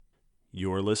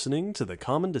You're listening to the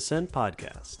Common Descent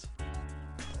Podcast.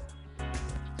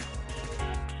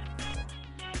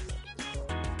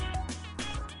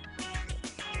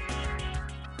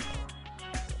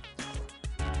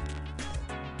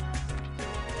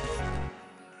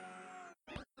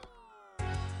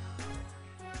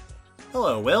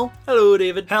 Hello, Will. Hello,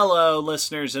 David. Hello,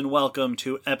 listeners, and welcome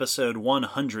to episode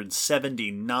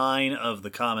 179 of the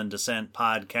Common Descent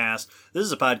Podcast. This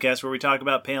is a podcast where we talk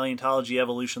about paleontology,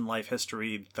 evolution, life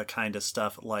history, the kind of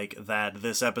stuff like that.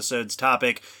 This episode's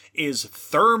topic is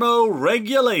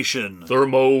thermoregulation.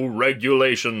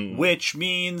 Thermoregulation. Which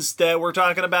means that we're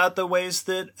talking about the ways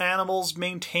that animals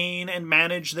maintain and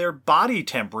manage their body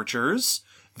temperatures.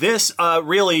 This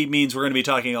really means we're going to be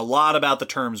talking a lot about the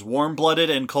terms warm-blooded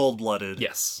and cold-blooded.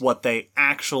 Yes. What they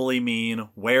actually mean,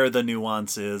 where the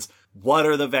nuance is, what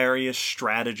are the various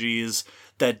strategies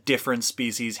that different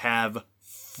species have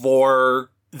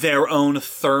for their own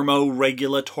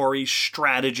thermoregulatory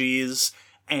strategies.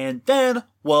 And then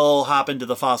we'll hop into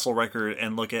the fossil record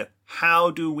and look at how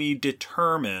do we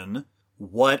determine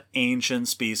what ancient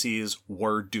species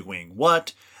were doing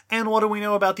what. And what do we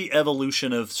know about the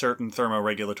evolution of certain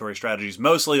thermoregulatory strategies?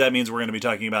 Mostly that means we're going to be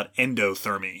talking about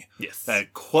endothermy. Yes.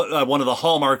 One of the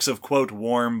hallmarks of, quote,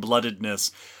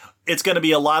 warm-bloodedness. It's going to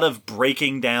be a lot of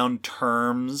breaking down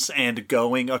terms and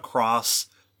going across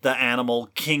the animal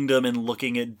kingdom and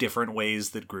looking at different ways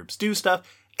that groups do stuff.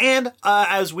 And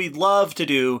as we'd love to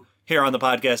do here on the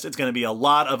podcast, it's going to be a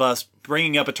lot of us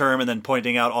bringing up a term and then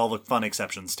pointing out all the fun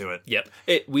exceptions to it. Yep.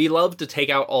 We love to take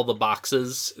out all the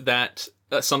boxes that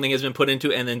something has been put into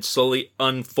and then slowly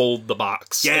unfold the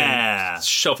box. Yeah. And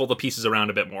shuffle the pieces around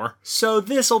a bit more. So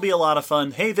this will be a lot of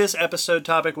fun. Hey, this episode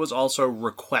topic was also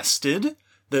requested.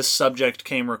 This subject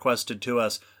came requested to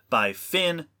us by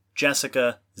Finn,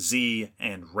 Jessica, Z,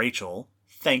 and Rachel.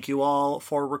 Thank you all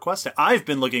for requesting. I've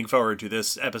been looking forward to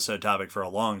this episode topic for a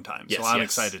long time, so I'm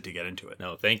excited to get into it.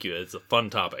 No, thank you. It's a fun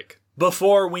topic.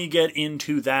 Before we get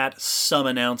into that, some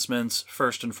announcements.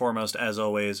 First and foremost, as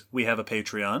always, we have a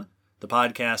Patreon. The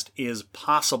podcast is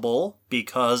possible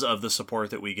because of the support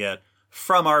that we get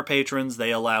from our patrons. They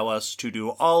allow us to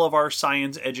do all of our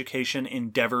science education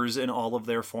endeavors in all of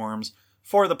their forms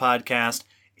for the podcast.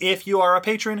 If you are a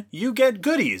patron, you get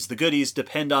goodies. The goodies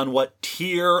depend on what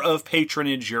tier of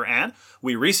patronage you're at.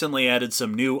 We recently added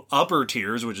some new upper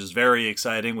tiers, which is very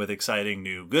exciting with exciting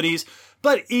new goodies.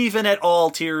 But even at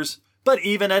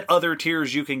other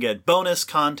tiers, you can get bonus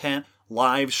content,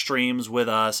 live streams with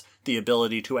us, the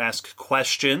ability to ask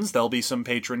questions. There'll be some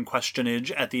patron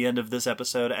questionage at the end of this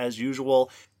episode as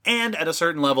usual. And at a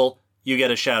certain level, you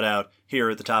get a shout out here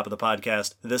at the top of the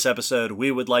podcast. This episode, we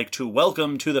would like to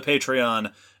welcome to the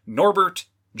Patreon Norbert,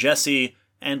 Jesse,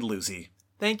 and Lucy.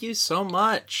 Thank you so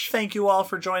much. Thank you all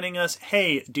for joining us.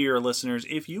 Hey, dear listeners,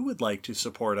 if you would like to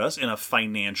support us in a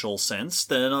financial sense,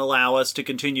 then allow us to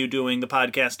continue doing the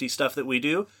podcasty stuff that we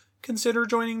do, consider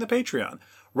joining the Patreon.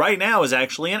 Right now is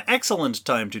actually an excellent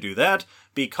time to do that,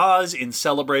 because in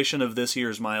celebration of this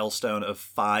year's milestone of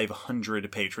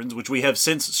 500 patrons, which we have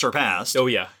since surpassed,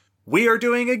 we are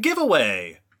doing a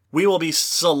giveaway. We will be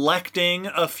selecting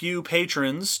a few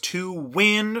patrons to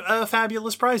win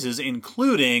fabulous prizes,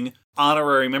 including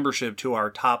honorary membership to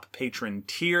our top patron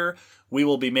tier. We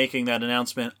will be making that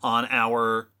announcement on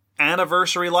our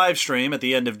anniversary live stream at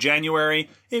the end of January.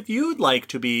 If you'd like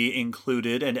to be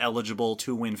included and eligible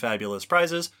to win fabulous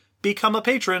prizes, become a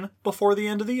patron before the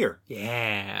end of the year.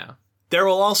 Yeah. There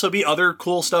will also be other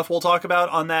cool stuff we'll talk about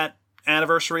on that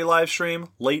anniversary live stream,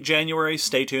 late January.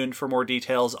 Stay tuned for more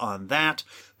details on that.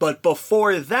 But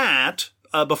before that,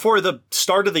 before the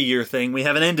start of the year thing, we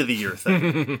have an end of the year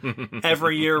thing.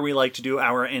 Every year we like to do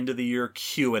our end of the year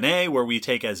Q&A, where we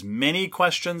take as many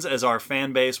questions as our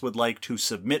fan base would like to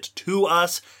submit to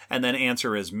us, and then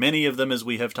answer as many of them as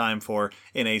we have time for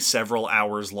in a several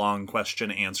hours long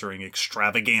question answering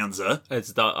extravaganza.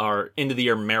 It's our end of the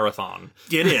year marathon.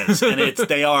 It is, and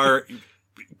they are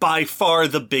by far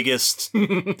the biggest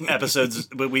episodes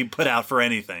that we put out for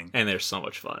anything. And they're so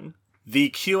much fun. The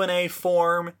Q&A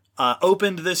form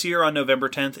opened this year on November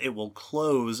 10th. It will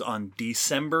close on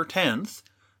December 10th.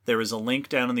 There is a link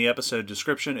down in the episode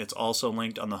description. It's also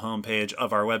linked on the homepage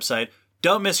of our website.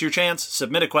 Don't miss your chance.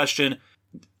 Submit a question.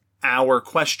 Our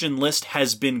question list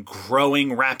has been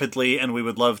growing rapidly, and we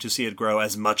would love to see it grow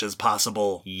as much as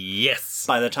possible. Yes.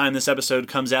 By the time this episode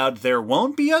comes out, there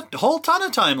won't be a whole ton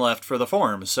of time left for the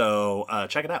form, so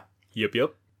check it out.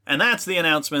 Yep. And that's the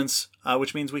announcements,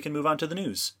 which means we can move on to the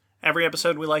news. Every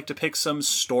episode, we like to pick some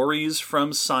stories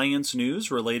from science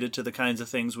news related to the kinds of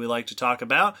things we like to talk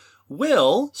about.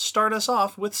 Will start us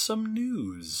off with some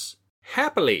news.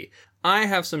 Happily, I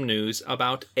have some news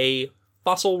about a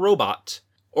fossil robot,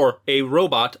 or a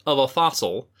robot of a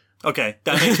fossil. Okay,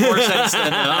 that makes more sense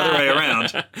than the other way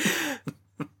around.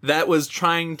 That was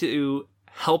trying to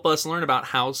help us learn about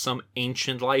how some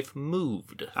ancient life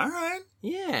moved. All right.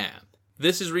 Yeah.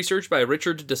 This is research by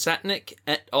Richard Desatnik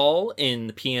et al.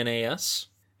 In PNAS,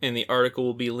 and the article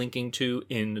we'll be linking to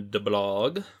in the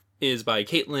blog is by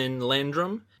Caitlin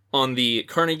Landrum on the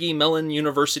Carnegie Mellon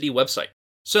University website.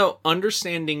 So,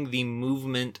 understanding the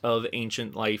movement of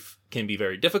ancient life can be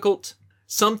very difficult.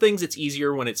 Some things it's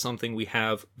easier when it's something we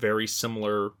have very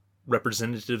similar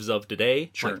representatives of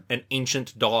today. Sure. Like an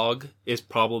ancient dog is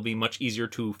probably much easier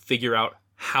to figure out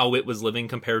how it was living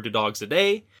compared to dogs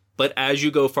today. But as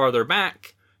you go farther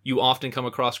back, you often come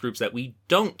across groups that we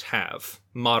don't have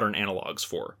modern analogs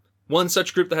for. One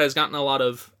such group that has gotten a lot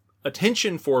of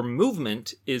attention for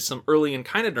movement is some early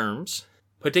echinoderms,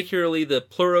 particularly the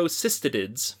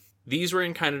pleurocystidids. These were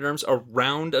echinoderms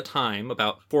around a time,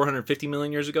 about 450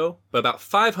 million years ago, but about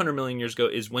 500 million years ago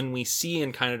is when we see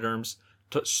echinoderms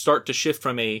start to shift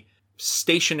from a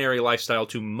stationary lifestyle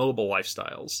to mobile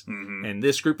lifestyles. Mm-hmm. And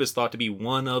this group is thought to be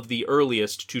one of the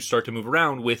earliest to start to move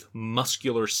around with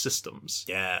muscular systems.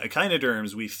 Yeah,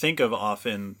 echinoderms, we think of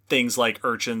often things like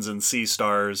urchins and sea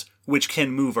stars, which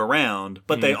can move around,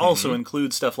 but they also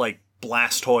include stuff like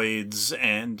blastoids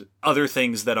and other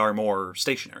things that are more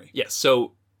stationary. Yes,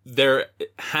 so there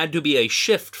had to be a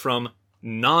shift from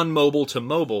non-mobile to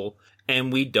mobile,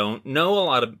 and we don't know a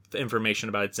lot of information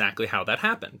about exactly how that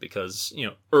happened because,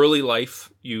 early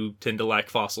life, you tend to lack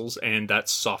fossils, and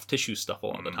that's soft tissue stuff a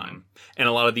lot of the time. And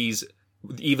a lot of these,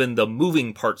 even the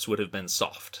moving parts would have been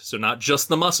soft. So not just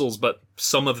the muscles, but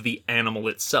some of the animal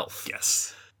itself.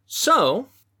 Yes. So,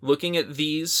 looking at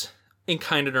these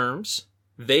echinoderms,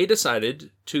 they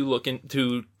decided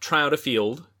to try out a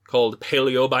field called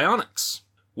paleobionics,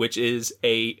 which is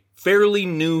a fairly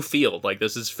new field. Like,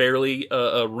 this is fairly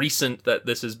recent that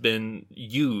this has been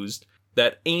used.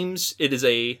 It is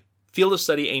a field of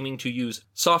study aiming to use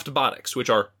softbotics,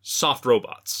 which are soft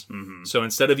robots. Mm-hmm. So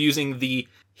instead of using the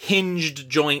hinged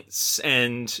joints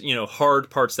and,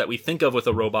 hard parts that we think of with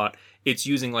a robot, it's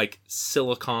using like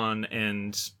silicon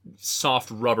and soft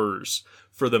rubbers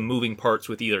for the moving parts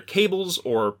with either cables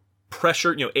or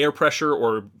pressure, air pressure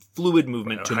or fluid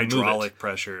movement to move it. Hydraulic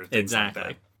pressure. Exactly.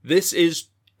 Like that. This is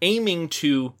aiming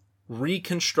to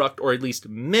reconstruct or at least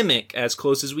mimic as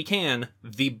close as we can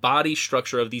the body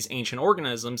structure of these ancient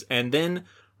organisms and then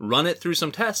run it through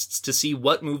some tests to see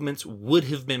what movements would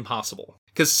have been possible.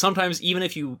 Because sometimes even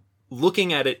if you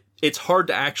looking at it, it's hard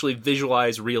to actually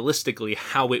visualize realistically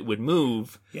how it would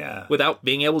move without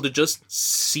being able to just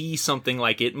see something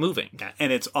like it moving. Yeah.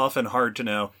 And it's often hard to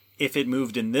know if it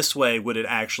moved in this way, would it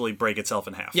actually break itself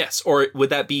in half? Yes, or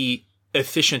would that be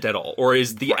efficient at all? Or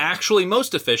is the actually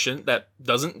most efficient, that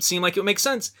doesn't seem like it would make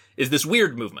sense, is this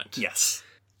weird movement? Yes.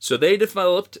 So they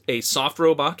developed a soft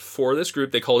robot for this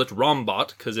group. They called it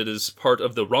Rombot because it is part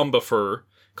of the Rhombifer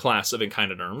class of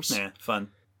echinoderms. Yeah, fun.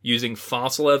 Using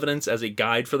fossil evidence as a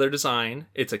guide for their design.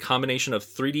 It's a combination of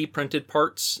 3D printed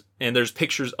parts, and there's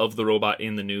pictures of the robot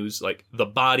in the news. Like, the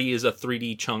body is a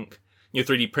 3D chunk,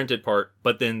 3D printed part,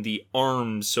 but then the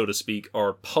arms, so to speak,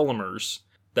 are polymers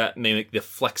that mimic the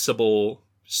flexible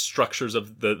structures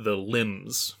of the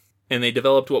limbs. And they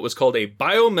developed what was called a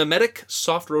biomimetic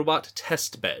soft robot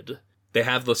test bed. They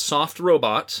have the soft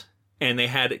robot, and they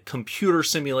had computer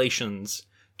simulations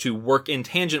to work in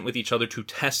tangent with each other to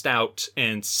test out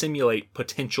and simulate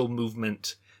potential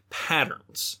movement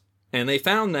patterns. And they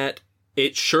found that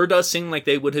it sure does seem like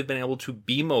they would have been able to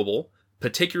be mobile,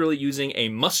 particularly using a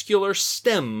muscular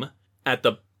stem at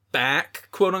the back,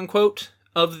 quote unquote,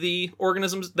 of the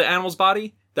animal's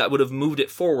body that would have moved it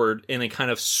forward in a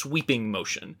kind of sweeping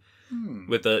motion.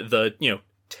 With the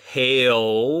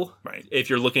tail, right? If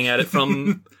you're looking at it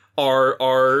from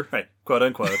our right, quote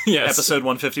unquote, yes. Episode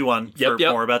 151 for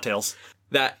more about tails.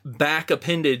 That back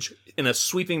appendage in a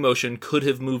sweeping motion could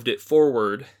have moved it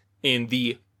forward in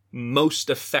the most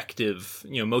effective,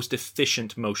 most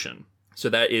efficient motion. So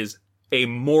that is a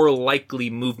more likely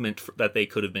movement that they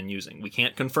could have been using. We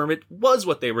can't confirm it was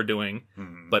what they were doing,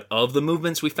 but of the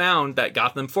movements we found that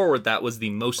got them forward, that was the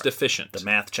most efficient. The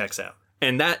math checks out.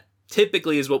 And that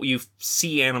typically is what you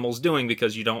see animals doing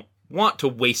because you don't want to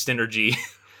waste energy.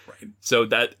 Right. So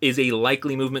that is a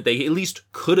likely movement they at least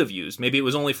could have used. Maybe it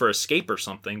was only for escape or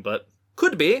something, but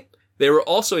could be. They were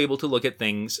also able to look at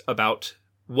things about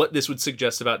what this would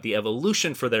suggest about the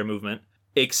evolution for their movement.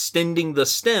 Extending the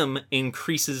stem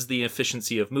increases the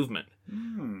efficiency of movement.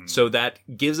 So that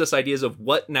gives us ideas of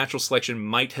what natural selection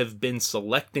might have been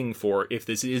selecting for if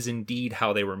this is indeed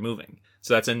how they were moving.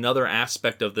 So that's another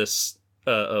aspect of this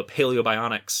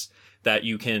paleobionics that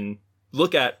you can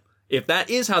look at, if that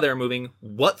is how they're moving,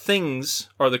 what things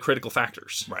are the critical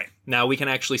factors? Right. Now we can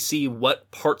actually see what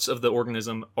parts of the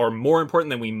organism are more important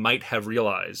than we might have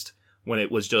realized when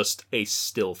it was just a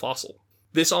still fossil.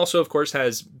 This also, of course,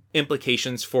 has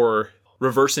implications for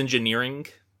reverse engineering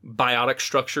biotic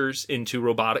structures into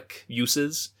robotic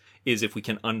uses, is if we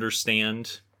can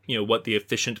understand, what the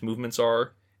efficient movements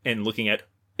are and looking at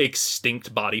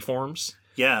extinct body forms.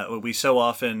 Yeah, we so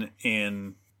often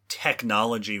in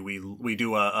technology, we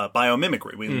do a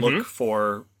biomimicry. We look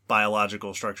for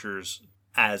biological structures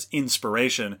as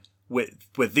inspiration.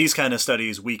 With these kind of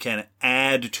studies, we can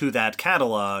add to that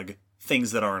catalog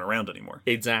things that aren't around anymore.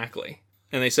 Exactly.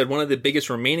 And they said one of the biggest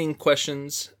remaining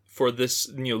questions for this,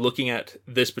 looking at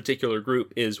this particular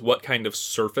group, is what kind of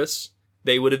surface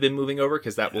they would have been moving over,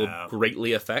 because that will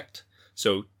greatly affect.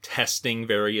 So testing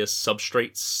various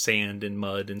substrates, sand and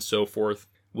mud and so forth,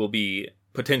 will be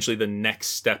potentially the next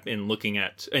step in looking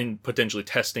at and potentially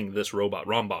testing this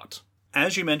Rombot.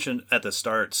 As you mentioned at the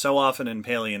start, so often in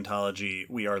paleontology,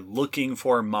 we are looking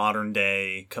for modern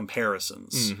day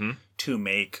comparisons to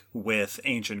make with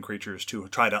ancient creatures to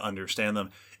try to understand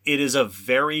them. It is a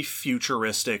very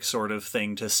futuristic sort of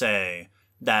thing to say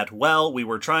that, well, we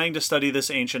were trying to study this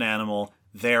ancient animal.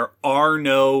 There are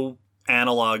no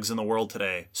analogs in the world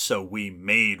today, so we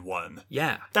made one.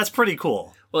 Yeah. That's pretty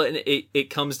cool. Well, and it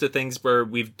comes to things where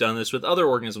we've done this with other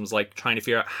organisms, like trying to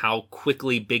figure out how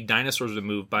quickly big dinosaurs would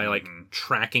move by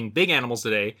tracking big animals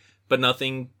today, but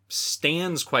nothing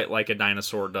stands quite like a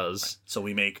dinosaur does. Right. So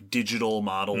we make digital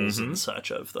models and such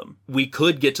of them. We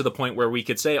could get to the point where we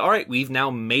could say, all right, we've now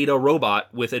made a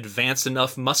robot with advanced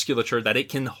enough musculature that it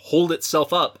can hold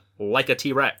itself up like a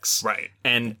T-Rex. Right.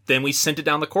 And then we sent it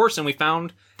down the course and we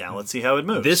found... Now let's see how it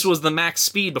moves. This was the max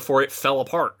speed before it fell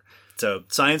apart. So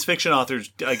science fiction authors,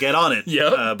 get on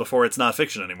it before it's not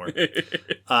fiction anymore.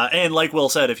 And like Will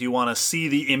said, if you want to see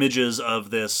the images of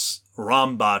this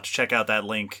Rombot, check out that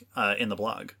link in the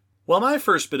blog. Well, my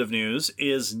first bit of news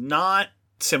is not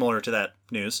similar to that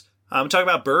news. I'm talking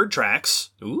about bird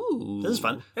tracks. Ooh. This is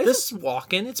fun. It's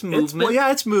walking, it's movement.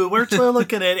 It's movement. We're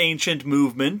looking at ancient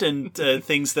movement and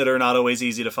things that are not always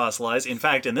easy to fossilize. In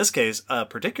fact, in this case,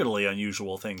 particularly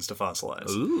unusual things to fossilize.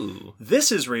 Ooh.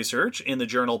 This is research in the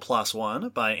journal PLOS ONE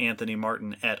by Anthony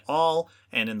Martin et al.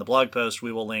 And in the blog post,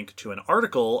 we will link to an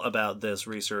article about this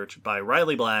research by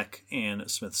Riley Black in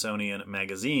Smithsonian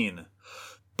Magazine.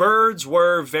 Birds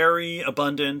were very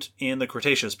abundant in the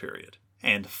Cretaceous period.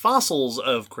 And fossils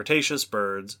of Cretaceous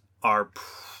birds are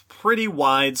pretty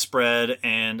widespread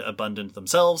and abundant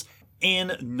themselves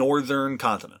in northern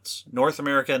continents. North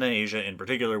America and Asia in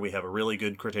particular, we have a really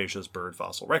good Cretaceous bird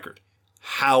fossil record.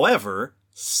 However,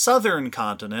 southern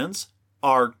continents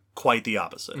are quite the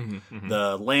opposite.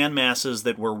 The land masses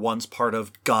that were once part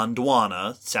of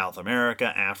Gondwana, South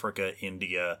America, Africa,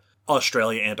 India,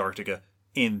 Australia, Antarctica,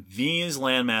 in these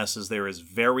land masses there is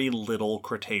very little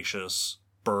Cretaceous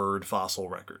bird fossil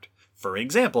record. For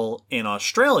example, in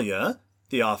Australia,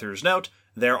 the authors note,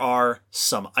 there are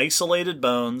some isolated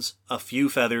bones, a few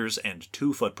feathers, and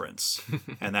 2 footprints.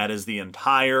 And that is the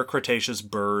entire Cretaceous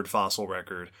bird fossil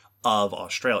record of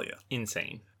Australia.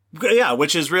 Insane. Yeah,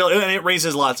 which is real, and it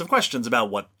raises lots of questions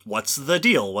about what's the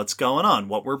deal, what's going on,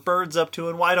 what were birds up to,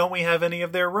 and why don't we have any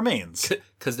of their remains?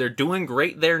 Because they're doing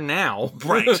great there now.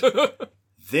 Right.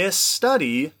 This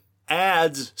study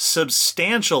adds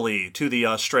substantially to the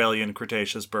Australian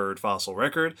Cretaceous bird fossil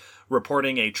record,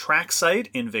 reporting a track site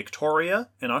in Victoria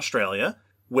in Australia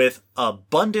with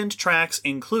abundant tracks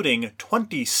including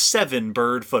 27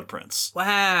 bird footprints.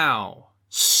 Wow.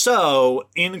 So,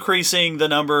 increasing the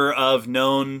number of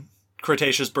known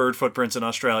Cretaceous bird footprints in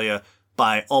Australia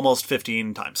by almost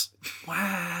 15 times.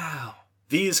 Wow.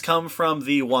 These come from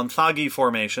the Wonthaggi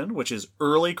Formation, which is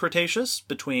early Cretaceous,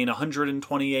 between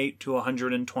 128 to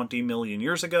 120 million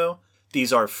years ago.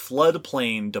 These are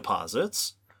floodplain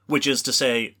deposits, which is to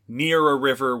say, near a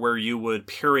river where you would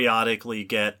periodically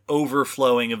get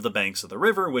overflowing of the banks of the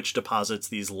river, which deposits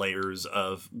these layers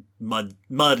of mud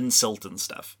and silt and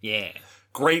stuff. Yeah.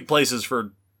 Great places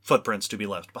for footprints to be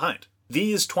left behind.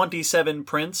 These 27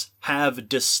 prints have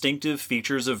distinctive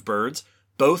features of birds.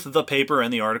 Both the paper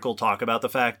and the article talk about the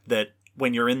fact that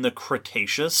when you're in the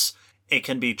Cretaceous, it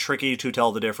can be tricky to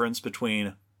tell the difference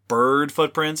between bird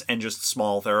footprints and just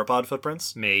small theropod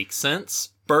footprints. Makes sense.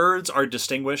 Birds are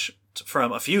distinguished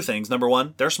from a few things. Number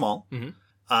one, they're small.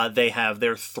 They have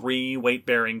their 3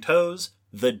 weight-bearing toes.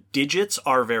 The digits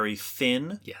are very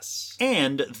thin. Yes.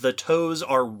 And the toes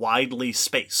are widely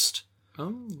spaced.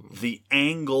 Oh. The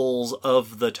angles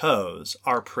of the toes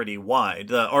are pretty wide.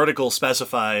 The article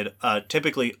specified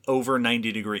typically over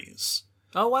 90 degrees.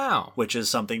 Oh, wow. Which is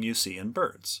something you see in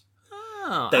birds.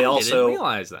 Oh, They I also didn't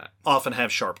realize that. often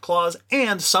have sharp claws,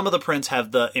 and some of the prints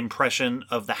have the impression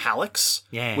of the hallux,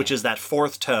 Yeah. which is that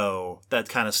fourth toe that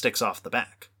kind of sticks off the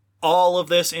back. All of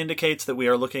this indicates that we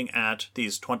are looking at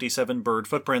these 27 bird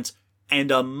footprints, and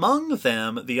among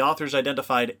them, the authors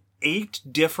identified 8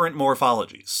 different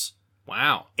morphologies.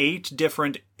 Wow. 8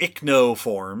 different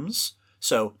ichnoforms,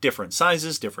 so different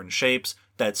sizes, different shapes,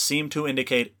 that seem to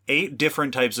indicate 8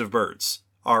 different types of birds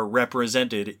are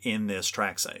represented in this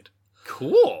track site.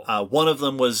 Cool. One of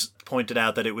them was pointed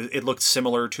out that it looked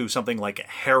similar to something like a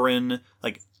heron,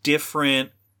 like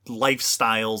different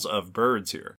lifestyles of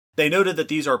birds here. They noted that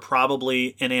these are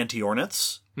probably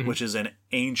enantiorniths, which is an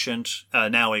ancient,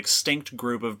 now extinct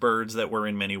group of birds that were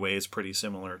in many ways pretty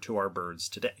similar to our birds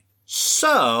today.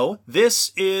 So,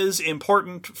 this is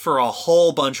important for a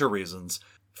whole bunch of reasons.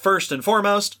 First and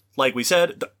foremost, like we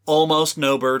said, almost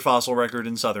no bird fossil record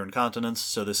in southern continents,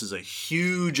 so this is a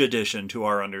huge addition to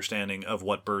our understanding of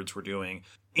what birds were doing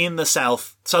in the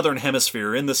southern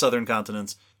hemisphere, in the southern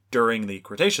continents during the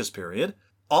Cretaceous period.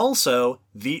 Also,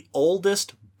 the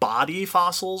oldest body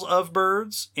fossils of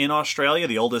birds in Australia,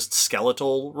 the oldest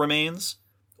skeletal remains,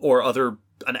 or other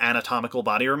anatomical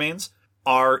body remains,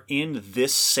 are in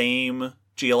this same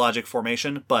geologic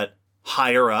formation, but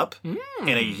higher up in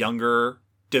a younger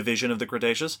division of the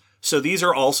Cretaceous. So these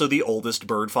are also the oldest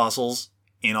bird fossils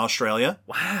in Australia.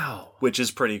 Wow. Which is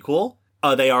pretty cool.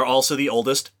 They are also the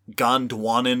oldest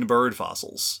Gondwanan bird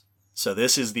fossils. So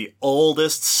this is the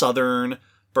oldest southern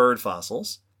bird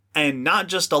fossils. And not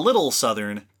just a little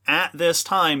southern. At this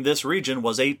time, this region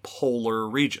was a polar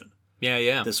region.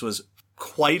 Yeah. This was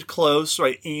quite close,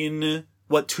 right, in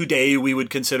what today we would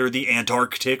consider the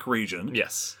Antarctic region.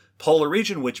 Yes. Polar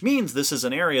region, which means this is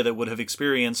an area that would have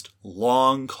experienced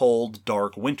long, cold,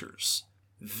 dark winters.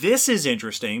 This is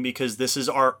interesting because this is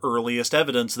our earliest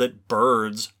evidence that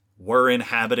birds were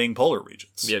inhabiting polar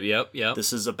regions. Yep.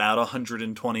 This is about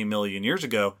 120 million years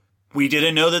ago. We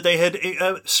didn't know that they had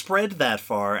spread that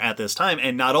far at this time,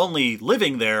 and not only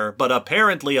living there, but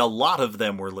apparently a lot of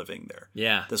them were living there.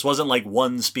 Yeah. This wasn't like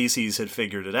one species had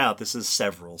figured it out. This is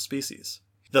several species.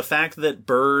 The fact that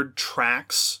bird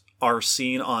tracks are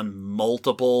seen on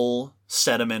multiple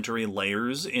sedimentary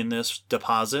layers in this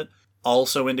deposit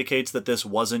also indicates that this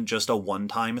wasn't just a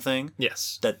one-time thing.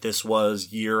 Yes. That this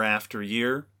was year after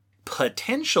year.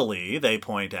 Potentially, they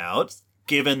point out,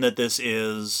 given that this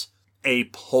is a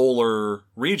polar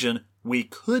region, we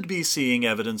could be seeing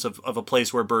evidence of a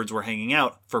place where birds were hanging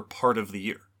out for part of the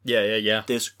year. Yeah.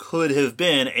 This could have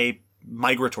been a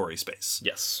migratory space.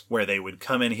 Yes. Where they would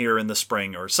come in here in the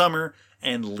spring or summer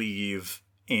and leave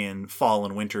in fall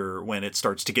and winter when it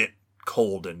starts to get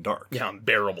cold and dark. Yeah,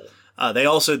 unbearable.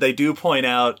 They do point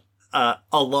out,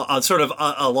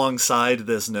 alongside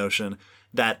this notion,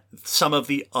 that some of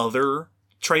the other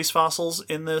trace fossils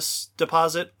in this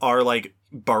deposit are like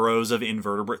burrows of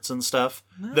invertebrates and stuff.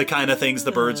 The kind of things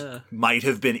the birds might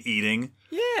have been eating.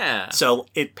 Yeah. So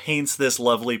it paints this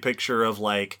lovely picture of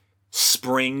like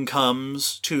spring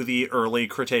comes to the early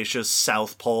Cretaceous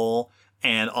South Pole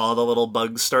and all the little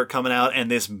bugs start coming out and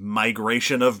this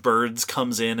migration of birds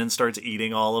comes in and starts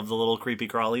eating all of the little creepy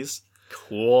crawlies.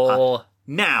 Cool.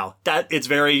 Now, that it's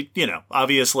very,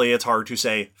 obviously it's hard to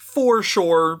say for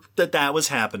sure that was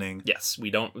happening. Yes,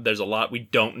 there's a lot we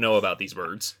don't know about these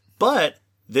birds. But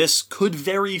this could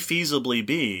very feasibly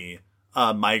be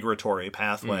a migratory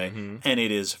pathway, and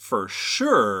it is for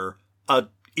sure a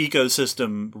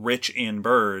ecosystem rich in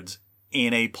birds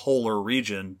in a polar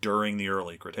region during the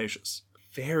early Cretaceous.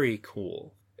 Very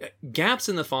cool. Gaps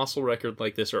in the fossil record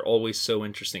like this are always so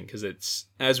interesting because it's,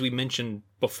 as we mentioned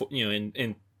before,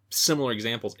 in similar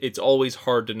examples, it's always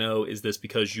hard to know, is this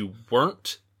because you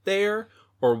weren't there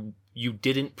or you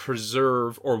didn't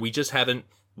preserve or we just haven't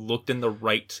looked in the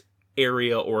right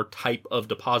area or type of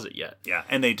deposit yet. Yeah,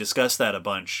 and they discuss that a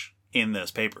bunch in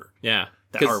this paper. Yeah.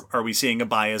 Are we seeing a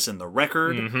bias in the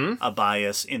record, a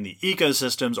bias in the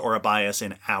ecosystems, or a bias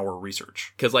in our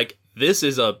research? Because, this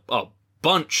is a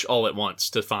bunch all at once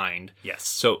to find. Yes.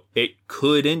 So it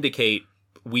could indicate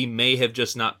we may have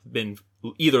just not been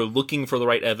either looking for the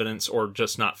right evidence or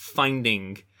just not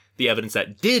finding the evidence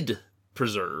that did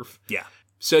preserve. Yeah.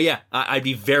 So yeah, I'd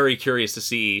be very curious to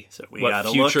see we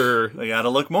gotta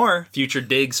look more. Future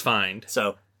digs find.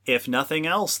 So if nothing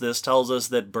else, this tells us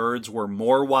that birds were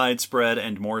more widespread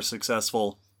and more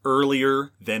successful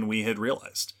earlier than we had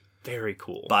realized. Very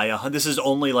cool. This is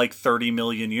only like 30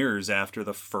 million years after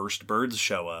the first birds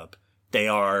show up. They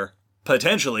are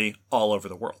potentially all over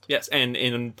the world. Yes, and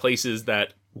in places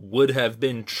that would have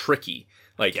been tricky,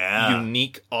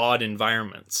 unique, odd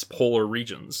environments, polar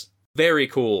regions. Very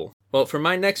cool. Well, for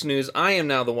my next news, I am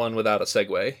now the one without a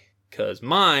segue. because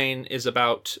mine is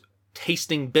about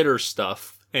tasting bitter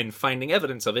stuff and finding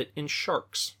evidence of it in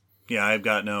sharks. Yeah, I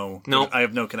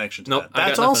have no connection to that. I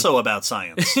That's got also about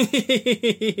science.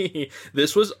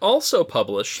 This was also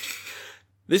published.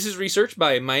 This is research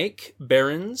by Mike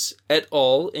Behrens et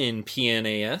al. In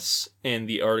PNAS, and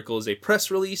the article is a press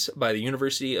release by the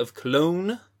University of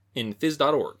Cologne in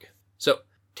phys.org. So,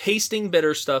 tasting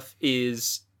bitter stuff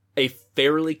is a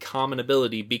fairly common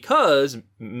ability because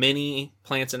many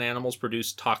plants and animals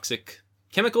produce toxic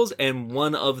chemicals, and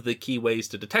one of the key ways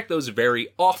to detect those very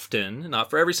often, not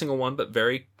for every single one, but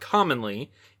very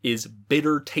commonly, is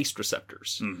bitter taste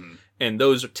receptors. Mm-hmm. And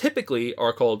those typically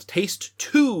are called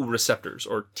taste-2 receptors,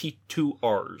 or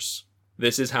T2Rs.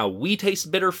 This is how we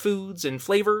taste bitter foods and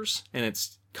flavors, and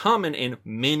it's common in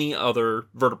many other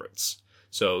vertebrates.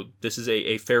 So this is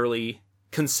a fairly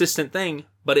consistent thing,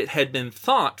 but it had been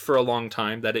thought for a long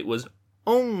time that it was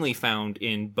only found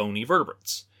in bony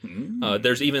vertebrates.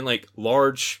 There's even like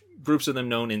large groups of them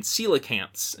known in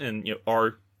coelacanths, and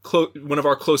one of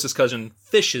our closest cousin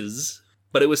fishes,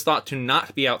 but it was thought to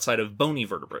not be outside of bony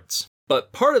vertebrates.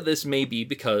 But part of this may be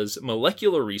because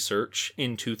molecular research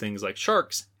into things like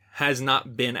sharks has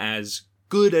not been as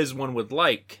good as one would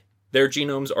like. Their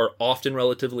genomes are often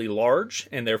relatively large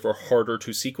and therefore harder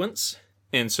to sequence,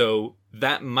 and so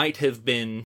that might have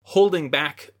been holding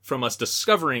back from us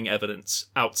discovering evidence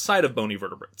outside of bony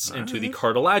vertebrates into the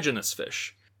cartilaginous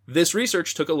fish. This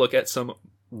research took a look at some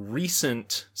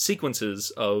recent sequences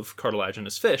of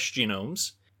cartilaginous fish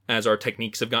genomes, as our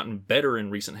techniques have gotten better in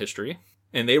recent history,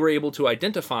 and they were able to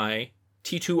identify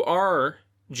T2R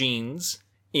genes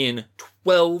in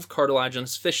 12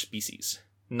 cartilaginous fish species,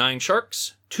 9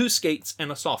 sharks, 2 skates,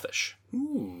 and a sawfish.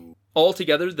 Ooh.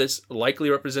 Altogether, this likely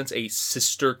represents a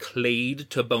sister clade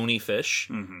to bony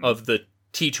fish of the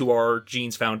T2R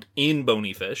genes found in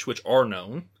bony fish, which are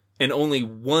known, and only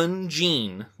one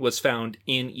gene was found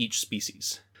in each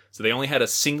species. So they only had a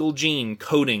single gene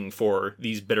coding for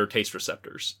these bitter taste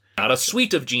receptors. Not a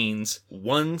suite of genes,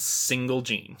 one single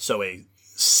gene. So a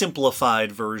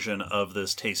simplified version of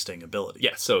this tasting ability.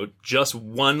 Yeah, so just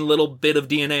one little bit of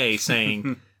DNA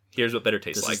saying, here's what bitter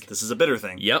tastes like. This is a bitter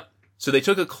thing. Yep. So they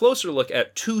took a closer look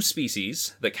at 2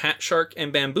 species, the cat shark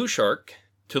and bamboo shark,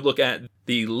 to look at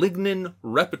the lignin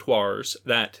repertoires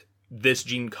that this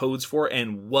gene codes for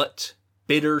and what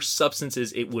bitter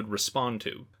substances it would respond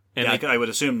to. And I would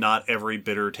assume not every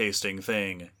bitter tasting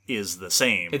thing is the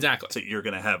same. Exactly. So you're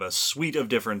going to have a suite of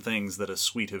different things that a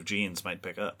suite of genes might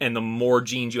pick up. And the more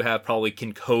genes you have probably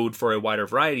can code for a wider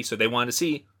variety. So they wanted to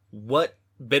see what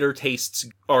bitter tastes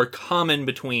are common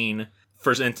between,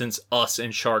 for instance, us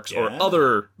and sharks or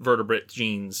other vertebrate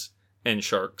genes and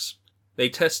sharks. They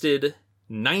tested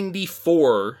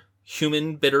 94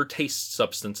 human bitter taste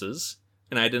substances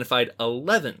and identified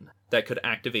 11 that could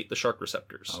activate the shark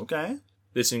receptors. Okay.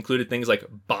 This included things like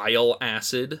bile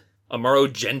acid,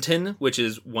 amarogentin, which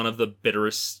is one of the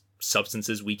bitterest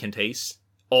substances we can taste,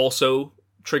 also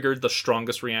triggered the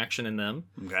strongest reaction in them.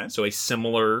 Okay. So a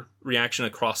similar reaction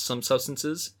across some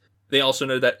substances. They also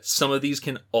know that some of these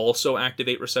can also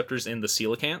activate receptors in the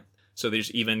coelacanth, so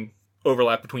there's even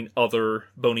overlap between other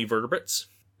bony vertebrates.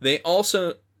 They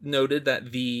also noted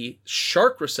that the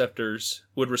shark receptors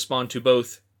would respond to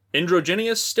both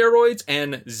endogenous steroids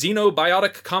and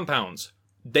xenobiotic compounds.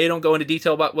 They don't go into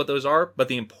detail about what those are, but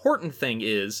the important thing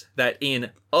is that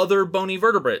in other bony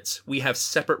vertebrates, we have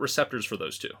separate receptors for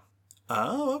those two.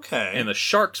 Oh, okay. And the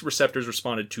shark's receptors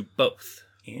responded to both.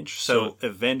 Interesting. So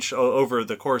eventually, over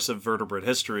the course of vertebrate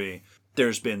history,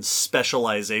 there's been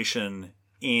specialization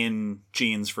in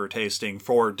genes for tasting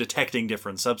for detecting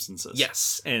different substances.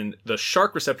 Yes, and the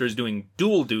shark receptor is doing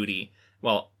dual duty,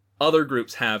 while other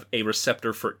groups have a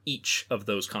receptor for each of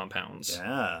those compounds.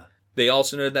 Yeah. They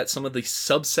also noted that some of the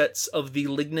subsets of the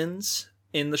lignins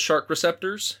in the shark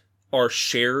receptors are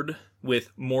shared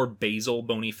with more basal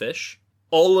bony fish.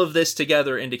 All of this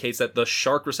together indicates that the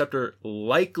shark receptor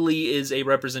likely is a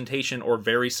representation or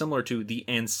very similar to the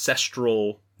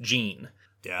ancestral gene.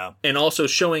 Yeah. And also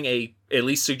showing at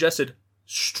least suggested,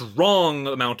 strong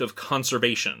amount of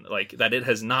conservation, like that it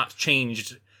has not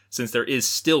changed since there is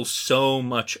still so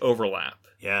much overlap.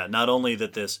 Yeah, not only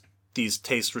that these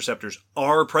taste receptors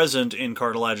are present in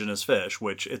cartilaginous fish,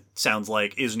 which it sounds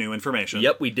like is new information.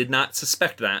 Yep, we did not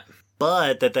suspect that.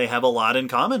 But that they have a lot in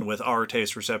common with our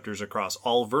taste receptors across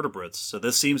all vertebrates. So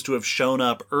this seems to have shown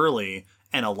up early,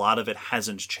 and a lot of it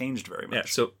hasn't changed very much. Yeah,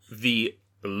 so the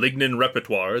lignin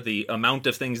repertoire, the amount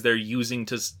of things they're using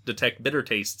to detect bitter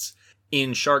tastes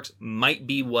in sharks, might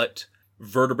be what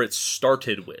vertebrates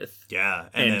started with. Yeah.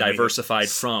 And then diversified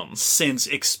from. Since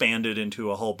expanded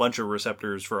into a whole bunch of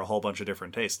receptors for a whole bunch of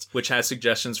different tastes. Which has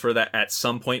suggestions for that at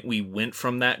some point we went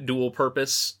from that dual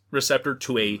purpose receptor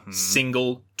to a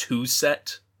single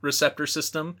 2-set receptor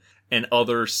system, and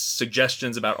other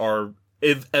suggestions about our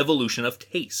evolution of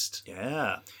taste.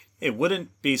 Yeah. It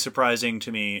wouldn't be surprising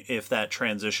to me if that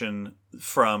transition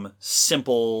from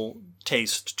simple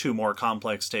taste to more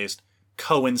complex taste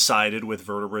coincided with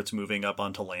vertebrates moving up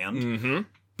onto land,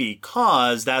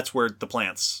 because that's where the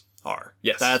plants are.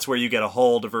 Yes. That's where you get a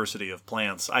whole diversity of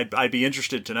plants. I'd be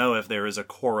interested to know if there is a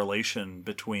correlation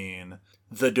between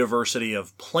the diversity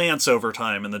of plants over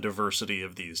time and the diversity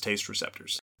of these taste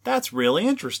receptors. That's really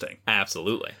interesting.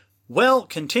 Absolutely. Well,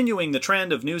 continuing the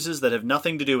trend of newses that have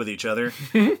nothing to do with each other,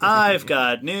 I've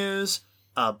got news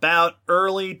about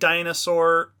early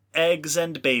dinosaur eggs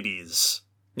and babies.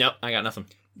 Yep, I got nothing.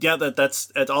 Yeah,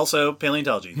 that's also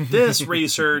paleontology. This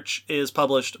research is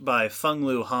published by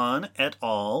Fenglu Han et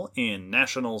al. In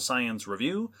National Science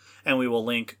Review, and we will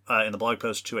link in the blog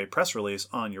post to a press release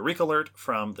on Eureka Alert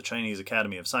from the Chinese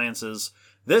Academy of Sciences.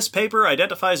 This paper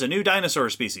identifies a new dinosaur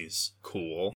species.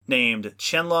 Cool. Named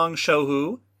Qianlong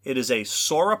Shouhu. It is a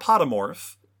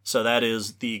sauropodomorph, so that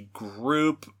is the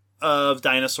group of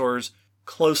dinosaurs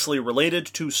closely related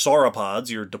to sauropods,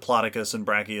 your Diplodocus and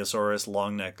Brachiosaurus,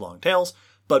 long-necked, long tails,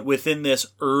 but within this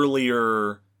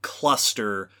earlier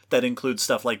cluster that includes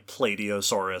stuff like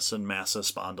Plateosaurus and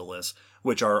Massospondylus,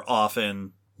 which are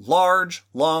often large,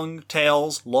 long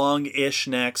tails, long-ish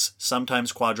necks,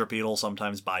 sometimes quadrupedal,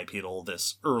 sometimes bipedal,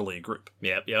 this early group.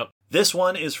 Yep. This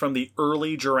one is from the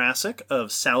early Jurassic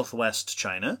of southwest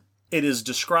China. It is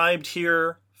described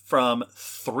here from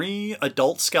 3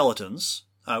 adult skeletons,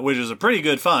 which is a pretty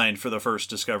good find for the first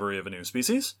discovery of a new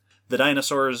species. The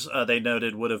dinosaurs, they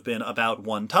noted, would have been about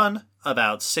 1 ton,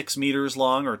 about 6 meters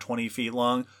long or 20 feet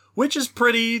long, which is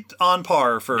pretty on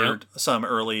par for some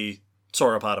early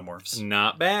sauropodomorphs.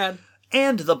 Not bad.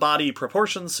 And the body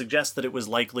proportions suggest that it was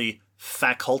likely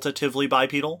facultatively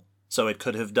bipedal, so it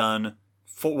could have done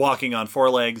walking on 4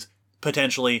 legs,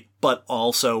 potentially, but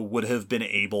also would have been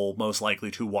able, most likely,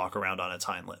 to walk around on its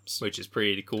hind limbs. Which is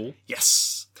pretty cool.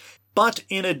 Yes. But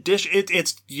in addition,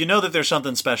 it's you know that there's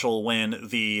something special when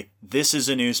this is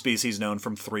a new species known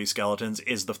from 3 skeletons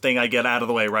is the thing I get out of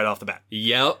the way right off the bat.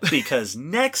 Yep. Because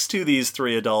next to these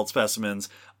 3 adult specimens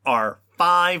are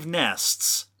 5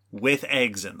 nests with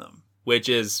eggs in them. Which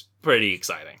is pretty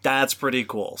exciting. That's pretty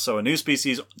cool. So a new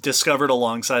species discovered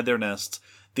alongside their nests.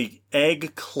 The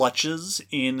egg clutches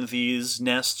in these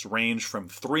nests range from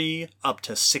 3 up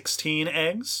to 16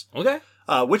 eggs. Okay.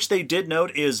 Which they did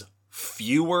note is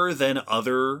fewer than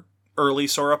other early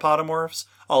sauropodomorphs,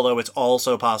 although it's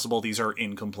also possible these are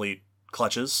incomplete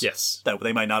clutches. Yes. That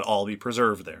they might not all be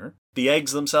preserved there. The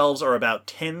eggs themselves are about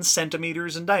 10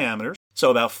 centimeters in diameter,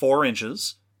 so about 4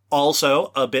 inches.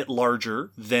 Also a bit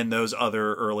larger than those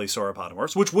other early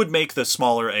sauropodomorphs, which would make the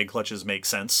smaller egg clutches make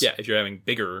sense. Yeah, if you're having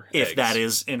bigger If eggs. that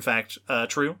is, in fact,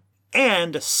 true.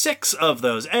 And 6 of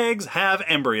those eggs have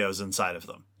embryos inside of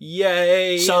them.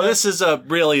 Yay! So this is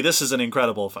an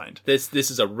incredible find. This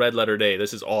is a red letter day.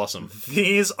 This is awesome.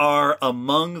 This is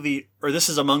among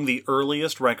the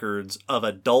earliest records of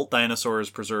adult dinosaurs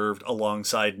preserved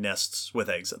alongside nests with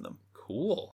eggs in them.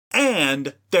 Cool.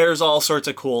 And there's all sorts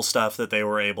of cool stuff that they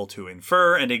were able to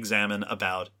infer and examine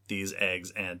about these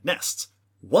eggs and nests.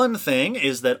 One thing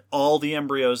is that all the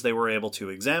embryos they were able to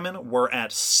examine were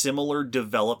at similar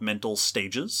developmental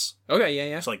stages. Okay,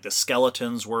 yeah. So like the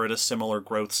skeletons were at a similar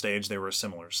growth stage, they were a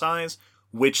similar size,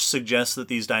 which suggests that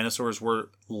these dinosaurs were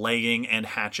laying and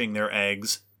hatching their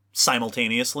eggs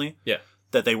simultaneously. Yeah.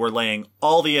 That they were laying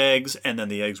all the eggs, and then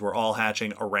the eggs were all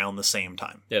hatching around the same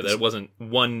time. Yeah, that it wasn't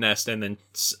one nest and then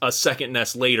a second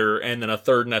nest later and then a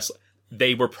third nest.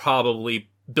 They were probably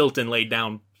built and laid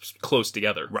down close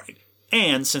together. Right.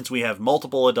 And since we have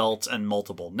multiple adults and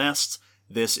multiple nests,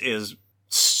 this is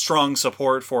strong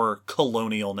support for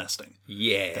colonial nesting.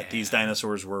 Yeah. That these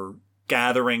dinosaurs were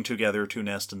gathering together to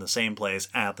nest in the same place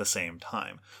at the same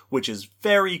time, which is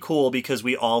very cool because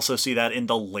we also see that in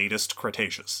the latest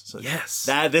Cretaceous. So yes.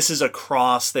 This is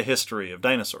across the history of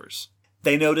dinosaurs.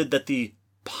 They noted that the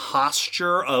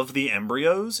posture of the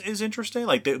embryos is interesting.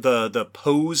 Like the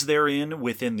pose they're in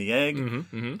within the egg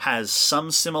has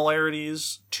some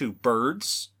similarities to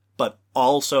birds, but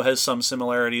also has some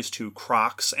similarities to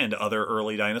crocs and other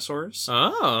early dinosaurs.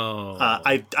 Oh.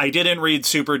 I didn't read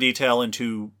super detail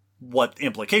into what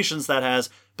implications that has,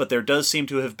 but there does seem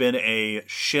to have been a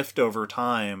shift over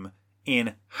time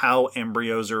in how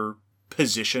embryos are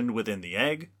positioned within the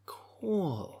egg.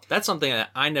 Cool. That's something that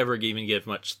I never even give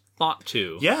much thought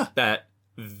to. Yeah. That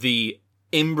the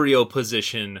embryo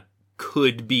position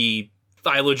could be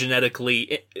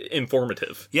phylogenetically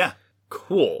informative. Yeah.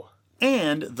 Cool.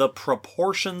 And the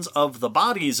proportions of the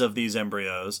bodies of these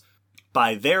embryos,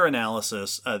 by their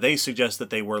analysis, they suggest that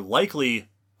they were likely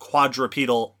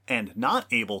quadrupedal and not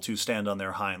able to stand on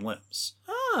their hind limbs.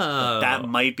 Oh. That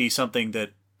might be something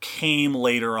that came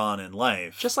later on in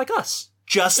life. Just like us.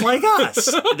 Just like us.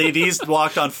 These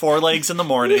walked on 4 legs in the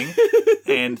morning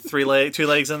and 2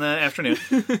 legs in the afternoon.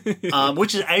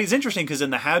 Which is interesting because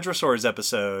in the Hadrosaurs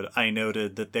episode, I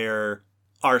noted that there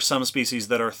are some species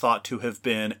that are thought to have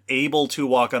been able to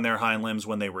walk on their hind limbs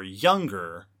when they were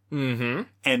younger, and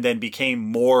then became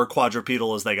more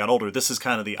quadrupedal as they got older. This is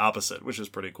kind of the opposite, which is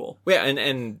pretty cool. Yeah,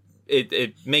 and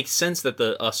it makes sense that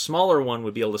a smaller one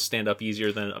would be able to stand up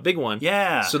easier than a big one.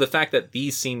 Yeah. So the fact that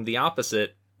these seem the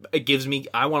opposite, it gives me,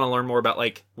 I want to learn more about,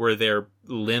 like, were their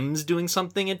limbs doing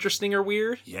something interesting or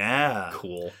weird? Yeah.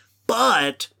 Cool.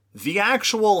 But the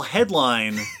actual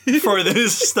headline for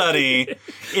this study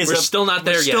is... We're still not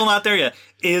there yet. Still not there yet.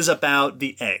 Is about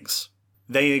the eggs.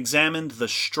 They examined the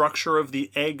structure of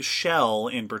the egg shell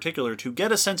in particular to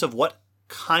get a sense of what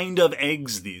kind of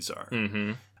eggs these are.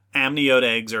 Mm-hmm. Amniote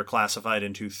eggs are classified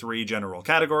into 3 general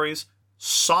categories.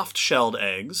 Soft-shelled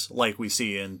eggs, like we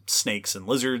see in snakes and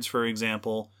lizards, for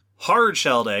example.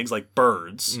 Hard-shelled eggs, like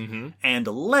birds. Mm-hmm. And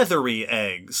leathery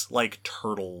eggs, like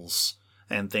turtles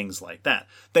and things like that.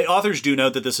 The authors do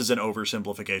note that this is an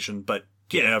oversimplification, but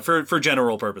for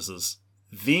general purposes.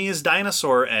 These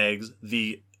dinosaur eggs,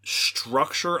 the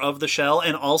structure of the shell,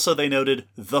 and also they noted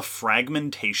the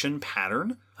fragmentation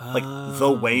pattern, like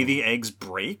the way the eggs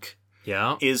break,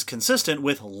 is consistent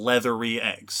with leathery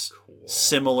eggs. Cool.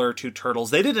 Similar to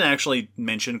turtles. They didn't actually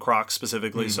mention crocs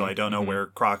specifically, so I don't know where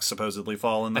crocs supposedly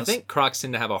fall in this. I think crocs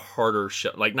tend to have a harder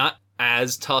shell, like not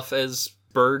as tough as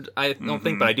bird, I don't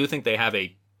think, but I do think they have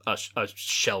a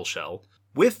shell.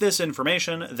 With this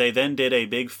information, they then did a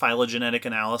big phylogenetic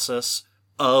analysis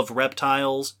of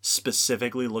reptiles,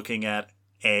 specifically looking at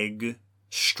egg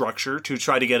structure to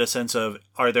try to get a sense of,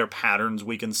 are there patterns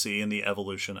we can see in the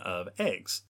evolution of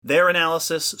eggs? Their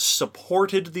analysis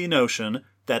supported the notion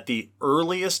that the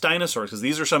earliest dinosaurs, because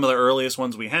these are some of the earliest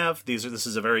ones we have, this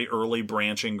is a very early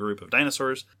branching group of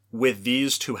dinosaurs. With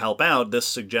these to help out, this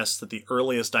suggests that the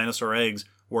earliest dinosaur eggs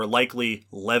were likely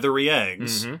leathery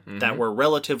eggs that were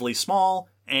relatively small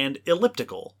and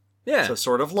elliptical. Yeah. So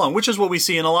sort of long, which is what we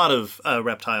see in a lot of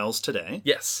reptiles today.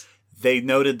 Yes. They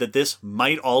noted that this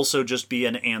might also just be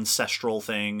an ancestral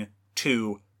thing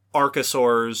to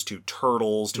archosaurs, to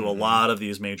turtles, to a lot of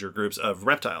these major groups of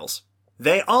reptiles.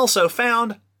 They also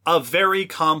found a very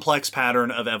complex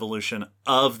pattern of evolution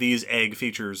of these egg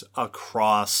features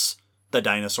across the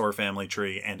dinosaur family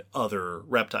tree and other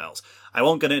reptiles. I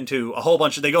won't get into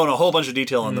they go into a whole bunch of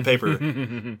detail in the paper.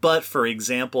 But for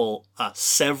example,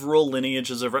 several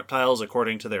lineages of reptiles,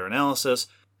 according to their analysis,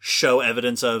 show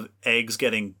evidence of eggs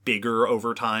getting bigger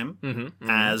over time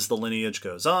as the lineage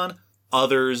goes on.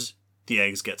 Others, the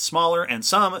eggs get smaller, and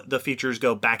some, the features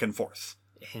go back and forth.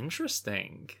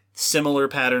 Interesting. Similar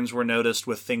patterns were noticed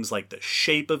with things like the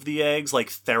shape of the eggs, like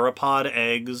theropod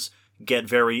eggs get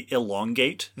very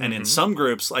elongate. And in some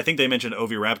groups, I think they mentioned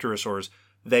oviraptorosaurs,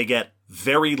 they get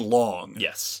very long.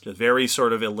 Yes. Just very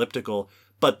sort of elliptical.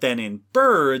 But then in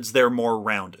birds, they're more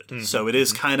rounded. So it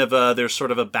is kind of there's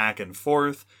sort of a back and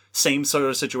forth. Same sort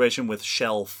of situation with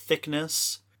shell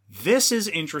thickness. This is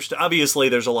interesting. Obviously,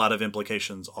 there's a lot of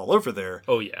implications all over there.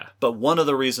 Oh, yeah. But one of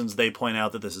the reasons they point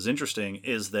out that this is interesting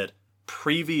is that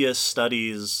previous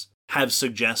studies have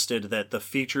suggested that the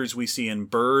features we see in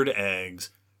bird eggs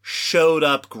showed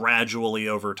up gradually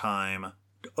over time,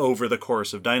 over the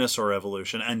course of dinosaur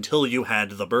evolution, until you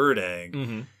had the bird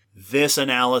egg. This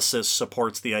analysis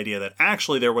supports the idea that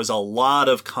actually there was a lot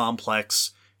of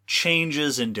complex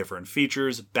changes in different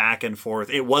features back and forth.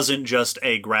 It wasn't just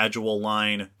a gradual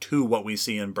line to what we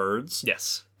see in birds.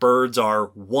 Yes. Birds are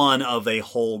one of a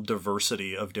whole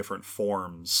diversity of different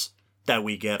forms that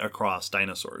we get across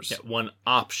dinosaurs. Yeah, one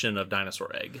option of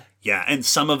dinosaur egg. Yeah, and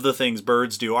some of the things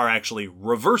birds do are actually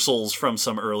reversals from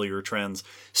some earlier trends.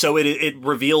 So it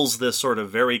reveals this sort of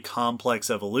very complex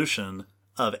evolution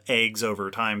of eggs over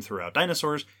time throughout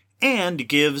dinosaurs, and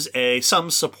gives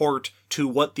some support to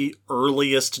what the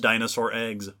earliest dinosaur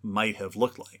eggs might have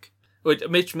looked like.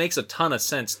 Which makes a ton of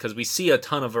sense, because we see a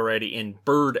ton of variety in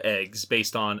bird eggs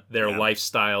based on their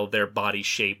lifestyle, their body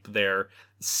shape, their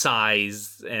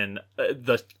size, and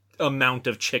the amount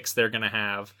of chicks they're going to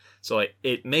have. So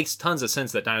it makes tons of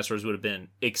sense that dinosaurs would have been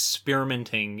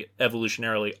experimenting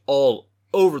evolutionarily all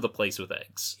over the place with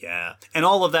eggs. Yeah. And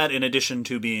all of that in addition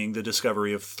to being the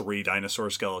discovery of 3 dinosaur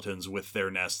skeletons with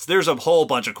their nests. There's a whole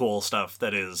bunch of cool stuff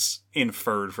that is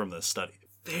inferred from this study.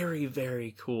 Very,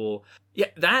 very cool. Yeah,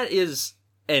 that is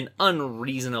an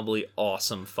unreasonably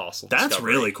awesome fossil That's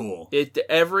discovery. really cool.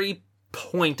 Every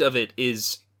point of it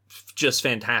is just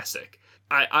fantastic.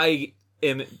 I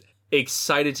am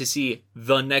excited to see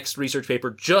the next research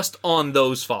paper just on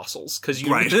those fossils, because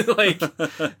you Right. like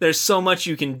there's so much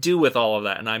you can do with all of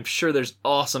that, and I'm sure there's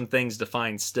awesome things to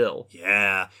find still.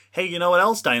 Yeah. Hey, you know what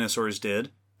else dinosaurs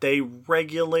did? They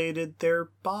regulated their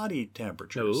body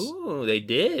temperatures. Oh, they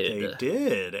did. They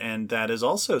did, and that is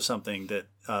also something that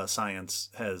science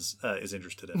is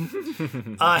interested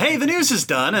in. Hey, the news is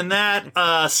done, and that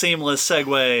seamless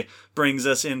segue brings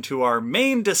us into our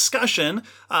main discussion.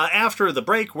 After the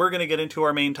break, we're going to get into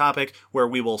our main topic, where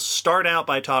we will start out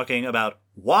by talking about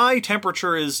why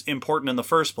temperature is important in the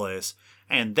first place,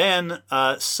 and then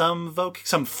some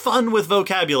fun with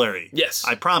vocabulary. Yes.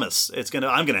 I promise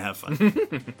I'm gonna have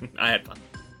fun. I had fun.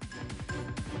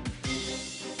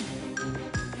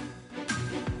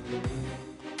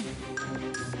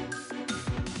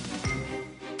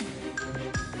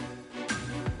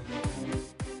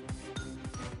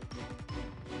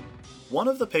 One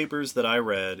of the papers that I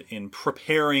read in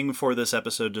preparing for this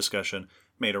episode discussion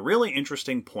made a really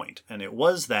interesting point, and it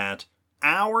was that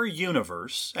our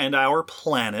universe and our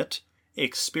planet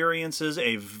experiences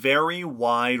a very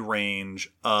wide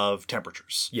range of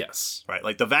temperatures. Yes. Right?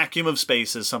 Like the vacuum of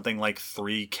space is something like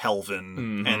 3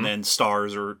 Kelvin, and then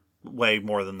stars are way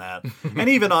more than that. And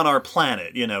even on our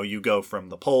planet, you go from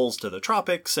the poles to the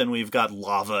tropics, and we've got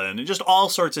lava, and just all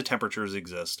sorts of temperatures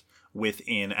exist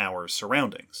within our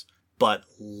surroundings. But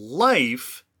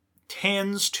life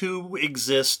tends to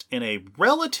exist in a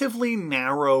relatively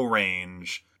narrow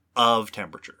range of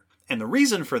temperature. And the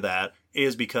reason for that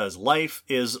is because life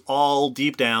is all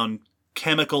deep down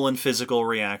chemical and physical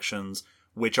reactions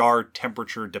which are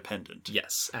temperature dependent.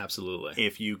 Yes, absolutely.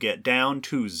 If you get down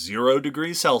to 0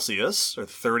 degrees Celsius or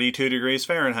 32 degrees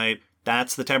Fahrenheit,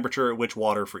 that's the temperature at which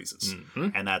water freezes.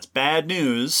 And that's bad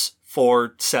news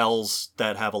for cells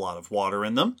that have a lot of water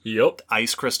in them. Yep.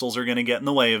 Ice crystals are going to get in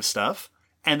the way of stuff.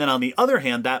 And then on the other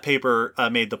hand, that paper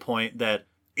made the point that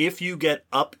if you get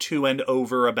up to and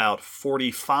over about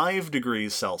 45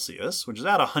 degrees Celsius, which is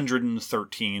at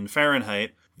 113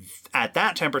 Fahrenheit, at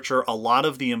that temperature, a lot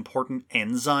of the important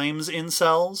enzymes in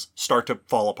cells start to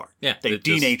fall apart. Yeah, They it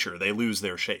just- denature. They lose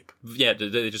their shape. Yeah,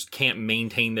 they just can't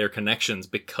maintain their connections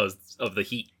because of the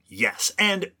heat. Yes,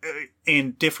 and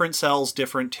in different cells,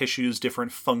 different tissues,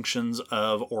 different functions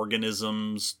of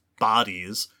organisms'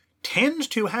 bodies tend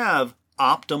to have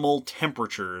optimal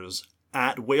temperatures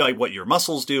at like what your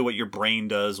muscles do, what your brain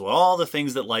does, what all the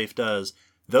things that life does.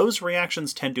 Those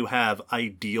reactions tend to have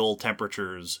ideal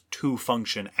temperatures to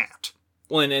function at.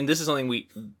 Well, and this is something we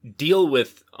deal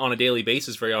with on a daily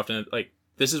basis very often. Like,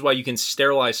 this is why you can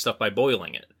sterilize stuff by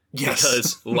boiling it. Yes.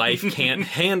 Because life can't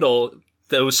handle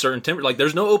those certain temperatures. Like,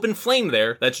 there's no open flame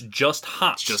there. That's just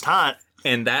hot. It's just hot.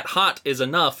 And that hot is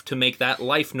enough to make that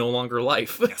life no longer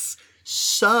life. Yes.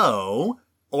 So,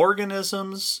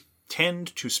 organisms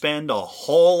tend to spend a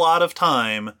whole lot of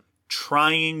time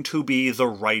trying to be the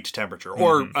right temperature.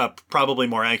 Or, probably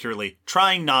more accurately,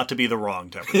 trying not to be the wrong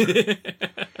temperature.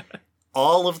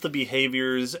 All of the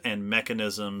behaviors and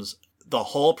mechanisms, the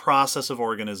whole process of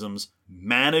organisms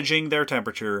managing their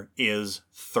temperature is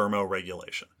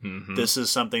thermoregulation. This is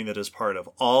something that is part of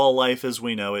all life as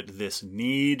we know it. This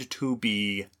need to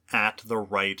be at the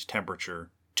right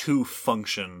temperature to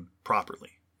function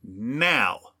properly.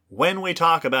 Now, when we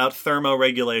talk about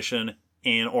thermoregulation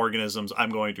in organisms,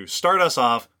 I'm going to start us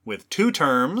off with 2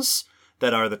 terms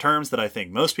that are the terms that I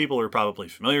think most people are probably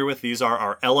familiar with. These are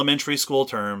our elementary school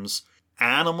terms.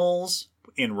 Animals,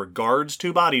 in regards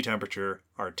to body temperature,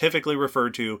 are typically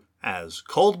referred to as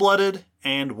cold-blooded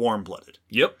and warm-blooded.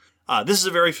 Yep. This is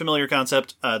a very familiar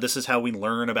concept. This is how we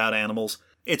learn about animals.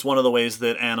 It's one of the ways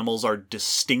that animals are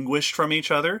distinguished from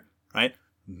each other, right?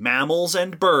 Mammals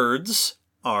and birds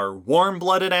are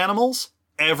warm-blooded animals.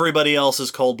 Everybody else is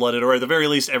cold-blooded, or at the very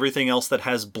least, everything else that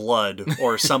has blood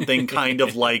or something kind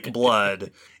of like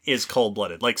blood is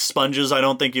cold-blooded. Like sponges, I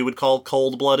don't think you would call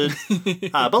cold-blooded,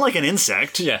 but like an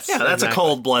insect. Yes, Yeah, that's exactly. a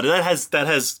cold-blooded. That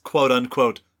has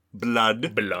quote-unquote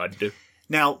blood. Blood.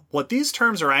 Now, what these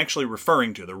terms are actually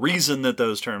referring to, the reason that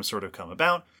those terms sort of come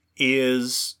about,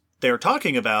 is they're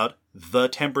talking about the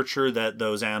temperature that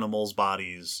those animals'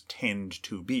 bodies tend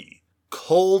to be.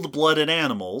 Cold-blooded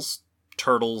animals,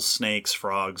 turtles, snakes,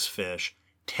 frogs, fish,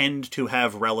 tend to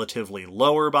have relatively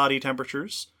lower body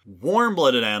temperatures.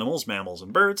 Warm-blooded animals, mammals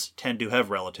and birds, tend to have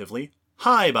relatively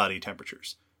high body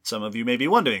temperatures. Some of you may be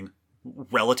wondering,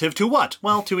 relative to what?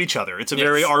 Well, to each other. It's a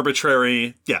very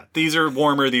arbitrary, these are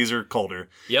warmer, these are colder.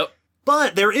 Yep.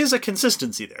 But there is a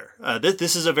consistency there.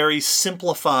 This is a very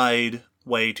simplified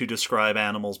way to describe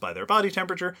animals by their body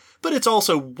temperature, but it's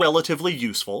also relatively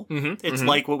useful. It's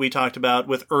like what we talked about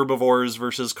with herbivores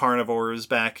versus carnivores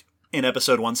back in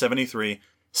episode 173.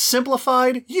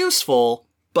 Simplified, useful,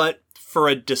 but for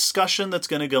a discussion that's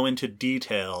going to go into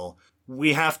detail,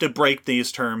 we have to break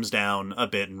these terms down a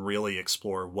bit and really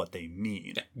explore what they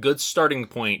mean. Good starting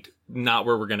point, not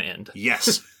where we're going to end.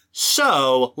 Yes.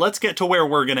 So, let's get to where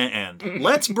we're going to end.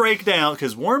 Let's break down,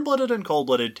 because warm-blooded and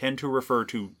cold-blooded tend to refer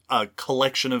to a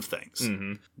collection of things.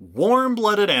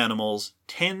 Warm-blooded animals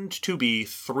tend to be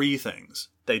three things.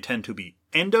 They tend to be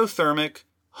endothermic,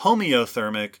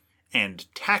 homeothermic, and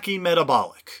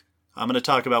tachymetabolic. I'm going to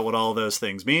talk about what all those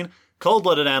things mean.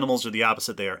 Cold-blooded animals are the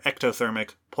opposite. They are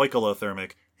ectothermic,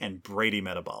 poikilothermic, and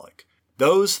bradymetabolic.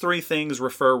 Those three things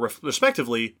refer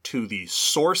respectively to the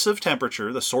source of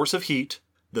temperature, the source of heat,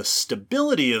 the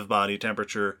stability of body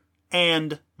temperature,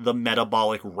 and the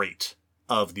metabolic rate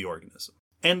of the organism.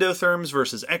 Endotherms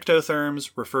versus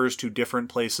ectotherms refers to different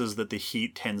places that the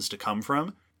heat tends to come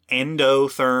from.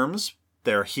 Endotherms,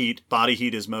 their heat, body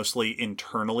heat is mostly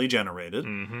internally generated.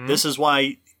 This is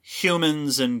why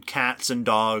humans and cats and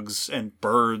dogs and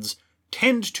birds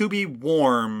tend to be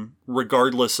warm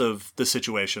regardless of the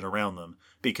situation around them,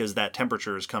 because that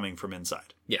temperature is coming from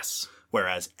inside. Yes.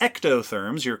 Whereas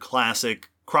ectotherms, your classic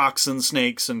crocs and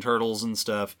snakes and turtles and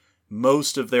stuff,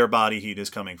 most of their body heat is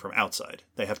coming from outside.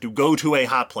 They have to go to a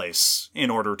hot place in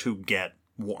order to get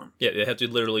warm. Yeah, they have to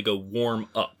literally go warm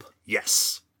up.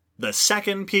 Yes. The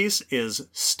second piece is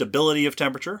stability of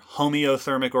temperature.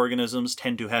 Homeothermic organisms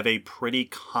tend to have a pretty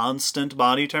constant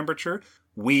body temperature.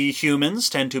 We humans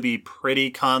tend to be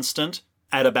pretty constant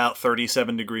at about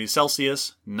 37 degrees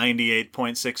Celsius,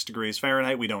 98.6 degrees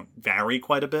Fahrenheit. We don't vary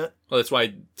quite a bit. Well, that's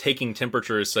why taking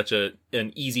temperature is such an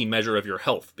easy measure of your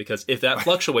health, because if that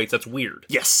fluctuates, that's weird.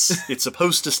 Yes, it's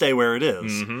supposed to stay where it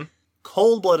is.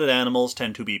 Cold-blooded animals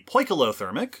tend to be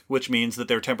poikilothermic, which means that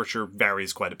their temperature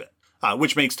varies quite a bit,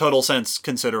 which makes total sense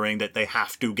considering that they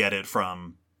have to get it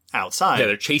from outside. Yeah,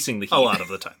 they're chasing the heat. A lot of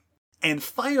the time. And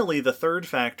finally, the third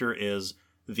factor is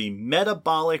the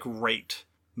metabolic rate.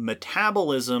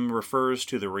 Metabolism refers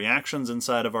to the reactions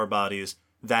inside of our bodies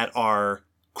that are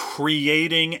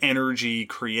creating energy,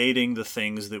 creating the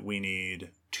things that we need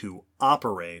to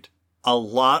operate. A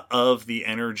lot of the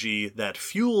energy that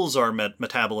fuels our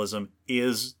metabolism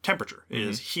is temperature,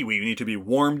 is heat. We need to be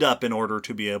warmed up in order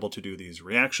to be able to do these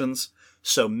reactions.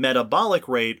 So metabolic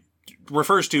rate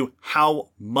refers to how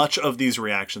much of these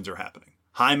reactions are happening.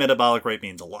 High metabolic rate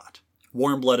means a lot.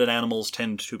 Warm-blooded animals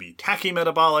tend to be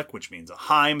tachymetabolic, which means a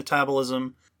high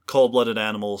metabolism. Cold-blooded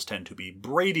animals tend to be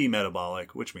bradymetabolic,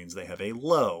 which means they have a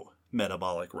low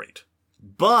metabolic rate.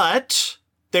 But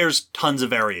there's tons of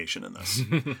variation in this.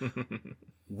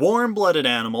 Warm-blooded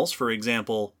animals, for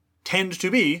example, tend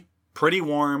to be pretty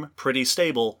warm, pretty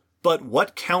stable, but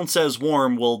what counts as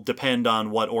warm will depend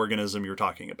on what organism you're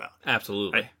talking about.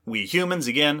 Absolutely. We humans,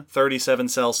 again, 37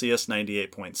 Celsius,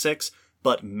 98.6.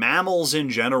 But mammals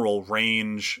in general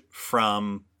range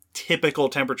from typical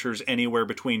temperatures anywhere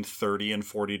between 30 and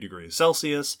 40 degrees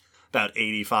Celsius, about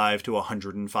 85 to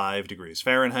 105 degrees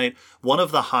Fahrenheit. One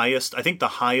of the highest, I think the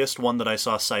highest one that I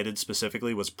saw cited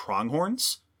specifically was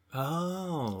pronghorns.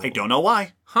 Oh. I don't know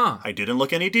why. Huh. I didn't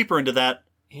look any deeper into that.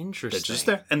 Interesting. It's just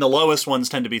there. And the lowest ones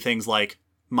tend to be things like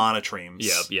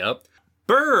monotremes. Yep.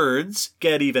 Birds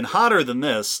get even hotter than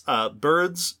this.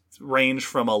 Birds range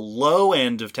from a low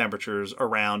end of temperatures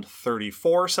around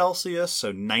 34 Celsius,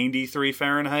 so 93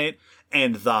 Fahrenheit,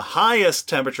 and the highest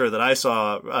temperature that I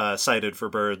saw cited for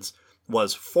birds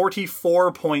was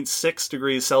 44.6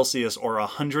 degrees Celsius or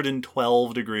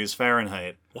 112 degrees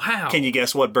Fahrenheit. Wow. Can you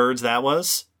guess what birds that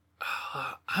was?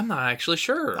 I'm not actually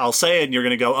sure. I'll say it and you're going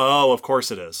to go, oh, of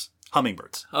course it is.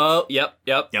 Hummingbirds. Oh, yep.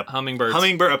 Hummingbirds.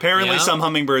 Apparently some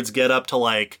hummingbirds get up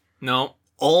to No.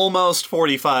 almost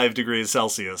 45 degrees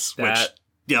Celsius, How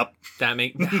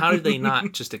do they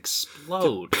not just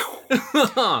explode?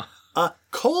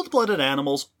 Cold-blooded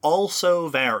animals also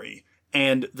vary.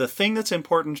 And the thing that's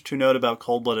important to note about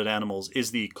cold-blooded animals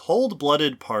is the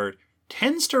cold-blooded part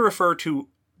tends to refer to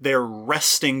their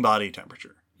resting body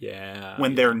temperature. Yeah.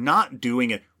 When they're not doing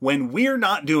it, when we're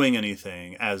not doing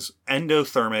anything as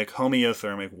endothermic,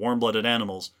 homeothermic, warm-blooded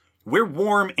animals, we're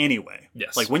warm anyway.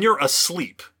 Yes. Like when you're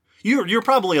asleep, you're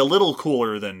probably a little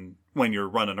cooler than when you're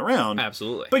running around.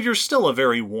 Absolutely. But you're still a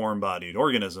very warm-bodied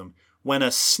organism. when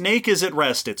a snake is at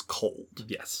rest, it's cold.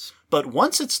 Yes. But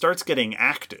once it starts getting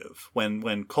active,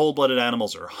 when cold-blooded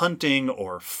animals are hunting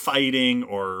or fighting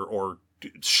or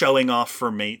showing off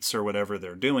for mates or whatever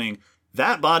they're doing,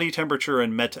 that body temperature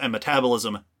and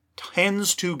metabolism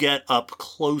tends to get up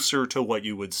closer to what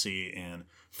you would see in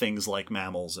things like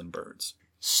mammals and birds.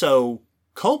 So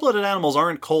cold-blooded animals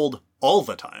aren't cold all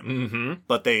the time,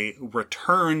 but they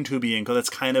return to being cold. That's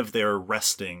kind of their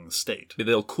resting state.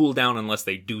 They'll cool down unless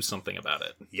they do something about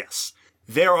it. Yes.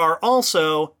 There are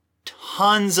also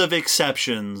tons of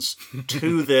exceptions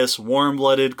to this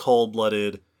warm-blooded,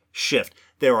 cold-blooded shift.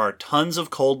 There are tons of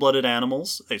cold-blooded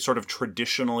animals, sort of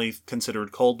traditionally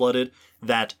considered cold-blooded,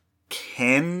 that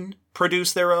can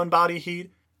produce their own body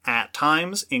heat at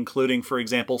times, including, for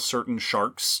example, certain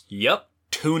sharks. Yep.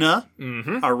 Tuna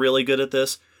are really good at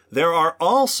this. There are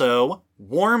also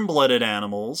warm-blooded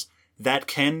animals that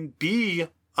can be,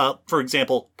 for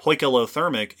example,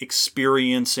 poikilothermic,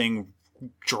 experiencing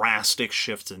drastic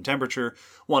shifts in temperature.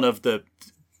 One of the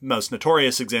most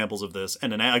notorious examples of this,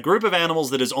 and a group of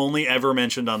animals that is only ever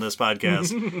mentioned on this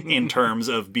podcast in terms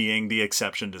of being the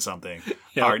exception to something,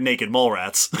 are naked mole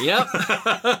rats. Yep.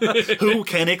 Who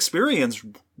can experience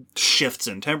shifts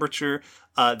in temperature.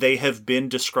 They have been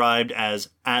described as,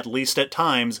 at least at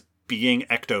times, being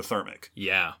ectothermic.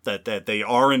 Yeah. That they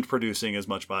aren't producing as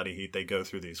much body heat. They go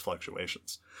through these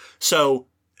fluctuations. So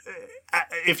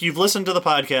if you've listened to the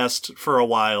podcast for a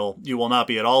while, you will not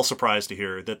be at all surprised to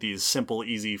hear that these simple,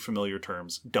 easy, familiar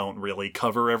terms don't really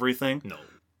cover everything. No.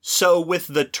 So with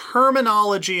the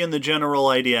terminology and the general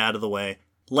idea out of the way,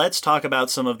 let's talk about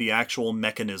some of the actual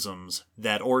mechanisms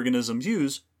that organisms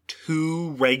use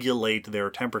to regulate their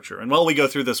temperature. And while we go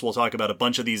through this, we'll talk about a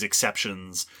bunch of these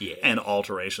exceptions and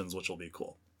alterations, which will be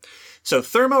cool. So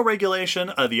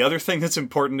thermoregulation, the other thing that's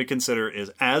important to consider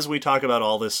is, as we talk about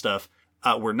all this stuff,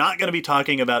 we're not going to be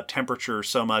talking about temperature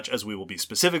so much as we will be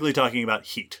specifically talking about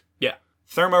heat. Yeah.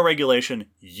 Thermoregulation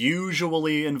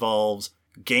usually involves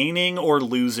gaining or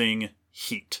losing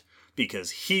heat,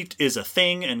 because heat is a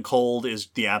thing and cold is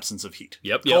the absence of heat.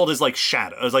 Yep. Cold is like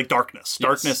shadow, it's like darkness. Yes.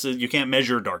 Darkness is, you can't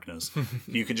measure darkness.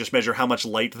 You can just measure how much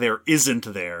light there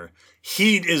isn't there.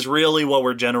 Heat is really what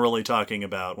we're generally talking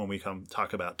about when we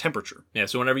talk about temperature. Yeah,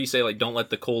 so whenever you say, like, don't let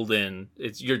the cold in,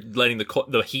 you're letting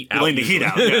the heat out. Letting the heat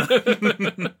out,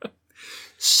 yeah.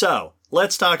 So,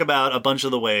 let's talk about a bunch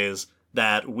of the ways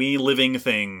that we living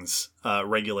things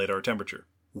regulate our temperature.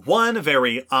 One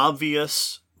very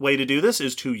obvious way to do this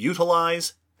is to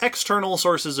utilize external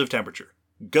sources of temperature.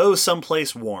 Go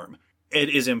someplace warm. It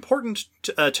is important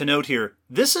to note here,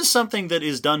 this is something that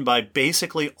is done by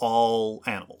basically all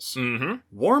animals.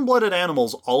 Warm-blooded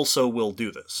animals also will do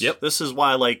this. Yep. This is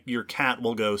why, like, your cat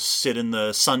will go sit in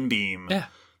the sunbeam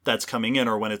that's coming in,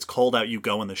 or when it's cold out, you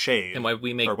go in the shade. And why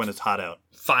we make or when it's hot out.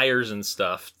 Fires and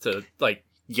stuff to, like...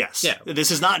 Yes. Yeah.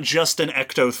 This is not just an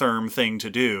ectotherm thing to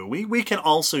do. We can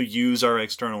also use our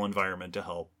external environment to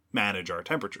help manage our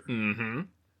temperature.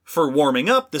 For warming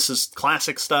up, this is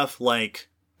classic stuff like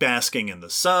basking in the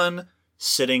sun,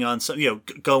 sitting on some,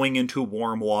 going into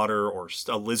warm water, or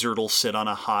a lizard will sit on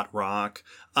a hot rock.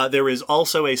 There is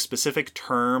also a specific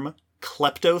term,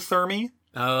 kleptothermy.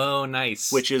 Oh, nice.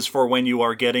 Which is for when you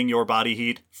are getting your body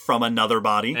heat from another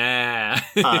body.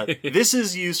 This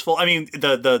is useful. I mean,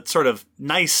 the sort of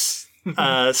nice,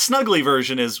 snuggly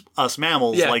version is us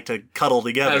mammals like to cuddle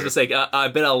together. I was going to say, I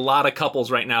bet a lot of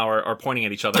couples right now are pointing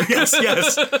at each other.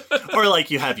 Yes. Or like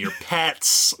you have your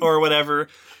pets or whatever.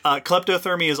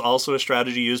 Kleptothermy is also a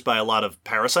strategy used by a lot of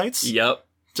parasites. Yep.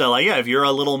 So, like, if you're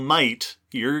a little mite,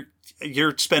 you're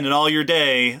spending all your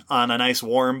day on a nice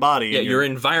warm body. Yeah, your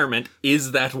environment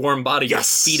is that warm body you're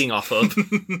feeding off of.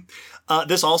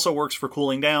 This also works for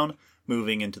cooling down,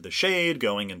 moving into the shade,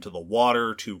 going into the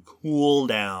water to cool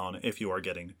down if you are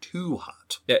getting too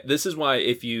hot. Yeah, this is why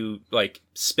if you, like,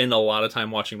 spend a lot of time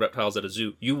watching reptiles at a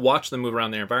zoo, you watch them move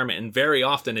around their environment, and very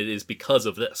often it is because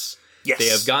of this. Yes. They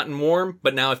have gotten warm,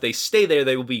 but now if they stay there,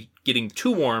 they will be getting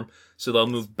too warm, so they'll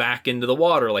move back into the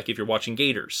water, like if you're watching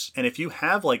gators. And if you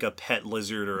have, like, a pet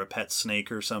lizard or a pet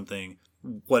snake or something,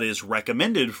 what is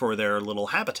recommended for their little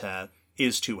habitat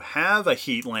is to have a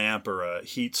heat lamp or a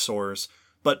heat source,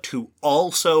 but to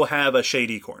also have a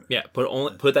shady corner. Yeah,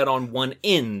 put that on one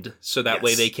end, so that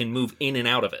way they can move in and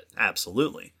out of it.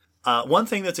 Absolutely. One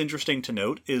thing that's interesting to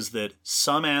note is that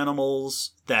some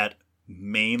animals that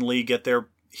mainly get their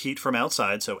heat from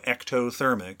outside, so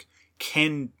ectothermic,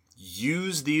 can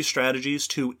use these strategies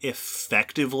to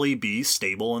effectively be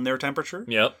stable in their temperature.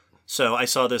 Yep. So I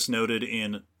saw this noted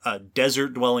in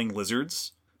desert-dwelling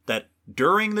lizards, that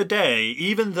during the day,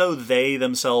 even though they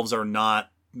themselves are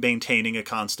not maintaining a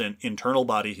constant internal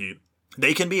body heat,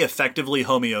 they can be effectively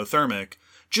homeothermic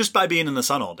just by being in the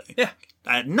sun all day. Yeah.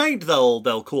 At night,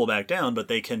 they'll cool back down, but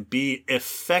they can be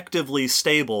effectively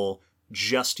stable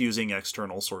just using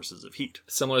external sources of heat.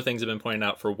 Similar things have been pointed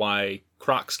out for why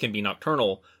crocs can be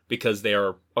nocturnal, because they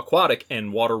are aquatic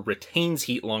and water retains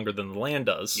heat longer than the land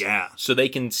does. Yeah. So they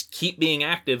can keep being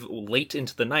active late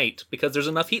into the night because there's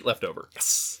enough heat left over.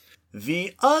 Yes.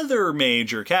 The other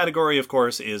major category, of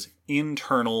course, is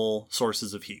internal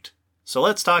sources of heat. So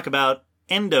let's talk about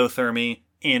endothermy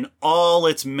in all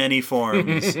its many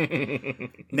forms.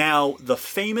 Now, the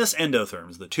famous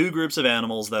endotherms, the two groups of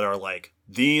animals that are like,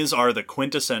 these are the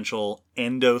quintessential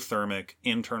endothermic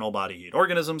internal body heat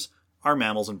organisms, are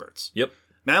mammals and birds. Yep.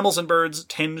 Mammals and birds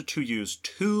tend to use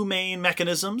two main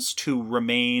mechanisms to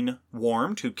remain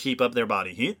warm, to keep up their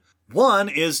body heat. One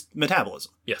is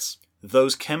metabolism. Yes.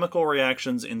 Those chemical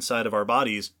reactions inside of our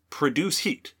bodies produce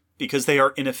heat because they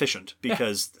are inefficient,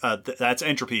 because that's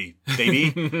entropy,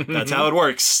 baby. That's how it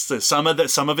works. So some of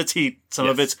its heat, some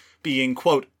of its being,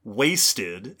 quote,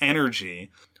 wasted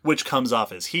energy, which comes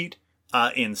off as heat.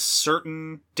 In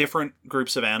certain different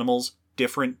groups of animals,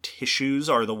 different tissues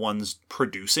are the ones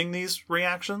producing these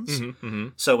reactions.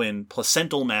 So in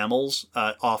placental mammals,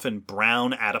 often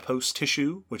brown adipose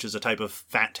tissue, which is a type of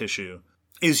fat tissue,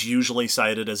 is usually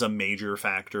cited as a major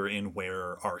factor in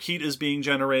where our heat is being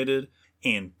generated.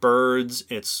 In birds,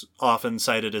 it's often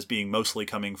cited as being mostly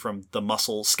coming from the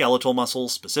muscle, skeletal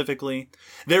muscles specifically.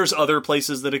 There's other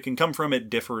places that it can come from. It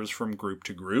differs from group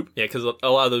to group. Yeah, because a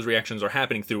lot of those reactions are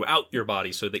happening throughout your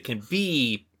body, so they can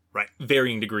be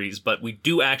varying degrees, but we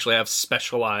do actually have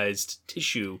specialized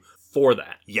tissue for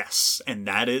that. Yes, and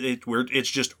that it's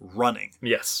just running.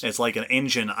 Yes. It's like an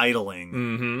engine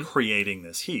idling, creating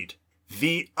this heat.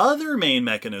 The other main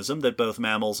mechanism that both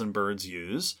mammals and birds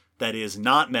use that is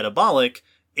not metabolic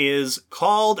is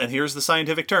called, and here's the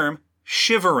scientific term,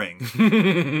 shivering.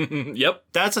 Yep.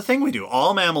 That's a thing we do.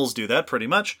 All mammals do that pretty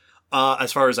much.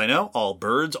 As far as I know, all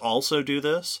birds also do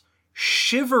this.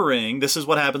 Shivering, this is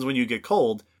what happens when you get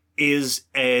cold, is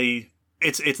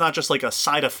it's not just like a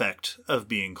side effect of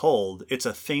being cold. It's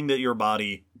a thing that your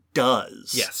body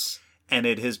does. Yes. And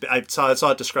I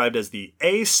saw it described as the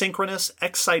asynchronous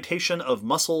excitation of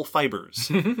muscle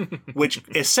fibers, which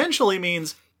essentially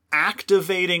means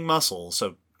activating muscles,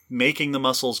 so making the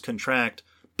muscles contract,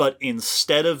 but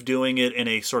instead of doing it in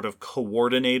a sort of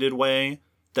coordinated way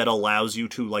that allows you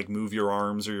to like move your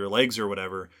arms or your legs or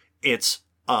whatever, it's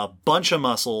a bunch of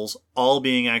muscles all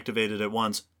being activated at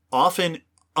once, often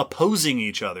opposing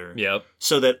each other. Yep.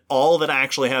 So that all that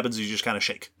actually happens is you just kind of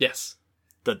shake. Yes.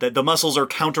 The muscles are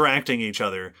counteracting each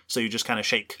other, so you just kind of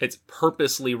shake. It's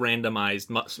purposely randomized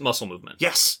muscle movement.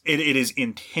 Yes, it is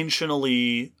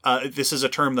intentionally, this is a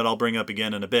term that I'll bring up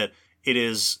again in a bit. It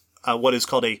is what is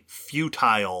called a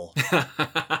futile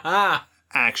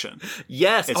action.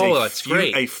 Yes, that's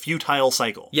great. A futile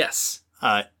cycle. Yes.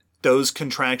 Those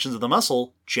contractions of the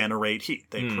muscle generate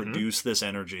heat. They produce this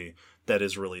energy that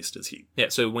is released as heat. Yeah,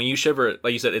 so when you shiver,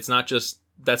 like you said, that's not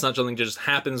something that just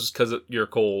happens because you're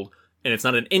cold. And it's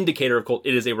not an indicator of cold.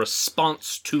 It is a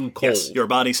response to cold. Yes, your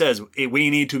body says,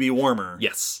 we need to be warmer.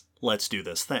 Yes. Let's do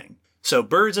this thing. So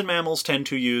birds and mammals tend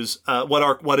to use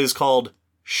what is called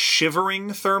shivering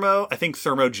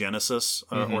thermogenesis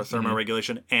or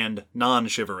thermoregulation, and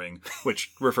non-shivering,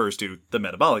 which refers to the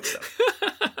metabolic stuff.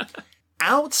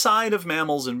 Outside of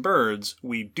mammals and birds,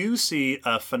 we do see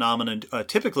a phenomenon.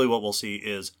 Typically what we'll see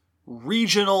is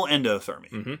regional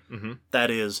endothermy. That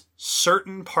is,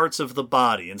 certain parts of the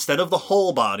body, instead of the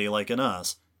whole body like in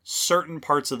us, certain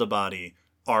parts of the body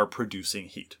are producing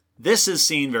heat. This is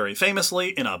seen very famously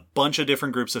in a bunch of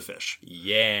different groups of fish.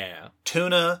 Yeah.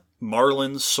 Tuna,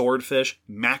 marlins, swordfish,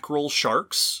 mackerel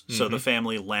sharks, so the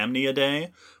family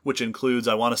Lamniidae, which includes,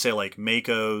 I want to say, like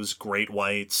makos, great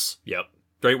whites. Yep.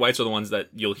 Great whites are the ones that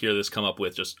you'll hear this come up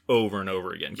with just over and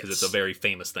over again, because it's a very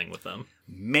famous thing with them.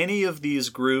 Many of these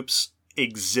groups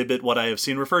exhibit what I have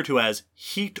seen referred to as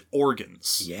heat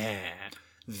organs. Yeah.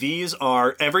 These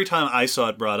are, every time I saw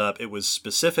it brought up, it was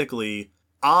specifically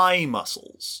eye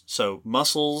muscles. So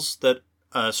muscles that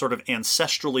sort of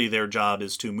ancestrally their job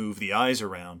is to move the eyes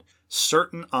around.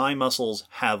 Certain eye muscles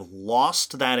have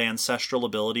lost that ancestral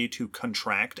ability to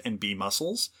contract and be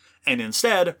muscles, and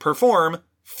instead perform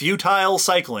futile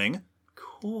cycling.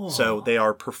 Cool. So they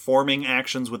are performing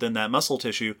actions within that muscle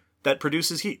tissue that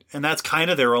produces heat. And that's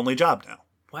kind of their only job now.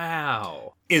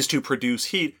 Wow. Is to produce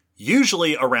heat,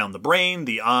 usually around the brain,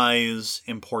 the eyes,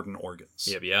 important organs.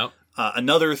 Yep.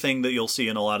 Another thing that you'll see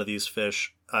in a lot of these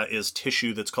fish is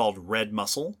tissue that's called red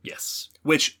muscle. Yes.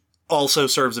 Which also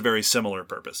serves a very similar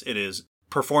purpose. It is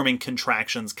performing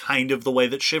contractions kind of the way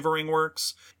that shivering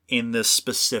works, in this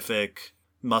specific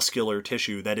muscular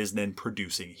tissue that is then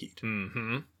producing heat.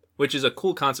 Mm-hmm. Which is a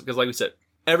cool concept because, like we said,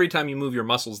 every time you move your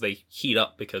muscles, they heat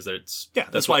up because it's... Yeah,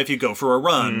 that's why if you go for a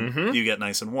run, you get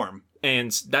nice and warm.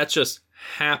 And that just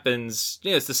happens...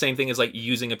 it's the same thing as like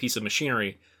using a piece of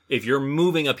machinery. If you're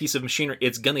moving a piece of machinery,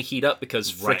 it's going to heat up because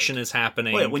friction is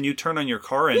happening. Well, when you turn on your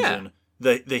car engine,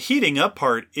 the heating up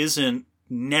part isn't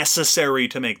necessary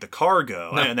to make the car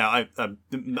go. No. Now,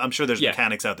 I'm sure there's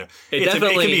mechanics out there. It can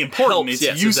be important. Helps.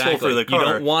 It's useful for the car. You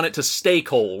don't want it to stay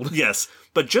cold. Yes,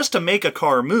 but just to make a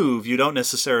car move, you don't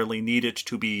necessarily need it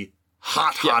to be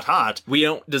hot. We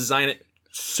don't design it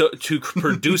to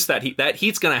produce that heat. That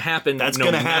heat's going to happen. That's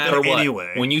going to happen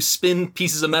anyway. When you spin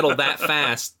pieces of metal that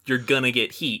fast, you're going to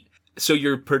get heat. So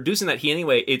you're producing that heat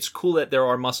anyway. It's cool that there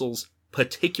are muscles,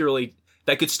 particularly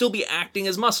that could still be acting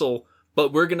as muscle,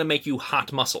 but we're going to make you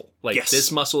hot muscle. Like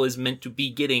this muscle is meant to be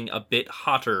getting a bit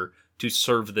hotter to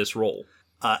serve this role.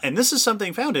 And this is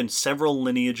something found in several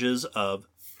lineages of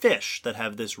fish that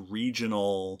have this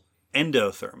regional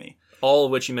endothermy. All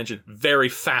of which you mentioned, very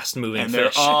fast-moving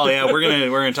fish. We're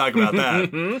gonna talk about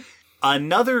that.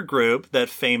 Another group that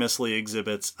famously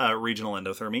exhibits regional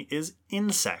endothermy is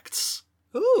insects.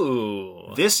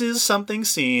 Ooh. This is something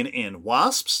seen in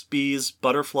wasps, bees,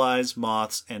 butterflies,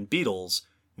 moths, and beetles.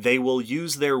 They will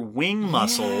use their wing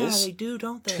muscles they do,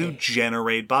 don't they? to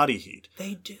generate body heat.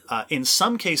 They do. In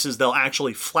some cases, they'll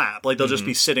actually flap. Like, they'll just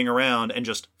be sitting around and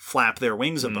just flap their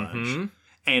wings a bunch.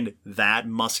 And that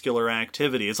muscular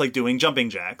activity, it's like doing jumping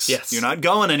jacks. Yes. You're not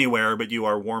going anywhere, but you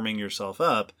are warming yourself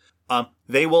up.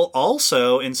 They will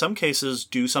also, in some cases,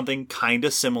 do something kind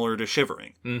of similar to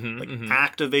shivering.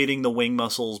 Activating the wing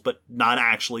muscles, but not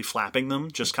actually flapping them,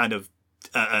 just kind of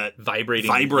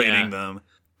vibrating them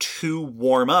to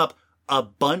warm up. A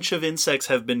bunch of insects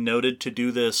have been noted to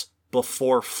do this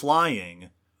before flying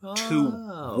to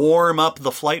warm up the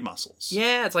flight muscles.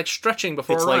 Yeah, it's like stretching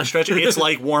before it's a run. Like stretching. It's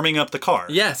like warming up the car.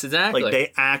 Yes, exactly. Like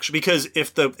they actually, because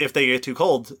if they get too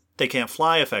cold, they can't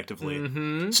fly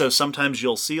effectively. So sometimes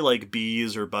you'll see like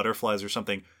bees or butterflies or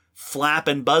something flap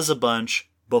and buzz a bunch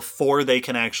before they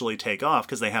can actually take off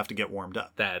because they have to get warmed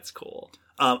up. That's cool.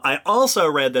 I also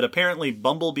read that apparently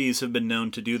bumblebees have been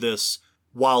known to do this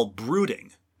while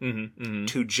brooding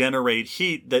to generate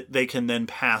heat that they can then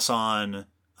pass on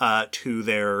to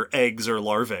their eggs or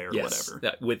larvae or whatever.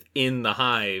 That within the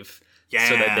hive,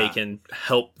 so that they can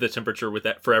help the temperature with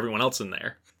that for everyone else in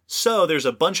there. So there's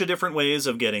a bunch of different ways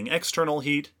of getting external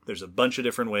heat. There's a bunch of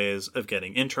different ways of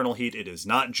getting internal heat. It is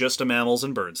not just a mammals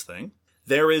and birds thing.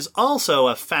 There is also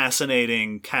a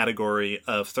fascinating category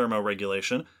of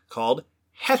thermoregulation called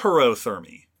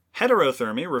heterothermy.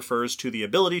 Heterothermy refers to the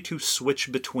ability to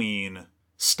switch between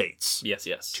states.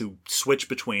 Yes. To switch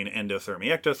between endothermy,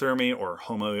 ectothermy, or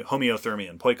homeothermy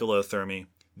and poikilothermy.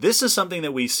 This is something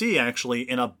that we see actually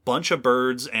in a bunch of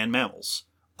birds and mammals.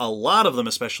 A lot of them,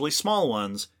 especially small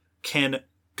ones, can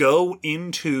go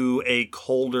into a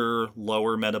colder,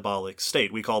 lower metabolic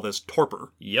state. We call this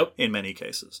torpor. Yep. In many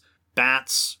cases.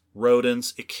 Bats,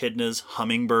 rodents, echidnas,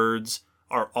 hummingbirds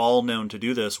are all known to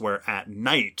do this, where at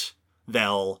night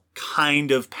they'll kind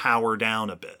of power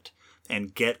down a bit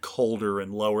and get colder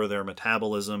and lower their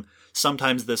metabolism.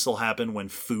 Sometimes this will happen when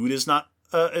food is not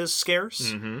as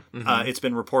scarce. It's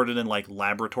been reported in like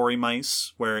laboratory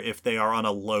mice, where if they are on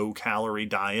a low-calorie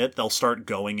diet, they'll start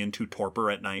going into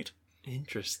torpor at night.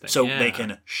 Interesting. So they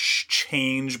can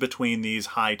change between these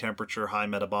high-temperature,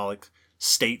 high-metabolic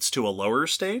states to a lower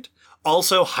state.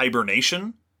 Also,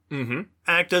 hibernation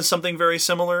act as something very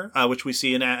similar, which we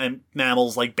see in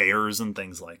mammals like bears and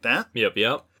things like that.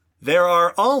 Yep. There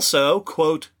are also,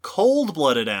 quote,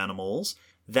 cold-blooded animals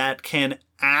that can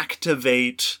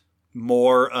activate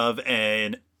more of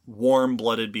a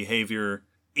warm-blooded behavior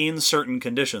in certain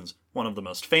conditions. One of the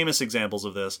most famous examples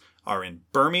of this are in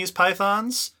Burmese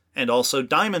pythons and also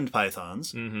diamond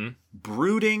pythons.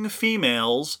 Brooding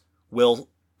females will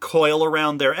coil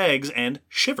around their eggs and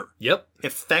shiver. Yep.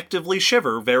 Effectively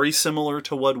shiver, very similar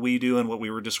to what we do and what we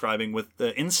were describing with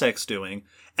the insects doing.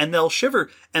 And they'll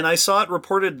shiver. And I saw it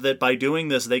reported that by doing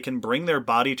this, they can bring their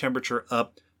body temperature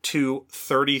up to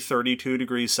 32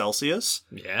 degrees Celsius.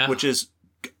 Yeah. Which is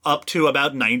up to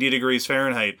about 90 degrees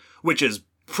Fahrenheit, which is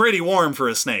pretty warm for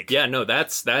a snake. Yeah, no,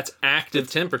 that's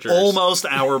active temperatures. Almost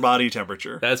our body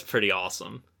temperature. That's pretty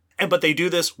awesome. But they do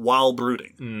this while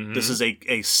brooding. This is a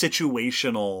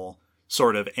situational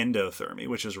sort of endothermy,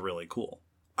 which is really cool.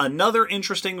 Another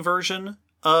interesting version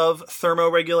of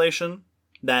thermoregulation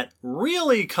that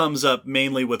really comes up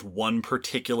mainly with one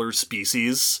particular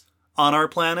species on our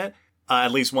planet,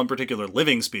 at least one particular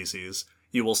living species.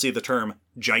 You will see the term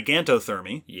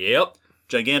gigantothermy. Yep.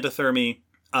 Gigantothermy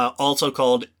also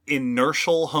called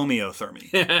inertial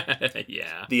homeothermy.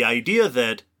 Yeah. The idea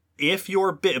that if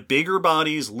your bigger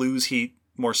bodies lose heat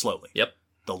more slowly. Yep.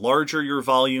 The larger your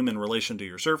volume in relation to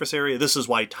your surface area. This is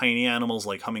why tiny animals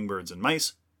like hummingbirds and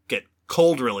mice get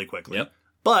cold really quickly. Yep.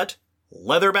 But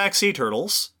leatherback sea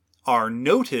turtles are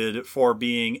noted for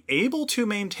being able to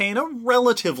maintain a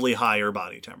relatively higher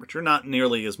body temperature, not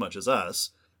nearly as much as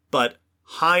us, but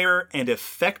higher and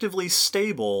effectively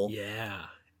stable. Yeah.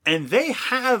 And they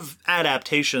have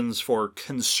adaptations for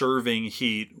conserving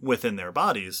heat within their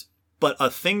bodies. But a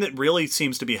thing that really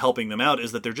seems to be helping them out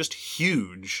is that they're just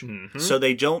huge. Mm-hmm. So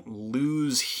they don't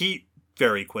lose heat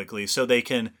very quickly. So they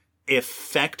can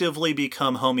effectively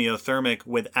become homeothermic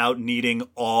without needing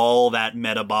all that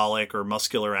metabolic or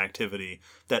muscular activity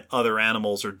that other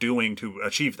animals are doing to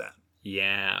achieve that.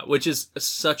 Yeah, which is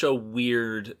such a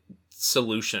weird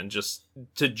solution. Just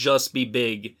be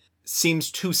big seems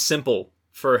too simple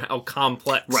for how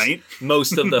complex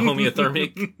most of the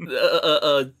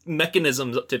homeothermic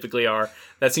mechanisms typically are.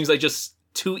 That seems like just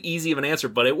too easy of an answer,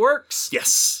 but it works.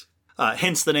 Yes.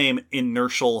 Hence the name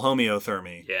inertial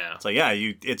homeothermy. Yeah. It's like,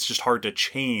 it's just hard to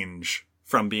change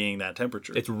from being that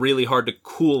temperature. It's really hard to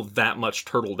cool that much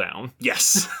turtle down.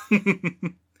 Yes.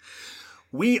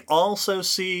 We also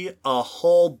see a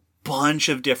whole bunch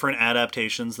of different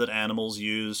adaptations that animals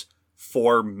use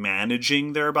for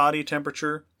managing their body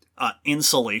temperature.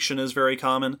 Insulation is very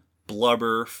common.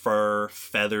 Blubber, fur,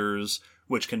 feathers,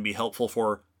 which can be helpful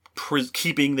for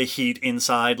keeping the heat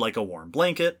inside like a warm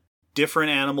blanket.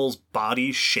 Different animals'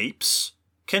 body shapes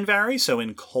can vary. So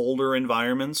in colder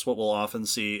environments, what we'll often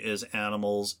see is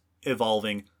animals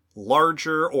evolving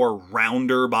larger or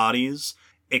rounder bodies.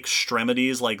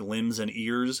 Extremities like limbs and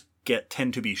ears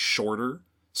tend to be shorter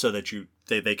so that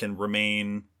they can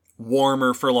remain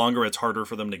warmer for longer. It's harder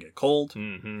for them to get cold.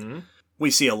 Mm-hmm. We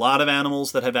see a lot of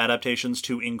animals that have adaptations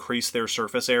to increase their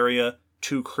surface area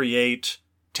to create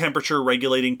temperature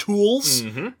regulating tools.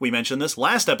 Mm-hmm. We mentioned this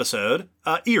last episode.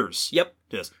 Ears. Yep.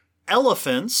 Yes.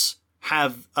 Elephants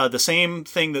have the same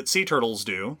thing that sea turtles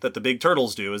do, that the big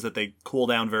turtles do, is that they cool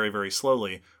down very, very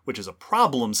slowly, which is a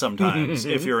problem sometimes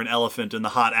if you're an elephant in the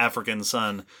hot African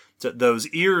sun. So those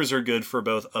ears are good for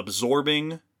both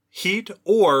absorbing heat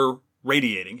or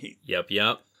radiating heat. Yep.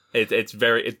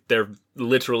 They're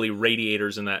literally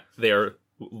radiators in that they are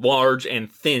large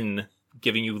and thin,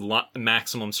 giving you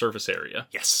maximum surface area.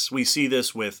 Yes, we see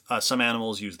this with some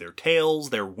animals use their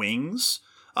tails, their wings.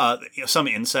 Some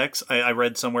insects, I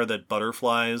read somewhere that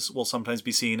butterflies will sometimes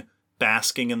be seen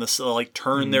basking in the sun,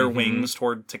 turn their wings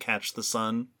to catch the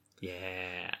sun.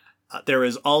 Yeah. There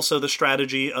is also the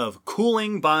strategy of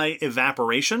cooling by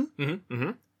evaporation. Mm-hmm.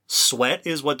 Mm-hmm. Sweat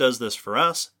is what does this for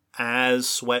us. As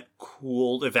sweat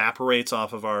evaporates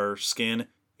off of our skin,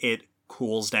 it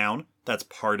cools down. That's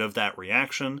part of that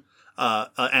reaction.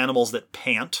 Animals that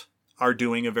pant are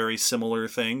doing a very similar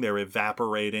thing. They're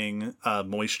evaporating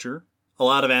moisture. A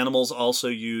lot of animals also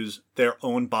use their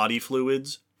own body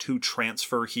fluids to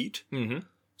transfer heat. Mm-hmm.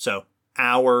 So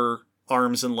our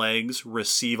arms and legs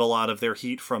receive a lot of their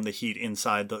heat from the heat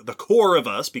inside the core of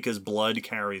us because blood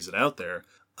carries it out there.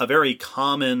 A very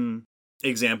common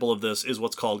example of this is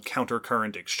what's called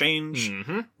countercurrent exchange,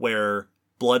 where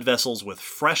blood vessels with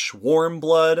fresh, warm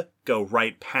blood go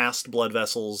right past blood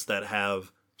vessels that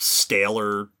have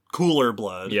staler, cooler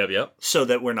blood. Yep. So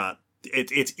that we're not...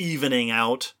 It's evening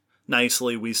out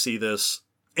nicely. We see this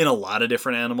in a lot of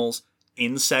different animals.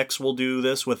 Insects will do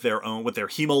this with their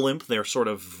hemolymph, their sort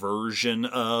of version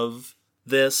of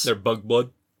this. Their bug blood.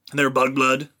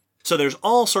 So there's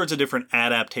all sorts of different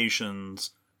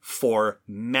adaptations for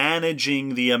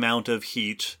managing the amount of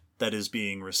heat that is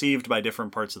being received by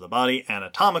different parts of the body,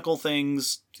 anatomical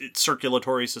things,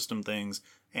 circulatory system things,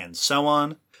 and so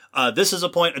on. This is a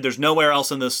point, there's nowhere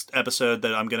else in this episode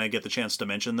that I'm going to get the chance to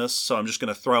mention this, so I'm just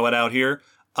going to throw it out here.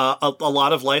 A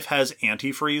lot of life has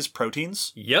antifreeze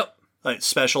proteins. Yep.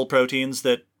 Special proteins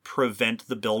that prevent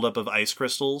the buildup of ice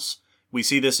crystals. We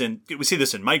see this in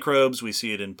microbes, we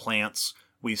see it in plants,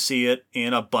 we see it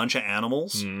in a bunch of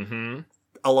animals. Mm-hmm.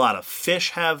 A lot of fish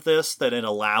have this, that it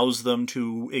allows them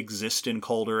to exist in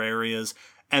colder areas.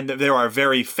 And there are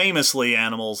very famously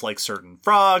animals like certain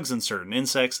frogs and certain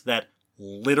insects that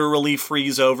literally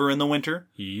freeze over in the winter.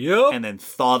 Yep. And then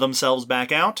thaw themselves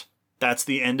back out. That's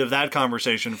the end of that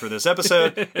conversation for this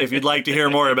episode. If you'd like to hear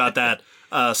more about that,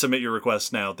 submit your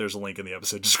requests now. There's a link in the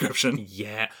episode description.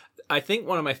 Yeah. I think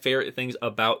one of my favorite things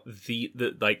about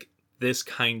this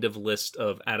kind of list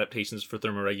of adaptations for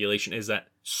thermoregulation is that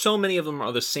so many of them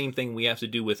are the same thing we have to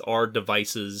do with our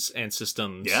devices and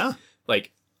systems. Yeah.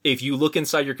 Like, if you look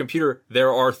inside your computer,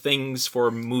 there are things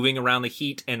for moving around the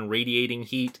heat and radiating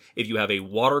heat. If you have a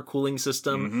water cooling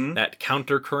system, that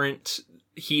countercurrent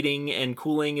heating and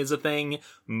cooling is a thing.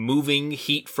 Moving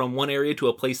heat from one area to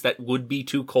a place that would be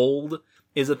too cold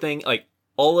is a thing. Like,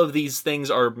 all of these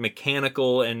things are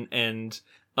mechanical and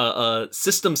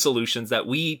system solutions that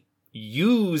we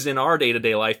use in our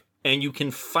day-to-day life, and you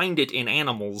can find it in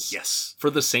animals. Yes. For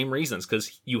the same reasons,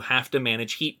 because you have to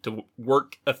manage heat to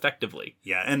work effectively.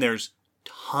 Yeah, and there's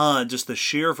just the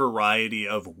sheer variety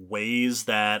of ways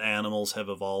that animals have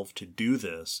evolved to do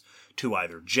this, to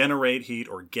either generate heat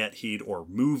or get heat or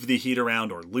move the heat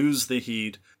around or lose the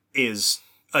heat, is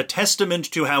a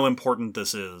testament to how important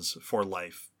this is for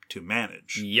life to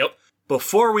manage. Yep.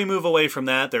 Before we move away from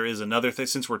that, there is another thing,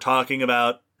 since we're talking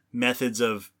about methods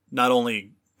of not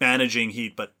only managing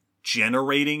heat, but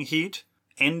generating heat.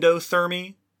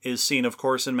 Endothermy is seen, of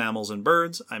course, in mammals and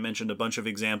birds. I mentioned a bunch of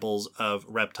examples of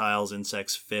reptiles,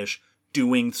 insects, fish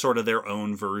doing sort of their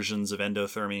own versions of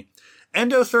endothermy.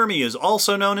 Endothermy is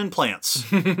also known in plants.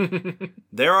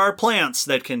 There are plants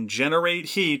that can generate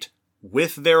heat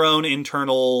with their own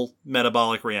internal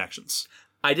metabolic reactions.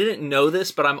 I didn't know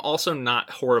this, but I'm also not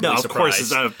horribly surprised. Of course,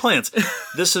 it's out of plants.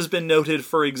 This has been noted,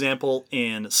 for example,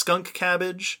 in skunk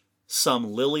cabbage,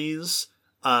 some lilies,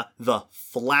 the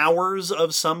flowers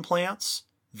of some plants,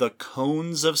 the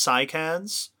cones of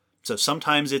cycads. So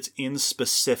sometimes it's in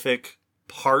specific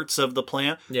parts of the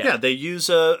plant. Yeah, they use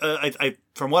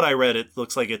from what I read, it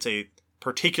looks like it's a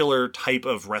particular type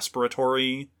of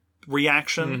respiratory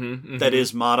reaction that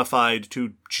is modified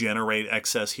to generate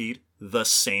excess heat, the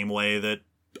same way that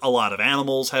a lot of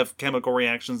animals have chemical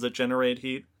reactions that generate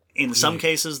heat. In some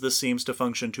cases, this seems to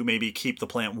function to maybe keep the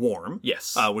plant warm.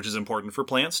 Yes. Which is important for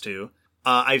plants, too.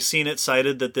 I've seen it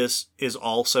cited that this is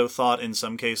also thought, in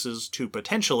some cases, to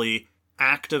potentially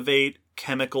activate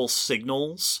chemical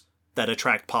signals that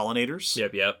attract pollinators.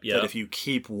 Yep. That if you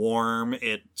keep warm,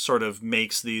 it sort of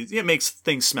makes makes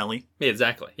things smelly.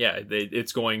 Exactly. Yeah,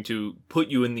 it's going to put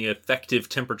you in the effective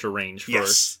temperature range for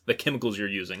the chemicals you're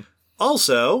using.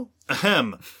 Also,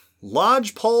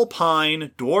 lodgepole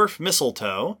pine dwarf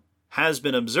mistletoe has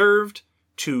been observed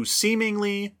to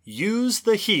seemingly use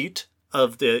the heat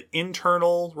of the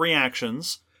internal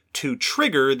reactions to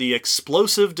trigger the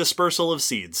explosive dispersal of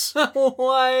seeds.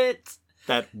 What?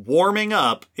 That warming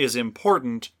up is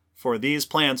important for these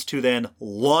plants to then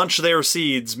launch their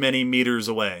seeds many meters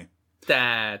away.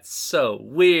 That's so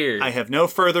weird. I have no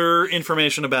further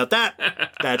information about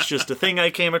that. That's just a thing I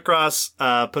came across.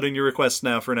 Put in your request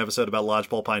now for an episode about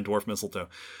lodgepole pine dwarf mistletoe.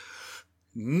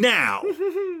 Now,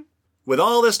 with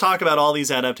all this talk about all these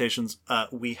adaptations,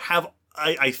 we have,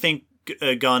 I think,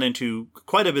 gone into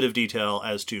quite a bit of detail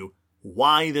as to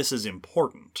why this is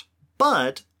important.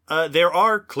 But there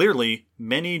are clearly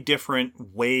many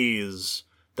different ways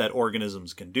that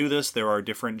organisms can do this. There are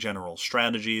different general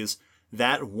strategies.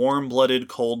 That warm-blooded,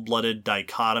 cold-blooded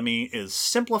dichotomy is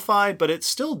simplified, but it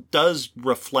still does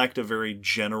reflect a very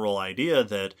general idea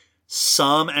that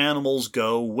some animals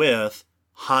go with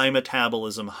high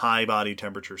metabolism, high body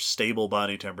temperature, stable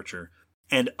body temperature,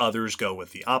 and others go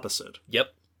with the opposite.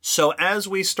 Yep. So as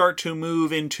we start to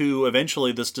move into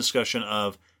eventually this discussion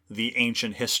of the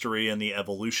ancient history and the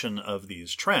evolution of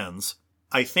these trends,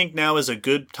 I think now is a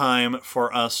good time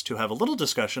for us to have a little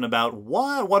discussion about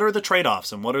what are the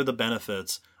trade-offs and what are the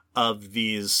benefits of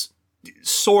these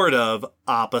sort of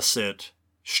opposite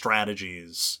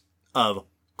strategies of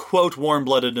quote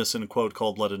warm-bloodedness and quote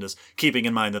cold-bloodedness, keeping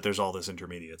in mind that there's all this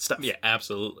intermediate stuff. Yeah,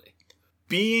 absolutely.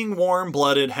 Being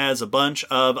warm-blooded has a bunch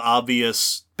of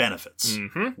obvious benefits.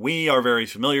 We are very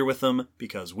familiar with them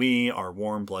because we are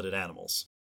warm-blooded animals.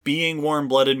 Being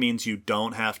warm-blooded means you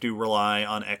don't have to rely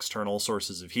on external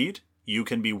sources of heat. You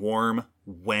can be warm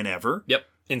whenever. Yep.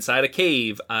 Inside a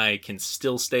cave, I can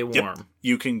still stay warm. Yep.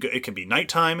 You can go, it can be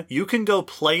nighttime. You can go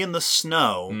play in the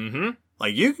snow.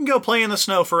 Like, you can go play in the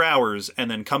snow for hours and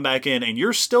then come back in, and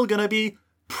you're still going to be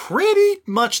pretty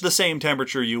much the same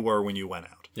temperature you were when you went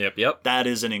out. Yep. That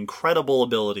is an incredible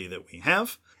ability that we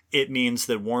have. It means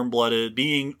that warm-blooded,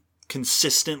 being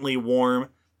consistently warm,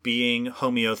 being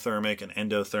homeothermic and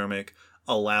endothermic,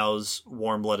 allows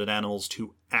warm-blooded animals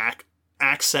to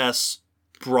access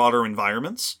broader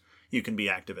environments. You can be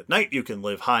active at night, you can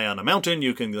live high on a mountain,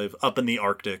 you can live up in the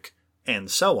Arctic,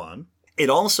 and so on. It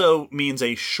also means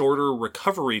a shorter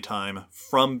recovery time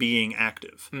from being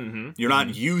active. You're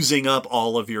not using up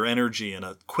all of your energy in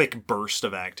a quick burst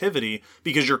of activity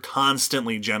because you're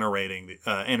constantly generating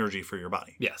energy for your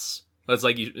body. Yes. That's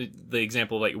like the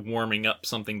example of like warming up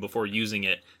something before using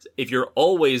it. If you're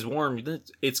always warm,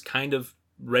 it's kind of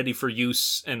ready for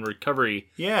use and recovery.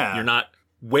 Yeah. You're not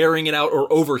wearing it out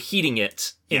or overheating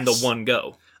it in the one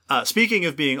go. Speaking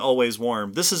of being always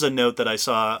warm, this is a note that I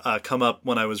saw come up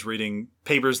when I was reading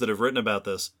papers that have written about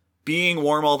this. Being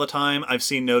warm all the time, I've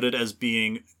seen noted as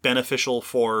being beneficial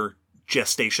for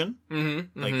gestation.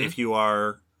 Like if you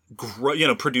are,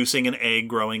 producing an egg,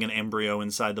 growing an embryo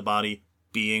inside the body,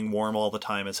 being warm all the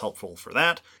time is helpful for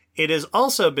that. It has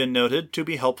also been noted to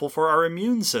be helpful for our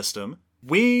immune system.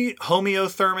 We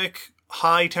homeothermic,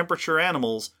 high temperature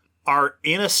animals are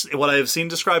in what I have seen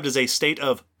described as a state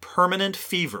of permanent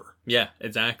fever. Yeah,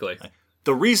 exactly.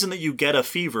 The reason that you get a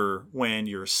fever when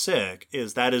you're sick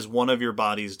is that is one of your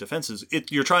body's defenses.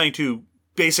 You're trying to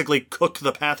basically cook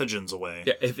the pathogens away.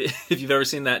 Yeah, if you've ever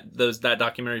seen that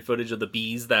documentary footage of the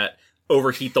bees that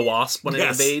overheat the wasp when it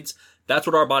invades, that's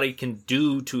what our body can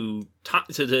do to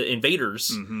the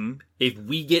invaders. If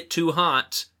we get too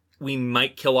hot, we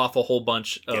might kill off a whole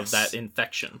bunch of that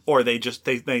infection. Or they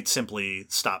simply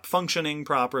stop functioning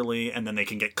properly, and then they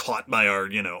can get caught by our,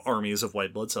 armies of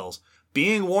white blood cells.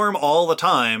 Being warm all the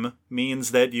time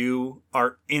means that you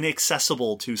are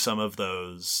inaccessible to some of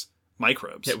those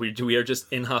microbes. Yeah, we are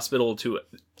just inhospitable to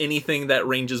anything that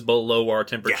ranges below our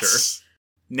temperature. Yes.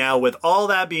 Now, with all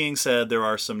that being said, there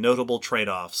are some notable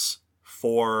trade-offs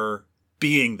for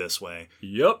being this way.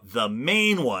 Yep. The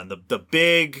main one, the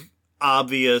big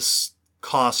obvious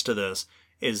cost to this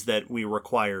is that we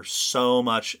require so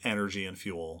much energy and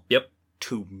fuel. Yep.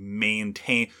 To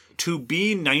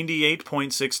be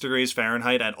 98.6 degrees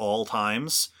Fahrenheit at all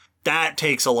times. That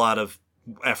takes a lot of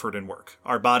effort and work.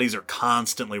 Our bodies are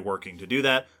constantly working to do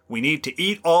that. We need to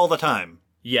eat all the time.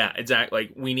 Yeah, exactly.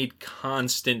 Like, we need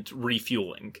constant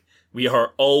refueling. We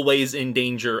are always in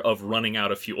danger of running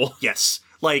out of fuel. Yes.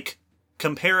 Like,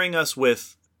 comparing us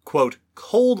with, quote,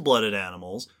 cold-blooded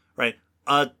animals, right?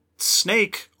 A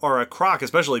snake or a croc,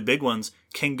 especially big ones,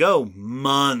 can go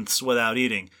months without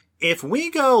eating. If we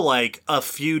go, like, a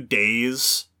few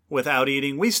days without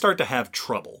eating, we start to have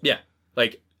trouble. Yeah.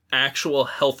 Like, actual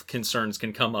health concerns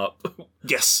can come up.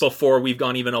 Yes. Before we've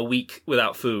gone even a week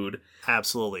without food.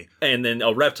 Absolutely. And then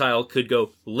a reptile could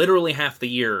go literally half the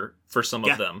year for some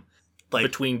of them. Like,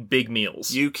 between big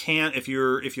meals. You can't, if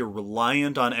you're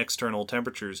reliant on external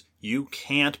temperatures, you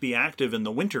can't be active in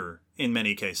the winter in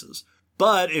many cases.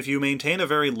 But if you maintain a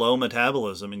very low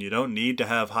metabolism and you don't need to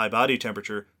have high body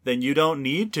temperature, then you don't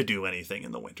need to do anything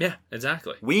in the winter. Yeah,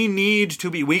 exactly.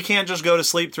 We can't just go to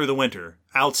sleep through the winter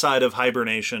outside of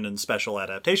hibernation and special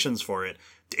adaptations for it.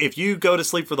 If you go to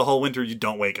sleep for the whole winter, you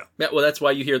don't wake up. Yeah, well, that's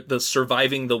why you hear the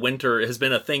surviving the winter has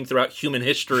been a thing throughout human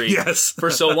history for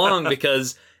so long,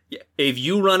 because if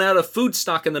you run out of food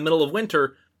stock in the middle of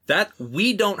winter, that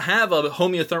we don't have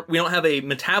we don't have a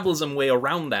metabolism way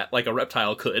around that like a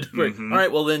reptile could. Mm-hmm. All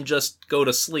right, well then just go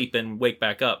to sleep and wake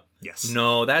back up. Yes.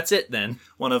 No, that's it then.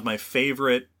 One of my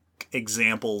favorite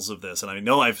examples of this, and I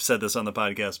know I've said this on the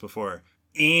podcast before,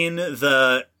 in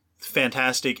the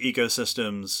fantastic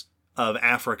ecosystems of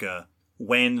Africa,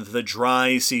 when the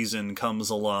dry season comes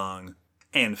along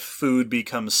and food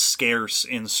becomes scarce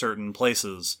in certain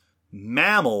places,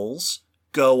 mammals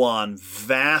go on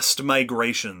vast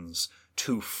migrations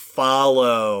to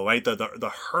follow, right?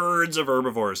 The herds of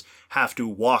herbivores have to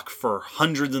walk for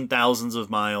hundreds and thousands of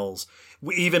miles,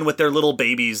 even with their little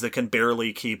babies that can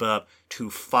barely keep up, to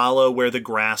follow where the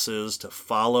grass is, to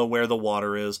follow where the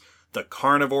water is. The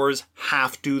carnivores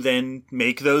have to then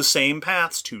make those same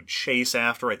paths to chase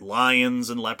after it. Lions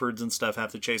and leopards and stuff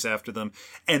have to chase after them.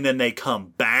 And then they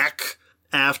come back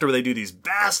after they do these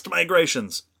vast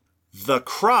migrations. The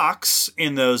crocs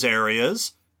in those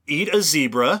areas eat a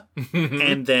zebra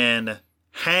and then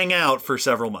hang out for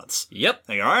several months. Yep.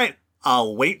 Like, all right,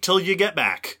 I'll wait till you get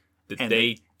back. And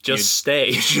they just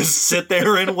stay. Just sit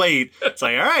there and wait. It's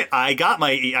like, all right, I got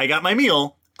my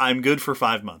meal. I'm good for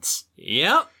 5 months.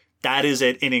 Yep. That is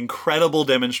an incredible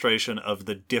demonstration of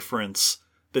the difference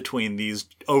between these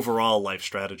overall life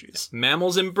strategies.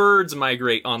 Mammals and birds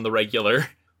migrate on the regular.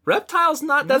 Reptiles,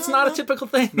 that's not a typical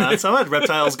thing. Not so much.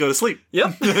 Reptiles go to sleep.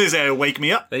 Yep. They say, wake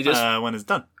me up they just, when it's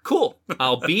done. Cool.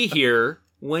 I'll be here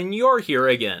when you're here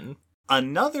again.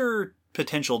 Another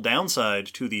potential downside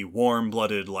to the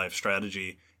warm-blooded life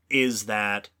strategy is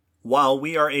that while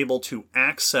we are able to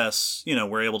access,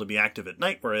 we're able to be active at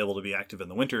night, we're able to be active in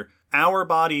the winter, our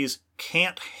bodies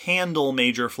can't handle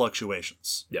major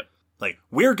fluctuations. Yep. Like,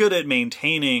 we're good at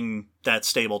maintaining that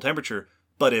stable temperature,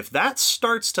 but if that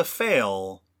starts to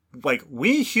fail, like,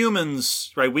 we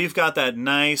humans, right, we've got that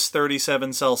nice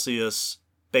 37 Celsius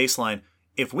baseline.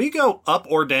 If we go up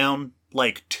or down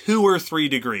like 2 or 3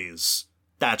 degrees,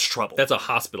 that's trouble. That's a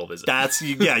hospital visit.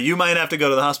 You might have to go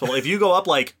to the hospital. If you go up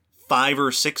like 5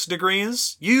 or 6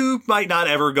 degrees, you might not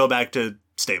ever go back to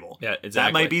stable. Yeah, exactly.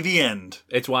 That might be the end.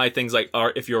 It's why things like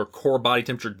if your core body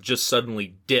temperature just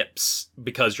suddenly dips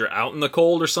because you're out in the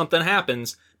cold or something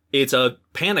happens, it's a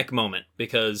panic moment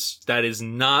because that is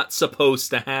not supposed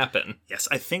to happen. Yes,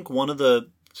 I think one of the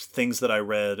things that I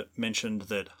read mentioned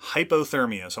that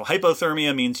hypothermia. So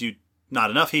hypothermia means not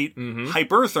enough heat. Mm-hmm.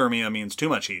 Hyperthermia means too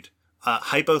much heat.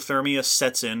 Hypothermia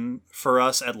sets in for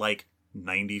us at like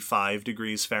 95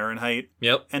 degrees Fahrenheit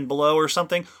and below or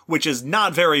something, which is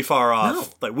not very far off.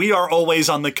 No. Like we are always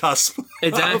on the cusp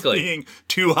exactly. of being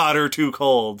too hot or too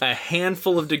cold. A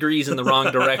handful of degrees in the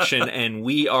wrong direction and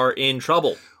we are in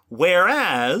trouble.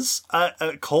 Whereas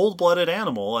a cold-blooded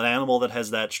animal, an animal that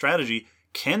has that strategy,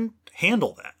 can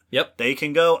handle that. Yep. They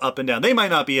can go up and down. They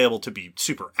might not be able to be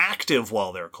super active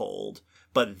while they're cold,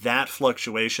 but that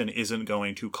fluctuation isn't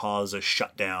going to cause a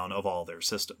shutdown of all their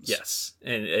systems. Yes.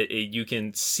 And you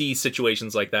can see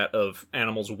situations like that of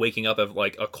animals waking up of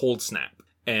like a cold snap.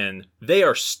 And they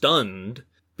are stunned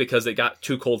because it got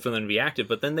too cold for them to be active,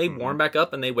 but then they warm back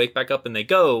up and they wake back up and they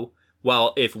go.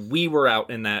 While if we were out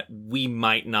in that, we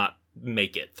might not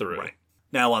make it through. Right.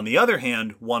 Now, on the other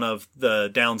hand, one of the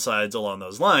downsides along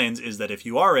those lines is that if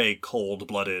you are a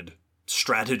cold-blooded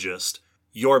strategist,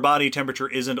 your body temperature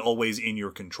isn't always in your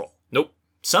control. Nope.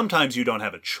 Sometimes you don't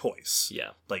have a choice.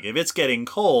 Yeah. Like if it's getting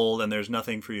cold and there's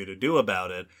nothing for you to do about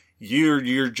it,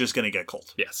 you're just going to get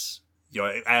cold. Yes.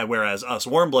 Whereas us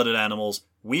warm-blooded animals,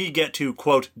 we get to,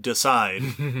 quote, decide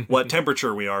what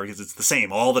temperature we are because it's the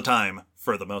same all the time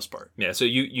for the most part. Yeah, so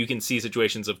you can see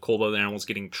situations of cold-blooded animals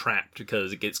getting trapped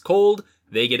because it gets cold,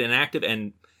 they get inactive,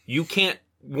 and you can't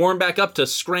warm back up to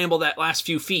scramble that last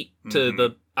few feet to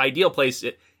the ideal place.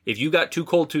 If you got too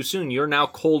cold too soon, you're now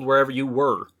cold wherever you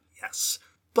were. Yes.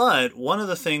 But one of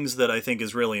the things that I think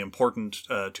is really important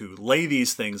to lay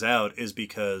these things out is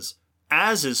because,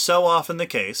 as is so often the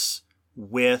case,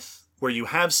 with where you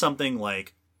have something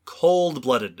like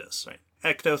cold-bloodedness, right?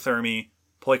 Ectothermy,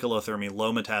 poikilothermy,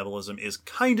 low metabolism is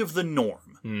kind of the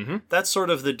norm. Mm-hmm. That's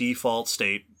sort of the default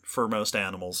state for most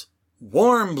animals.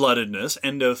 Warm-bloodedness,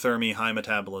 endothermy, high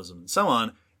metabolism, and so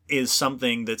on, is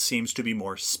something that seems to be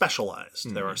more specialized.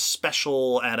 Mm-hmm. There are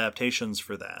special adaptations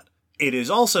for that. It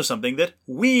is also something that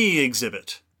we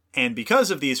exhibit. And because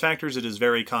of these factors, it is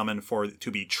very common for it to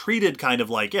be treated kind of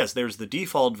like, yes, there's the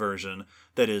default version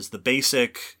that is the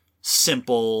basic,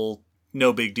 simple,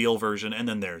 no big deal version, and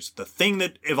then there's the thing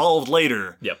that evolved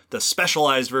later, the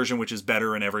specialized version, which is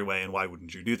better in every way, and why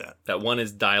wouldn't you do that? That one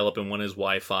is dial-up and one is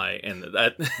Wi-Fi, and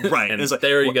that right. and it's like,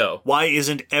 there you go. Why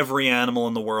isn't every animal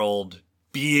in the world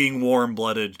being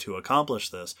warm-blooded to accomplish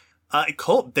this?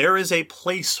 There is a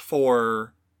place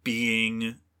for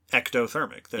being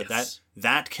ectothermic.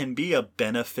 That can be a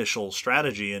beneficial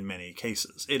strategy in many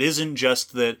cases. It isn't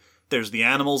just that there's the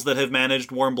animals that have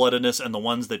managed warm-bloodedness and the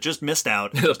ones that just missed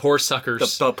out. The poor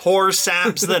suckers. The poor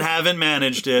saps that haven't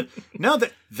managed it. No,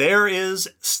 there is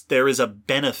a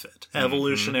benefit,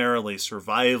 evolutionarily,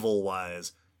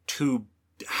 survival-wise, to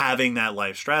having that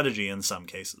life strategy in some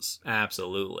cases.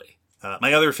 Absolutely.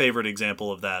 My other favorite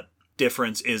example of that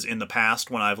difference is in the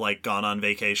past when I've gone on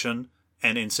vacation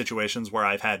and in situations where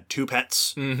I've had two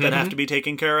pets that have to be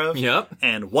taken care of. Yep.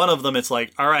 And one of them, it's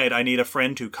like, all right, I need a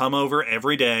friend to come over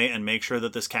every day and make sure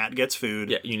that this cat gets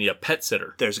food. Yeah, you need a pet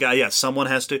sitter. Someone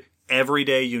has to, every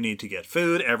day you need to get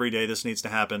food, every day this needs to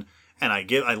happen. And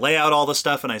I lay out all the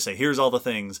stuff and I say, here's all the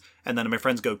things. And then my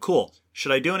friends go, cool,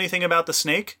 should I do anything about the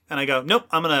snake? And I go, nope,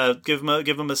 I'm going to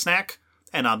give him a snack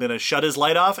and I'm going to shut his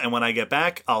light off. And when I get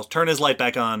back, I'll turn his light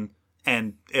back on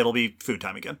and it'll be food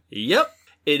time again. Yep.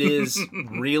 It is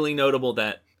really notable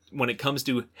that when it comes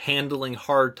to handling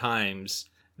hard times,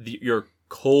 your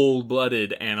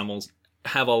cold-blooded animals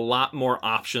have a lot more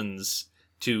options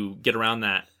to get around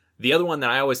that. The other one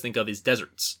that I always think of is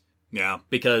deserts. Yeah.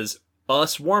 Because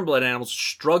us warm-blooded animals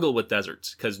struggle with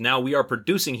deserts because now we are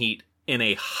producing heat in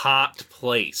a hot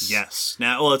place. Yes.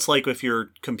 Now, it's like if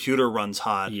your computer runs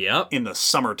hot in the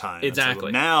summertime. Exactly.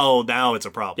 So now it's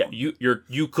a problem. Yeah,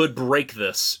 you could break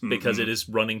this because it is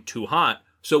running too hot.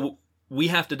 So we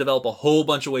have to develop a whole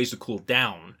bunch of ways to cool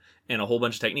down and a whole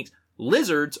bunch of techniques.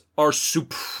 Lizards are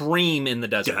supreme in the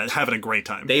desert. Yeah, having a great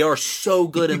time. They are so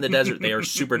good in the desert. They are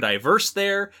super diverse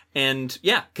there. And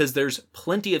yeah, because there's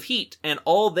plenty of heat. And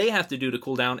all they have to do to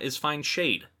cool down is find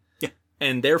shade. Yeah.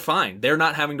 And they're fine. They're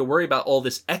not having to worry about all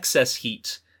this excess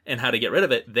heat and how to get rid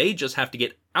of it. They just have to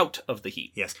get out of the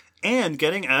heat. Yes. And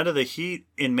getting out of the heat,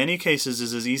 in many cases,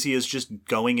 is as easy as just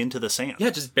going into the sand. Yeah,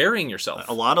 just burying yourself.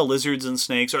 A lot of lizards and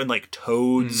snakes, or like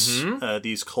toads,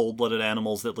 these cold-blooded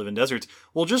animals that live in deserts,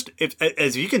 will just,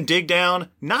 as you can dig down,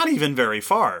 not even very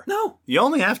far. No. You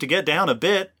only have to get down a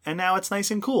bit, and now it's nice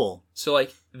and cool. So,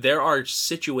 there are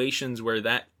situations where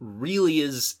that really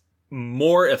is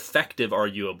more effective,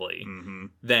 arguably,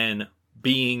 than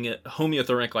being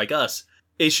homeothermic like us.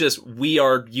 It's just we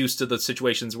are used to the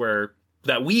situations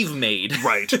that we've made.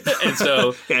 Right. And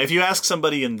so... yeah, if you ask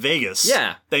somebody in Vegas,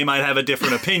 yeah, they might have a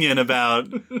different opinion about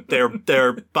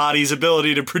their body's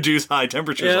ability to produce high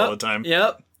temperatures all the time.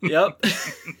 Yep.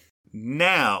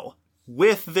 Now,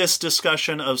 with this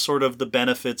discussion of sort of the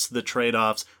benefits, the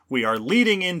trade-offs, we are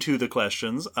leading into the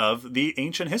questions of the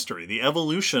ancient history, the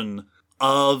evolution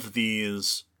of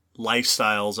these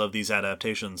lifestyles, of these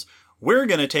adaptations. We're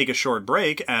going to take a short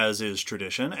break, as is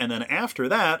tradition, and then after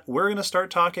that, we're going to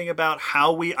start talking about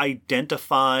how we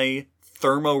identify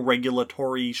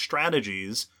thermoregulatory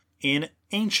strategies in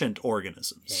ancient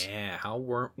organisms. Yeah, how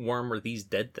warm were these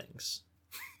dead things?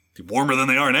 Warmer than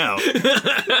they are now.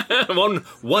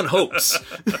 One hopes.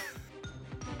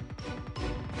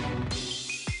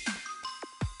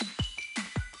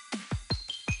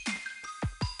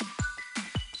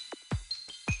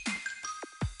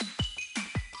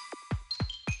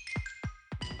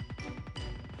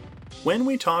 When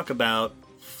we talk about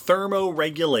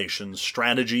thermoregulation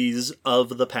strategies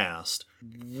of the past,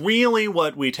 really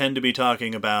what we tend to be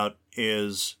talking about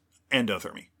is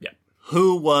endothermy. Yeah.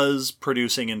 Who was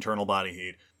producing internal body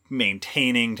heat,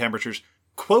 maintaining temperatures.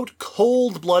 Quote,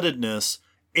 cold-bloodedness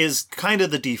is kind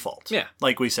of the default. Yeah.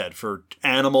 Like we said, for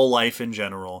animal life in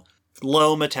general.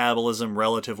 Low metabolism,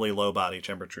 relatively low body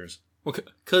temperatures.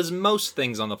 Because most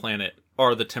things on the planet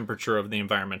are the temperature of the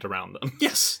environment around them.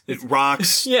 Yes.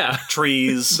 Rocks, yeah.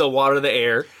 trees. The water, the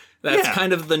air. That's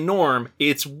kind of the norm.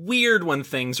 It's weird when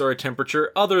things are a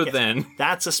temperature other than...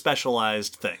 That's a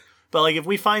specialized thing. But like if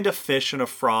we find a fish and a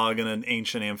frog and an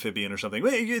ancient amphibian or something,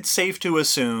 it's safe to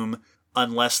assume,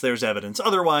 unless there's evidence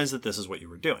otherwise, that this is what you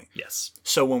were doing. Yes.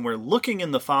 So when we're looking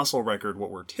in the fossil record,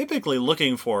 what we're typically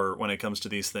looking for when it comes to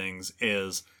these things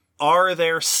is, are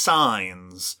there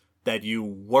signs that you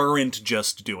weren't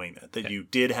just doing it, that you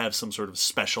did have some sort of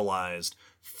specialized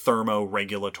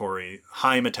thermoregulatory,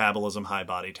 high metabolism, high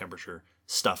body temperature,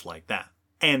 stuff like that.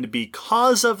 And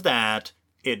because of that,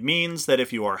 it means that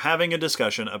if you are having a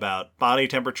discussion about body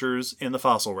temperatures in the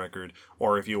fossil record,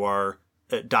 or if you are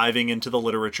diving into the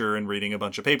literature and reading a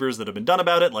bunch of papers that have been done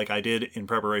about it, like I did in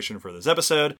preparation for this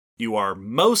episode, you are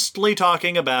mostly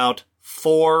talking about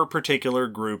 4 particular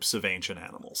groups of ancient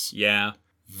animals. Yeah.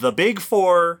 The big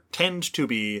 4 tend to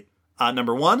be,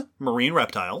 number 1, marine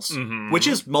reptiles, which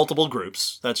is multiple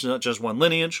groups. That's not just one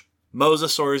lineage.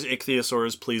 Mosasaurs,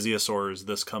 ichthyosaurs, plesiosaurs,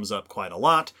 this comes up quite a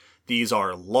lot. These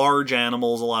are large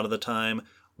animals a lot of the time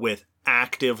with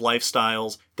active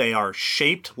lifestyles. They are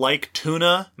shaped like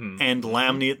tuna and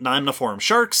lamniform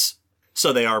sharks,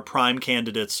 so they are prime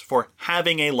candidates for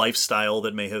having a lifestyle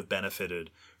that may have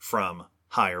benefited from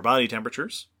higher body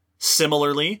temperatures.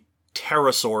 Similarly,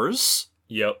 pterosaurs.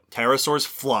 Yep. Pterosaurs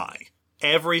fly.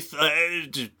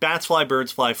 Bats fly,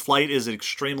 birds fly. Flight is an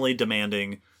extremely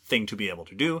demanding thing to be able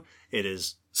to do. It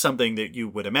is something that you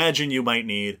would imagine you might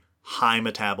need high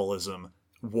metabolism,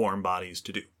 warm bodies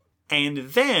to do. And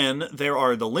then there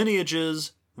are the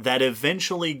lineages that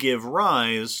eventually give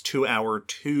rise to our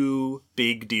 2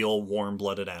 big deal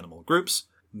warm-blooded animal groups.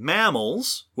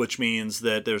 Mammals, which means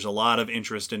that there's a lot of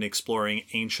interest in exploring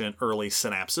ancient early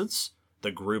synapsids,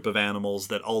 the group of animals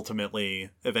that ultimately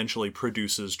eventually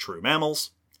produces true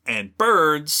mammals. And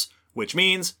birds, which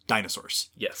means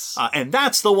dinosaurs. Yes. And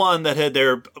that's the one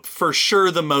that for sure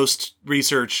the most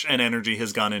research and energy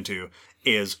has gone into,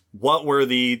 is what were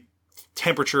the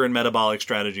temperature and metabolic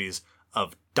strategies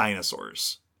of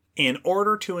dinosaurs. In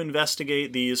order to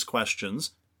investigate these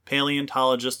questions,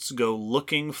 paleontologists go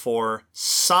looking for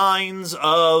signs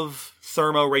of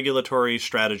thermoregulatory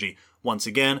strategy. Once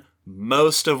again,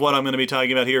 most of what I'm going to be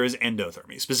talking about here is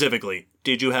endothermy. Specifically,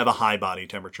 did you have a high body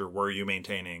temperature? Were you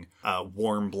maintaining a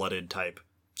warm-blooded type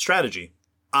strategy?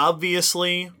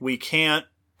 Obviously, we can't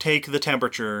take the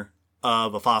temperature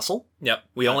of a fossil. Yep.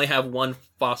 We only have one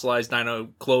fossilized dino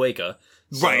cloaca.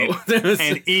 So right.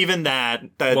 And even that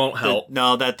won't help.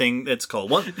 No, that thing, it's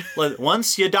cold.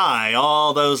 Once you die,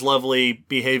 all those lovely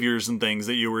behaviors and things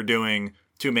that you were doing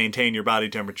to maintain your body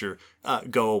temperature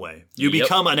go away. You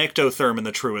become an ectotherm in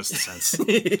the truest sense.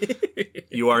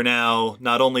 You are now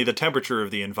not only the temperature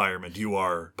of the environment, you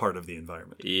are part of the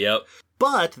environment. Yep.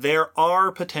 But there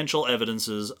are potential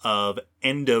evidences of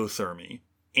endothermy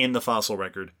in the fossil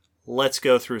record. Let's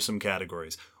go through some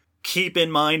categories. Keep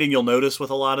in mind, and you'll notice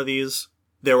with a lot of these,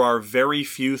 there are very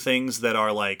few things that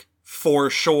are like,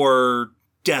 for sure,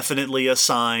 definitely a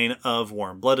sign of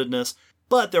warm-bloodedness.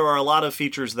 But there are a lot of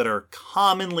features that are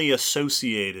commonly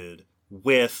associated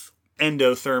with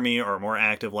endothermy or more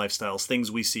active lifestyles,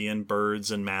 things we see in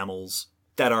birds and mammals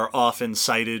that are often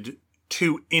cited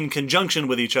to, in conjunction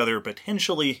with each other,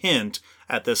 potentially hint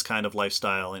at this kind of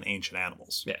lifestyle in ancient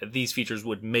animals. Yeah, these features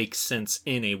would make sense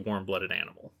in a warm-blooded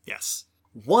animal. Yes.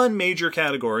 One major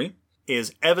category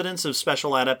is evidence of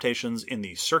special adaptations in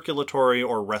the circulatory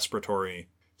or respiratory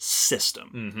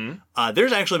system.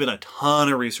 There's actually been a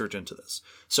ton of research into this.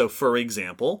 So, for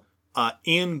example,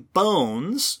 in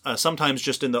bones, sometimes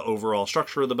just in the overall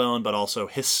structure of the bone, but also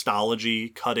histology,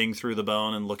 cutting through the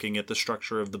bone and looking at the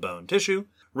structure of the bone tissue,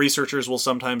 researchers will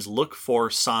sometimes look for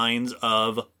signs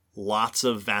of lots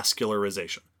of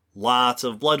vascularization. Lots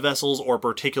of blood vessels, or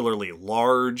particularly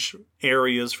large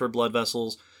areas for blood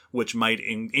vessels, which might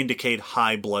indicate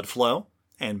high blood flow.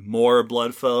 And more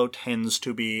blood flow tends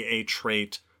to be a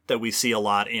trait that we see a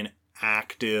lot in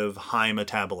active, high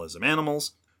metabolism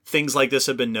animals. Things like this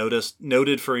have been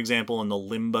noted, for example, in the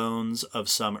limb bones of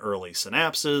some early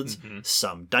synapsids,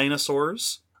 some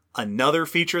dinosaurs. Another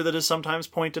feature that is sometimes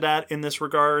pointed at in this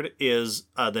regard is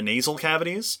the nasal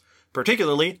cavities.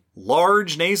 Particularly,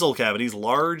 large nasal cavities,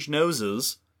 large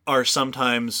noses, are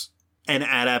sometimes an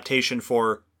adaptation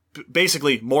for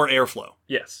basically more airflow.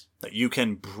 Yes. That you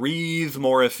can breathe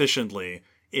more efficiently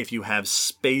if you have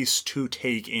space to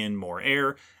take in more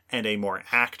air, and a more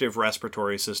active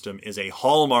respiratory system is a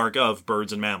hallmark of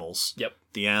birds and mammals. Yep.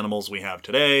 The animals we have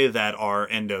today that are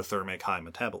endothermic, high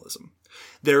metabolism.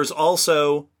 There's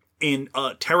also, in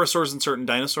pterosaurs and certain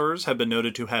dinosaurs have been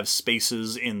noted to have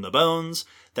spaces in the bones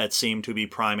that seem to be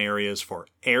prime areas for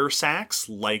air sacs,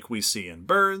 like we see in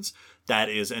birds. That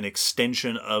is an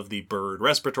extension of the bird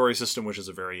respiratory system, which is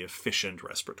a very efficient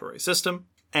respiratory system.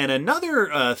 And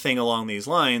another thing along these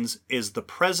lines is the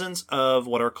presence of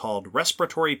what are called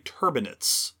respiratory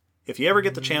turbinates. If you ever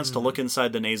get the chance to look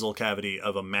inside the nasal cavity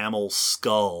of a mammal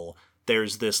skull,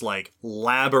 there's this like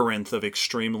labyrinth of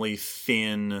extremely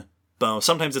thin bone.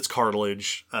 Sometimes it's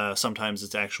cartilage, sometimes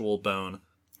it's actual bone.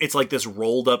 It's like this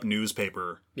rolled up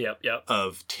newspaper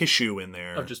of tissue in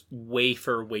there. Of just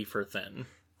wafer thin.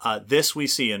 This we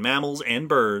see in mammals and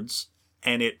birds,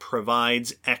 and it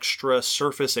provides extra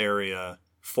surface area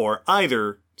for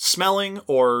either smelling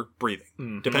or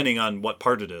breathing, depending on what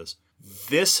part it is.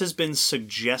 This has been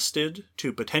suggested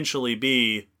to potentially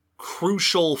be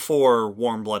crucial for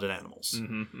warm-blooded animals,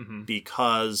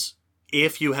 because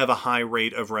if you have a high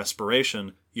rate of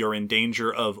respiration, you're in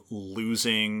danger of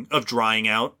drying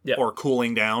out or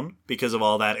cooling down because of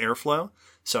all that airflow.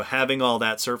 So having all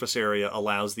that surface area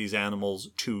allows these animals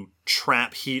to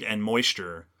trap heat and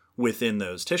moisture within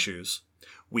those tissues.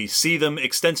 We see them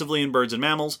extensively in birds and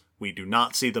mammals. We do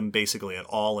not see them basically at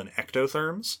all in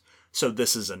ectotherms. So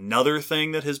this is another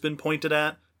thing that has been pointed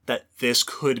at, that this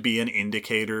could be an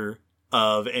indicator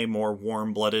of a more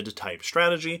warm-blooded type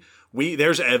strategy.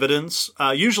 There's evidence,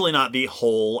 usually not the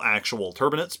whole actual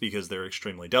turbinates because they're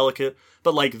extremely delicate,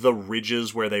 but like the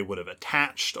ridges where they would have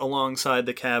attached alongside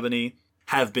the cavity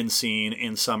have been seen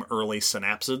in some early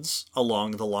synapsids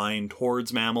along the line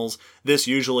towards mammals. This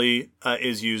usually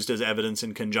is used as evidence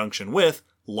in conjunction with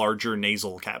larger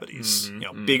nasal cavities.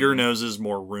 Bigger noses,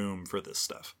 more room for this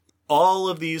stuff. All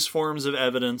of these forms of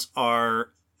evidence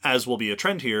are, as will be a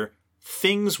trend here,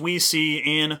 things we see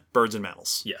in birds and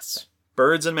mammals. Yes.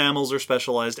 Birds and mammals are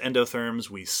specialized endotherms.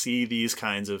 We see these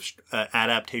kinds of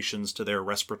adaptations to their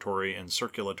respiratory and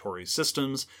circulatory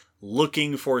systems.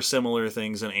 Looking for similar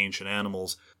things in ancient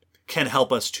animals can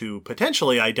help us to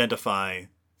potentially identify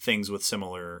things with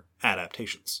similar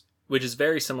adaptations. Which is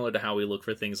very similar to how we look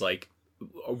for things like,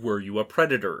 were you a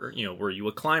predator? Were you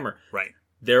a climber? Right.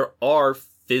 There are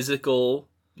physical,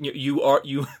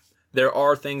 there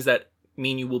are things that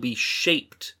mean you will be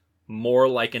shaped more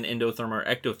like an endotherm or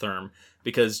ectotherm,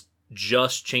 because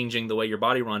just changing the way your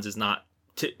body runs is not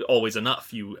always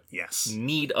enough. You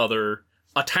need other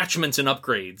attachments and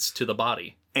upgrades to the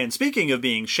body. And speaking of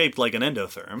being shaped like an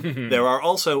endotherm, there are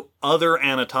also other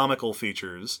anatomical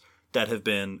features that have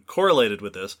been correlated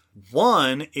with this.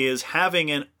 One is having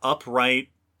an upright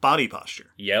body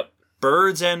posture. Yep.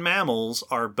 Birds and mammals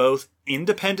are both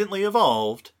independently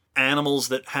evolved animals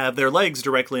that have their legs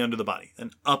directly under the body,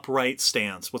 an upright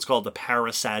stance, what's called the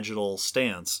parasagittal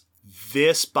stance.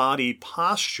 This body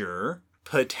posture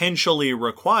potentially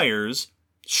requires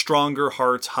stronger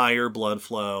hearts, higher blood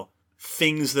flow,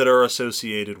 things that are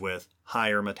associated with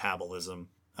higher metabolism,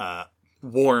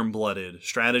 warm-blooded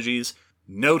strategies.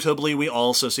 Notably, we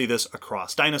also see this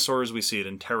across dinosaurs. We see it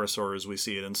in pterosaurs. We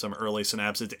see it in some early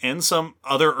synapsids and some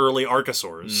other early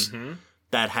archosaurs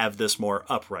that have this more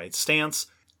upright stance.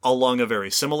 along a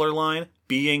very similar line,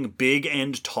 being big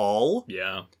and tall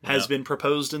has been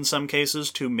proposed in some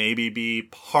cases to maybe be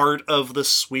part of the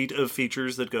suite of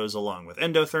features that goes along with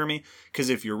endothermy. Because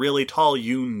if you're really tall,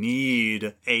 you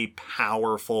need a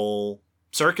powerful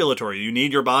circulatory. You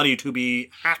need your body to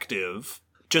be active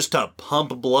just to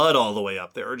pump blood all the way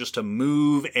up there, or just to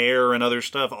move air and other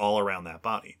stuff all around that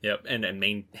body. Yep, and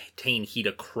maintain heat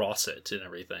across it and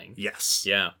everything. Yes.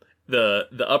 Yeah. The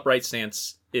upright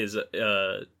stance is,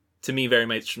 to me, very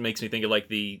much makes me think of like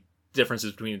the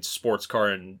differences between sports car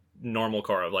and normal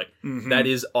car. Of like that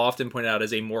is often pointed out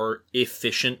as a more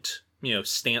efficient,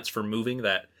 stance for moving,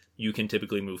 that you can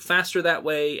typically move faster that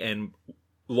way and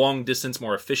long distance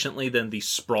more efficiently than the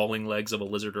sprawling legs of a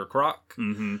lizard or croc.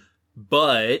 Mm-hmm.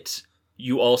 But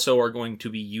you also are going to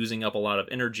be using up a lot of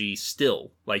energy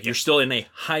still. Like you're still in a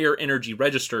higher energy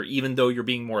register, even though you're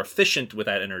being more efficient with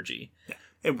that energy. Yeah.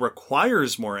 It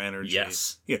requires more energy.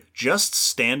 Yes. Yeah. Just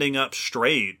standing up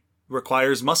straight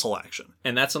requires muscle action.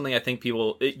 And that's something I think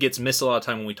it gets missed a lot of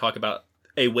time when we talk about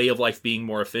a way of life being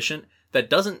more efficient. That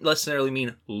doesn't necessarily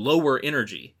mean lower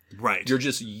energy. Right. You're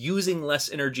just using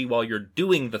less energy while you're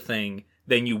doing the thing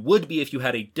than you would be if you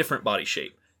had a different body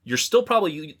shape. You're still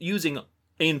probably using,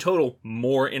 in total,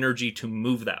 more energy to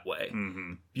move that way.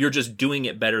 Mm-hmm. You're just doing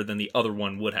it better than the other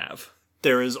one would have.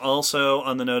 There is also,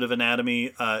 on the note of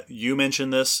anatomy, you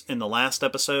mentioned this in the last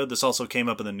episode. This also came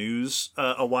up in the news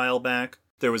a while back.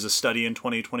 There was a study in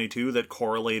 2022 that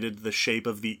correlated the shape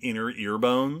of the inner ear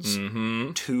bones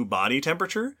to body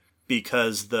temperature,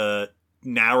 because the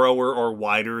narrower or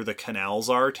wider the canals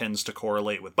are tends to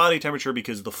correlate with body temperature,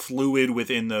 because the fluid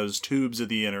within those tubes of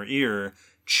the inner ear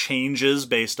changes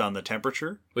based on the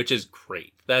temperature, which is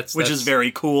great. Which is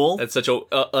very cool. That's such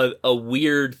a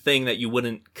weird thing that you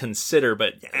wouldn't consider,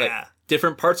 but like,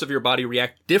 different parts of your body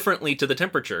react differently to the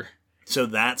temperature. So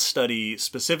that study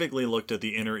specifically looked at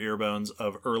the inner ear bones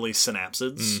of early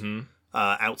synapsids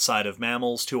outside of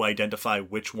mammals to identify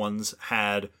which ones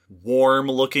had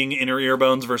warm-looking inner ear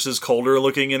bones versus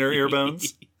colder-looking inner ear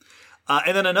bones.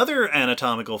 And then another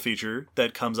anatomical feature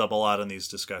that comes up a lot in these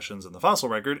discussions in the fossil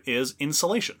record is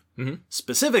insulation.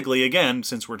 Specifically, again,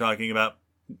 since we're talking about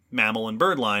mammal and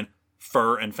bird line,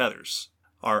 fur and feathers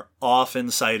are often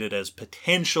cited as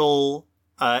potential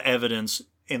evidence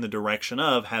in the direction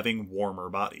of having warmer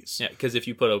bodies. Yeah, because if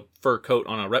you put a fur coat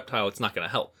on a reptile, it's not going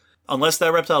to help. Unless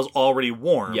that reptile's already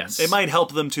warm. Yes. It might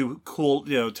help them to cool,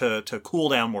 to cool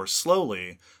down more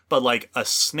slowly. But like a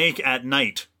snake at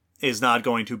night is not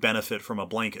going to benefit from a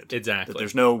blanket. Exactly.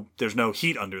 There's no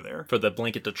heat under there. For the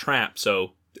blanket to trap,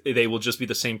 so they will just be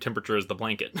the same temperature as the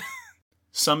blanket.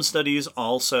 Some studies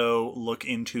also look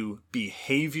into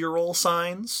behavioral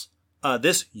signs.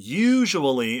 This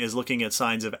usually is looking at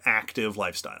signs of active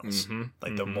lifestyles.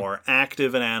 The more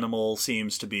active an animal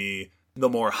seems to be, the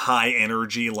more high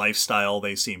energy lifestyle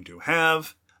they seem to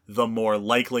have, the more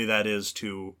likely that is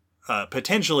to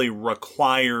potentially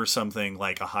require something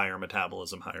like a higher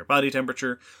metabolism, higher body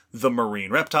temperature. The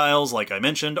marine reptiles, like I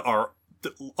mentioned, are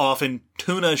often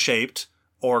tuna-shaped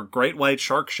or great white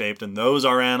shark-shaped, and those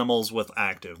are animals with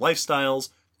active lifestyles,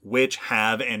 which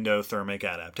have endothermic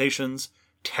adaptations.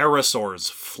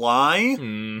 Pterosaurs fly.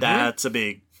 That's a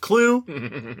big clue.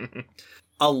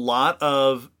 A lot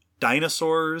of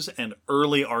dinosaurs and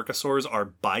early archosaurs are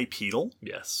bipedal.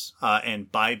 Yes.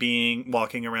 And by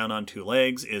walking around on two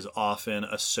legs is often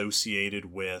associated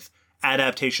with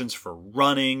adaptations for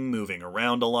running, moving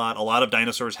around a lot. A lot of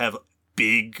dinosaurs have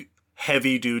big,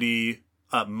 heavy-duty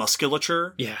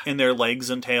musculature in their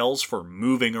legs and tails for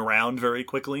moving around very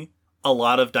quickly. A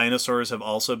lot of dinosaurs have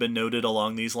also been noted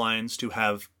along these lines to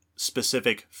have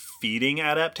specific feeding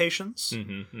adaptations,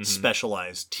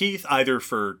 specialized teeth, either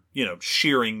for,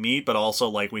 shearing meat, but also,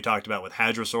 like we talked about with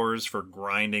hadrosaurs, for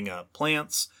grinding up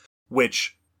plants,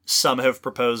 which some have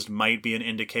proposed might be an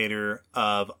indicator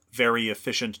of very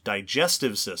efficient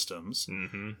digestive systems,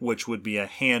 which would be a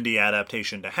handy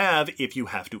adaptation to have if you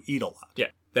have to eat a lot. Yeah,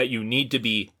 that you need to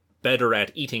be better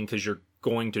at eating because you're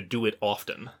going to do it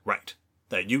often. Right.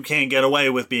 That you can't get away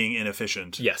with being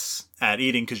inefficient at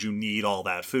eating because you need all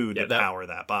that food to power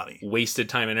that body. Wasted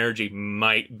time and energy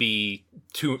might be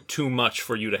too much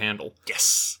for you to handle.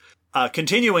 Yes.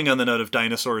 Continuing on the note of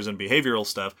dinosaurs and behavioral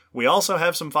stuff, we also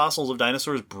have some fossils of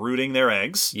dinosaurs brooding their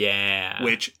eggs. Yeah.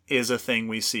 Which is a thing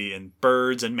we see in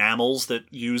birds and mammals that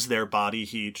use their body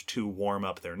heat to warm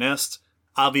up their nest.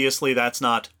 Obviously, that's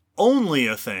not only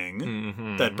a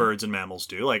thing that birds and mammals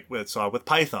do, like we saw with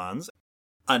pythons.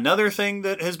 Another thing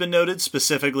that has been noted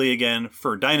specifically, again,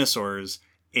 for dinosaurs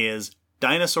is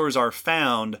dinosaurs are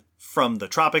found from the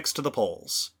tropics to the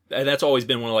poles. And that's always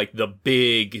been one of, the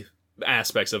big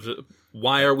aspects of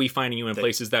Why are we finding you in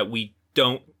places that we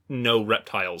don't know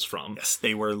reptiles from? Yes,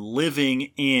 they were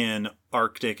living in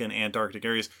Arctic and Antarctic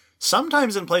areas,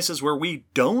 sometimes in places where we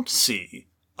don't see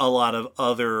a lot of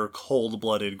other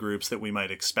cold-blooded groups that we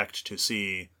might expect to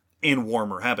see in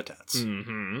warmer habitats.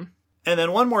 Mm-hmm. And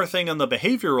then one more thing on the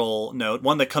behavioral note,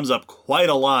 one that comes up quite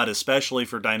a lot, especially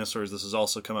for dinosaurs, this has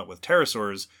also come up with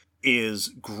pterosaurs, is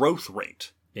growth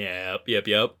rate. Yep.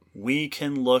 We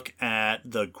can look at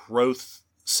the growth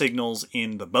signals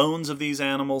in the bones of these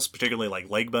animals, particularly like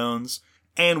leg bones.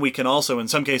 And we can also, in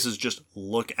some cases, just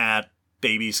look at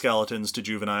baby skeletons to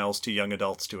juveniles to young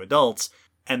adults to adults.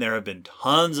 And there have been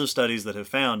tons of studies that have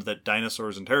found that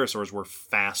dinosaurs and pterosaurs were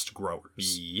fast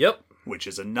growers. Yep. Which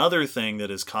is another thing that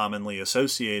is commonly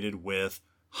associated with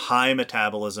high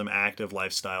metabolism, active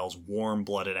lifestyles,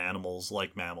 warm-blooded animals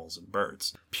like mammals and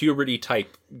birds. Puberty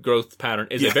type growth pattern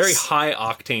is a very high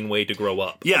octane way to grow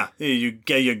up. Yeah,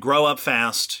 you grow up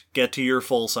fast, get to your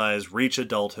full size, reach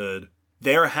adulthood.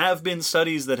 There have been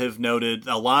studies that have noted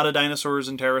a lot of dinosaurs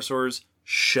and pterosaurs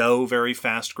show very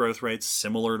fast growth rates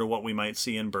similar to what we might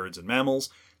see in birds and mammals.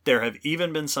 There have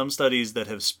even been some studies that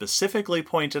have specifically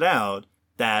pointed out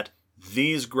that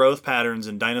these growth patterns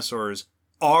in dinosaurs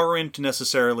aren't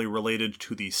necessarily related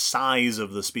to the size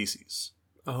of the species.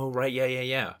 Oh, right.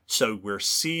 Yeah. So we're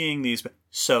seeing these.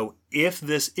 So if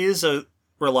this is a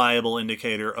reliable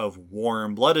indicator of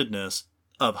warm-bloodedness,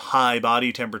 of high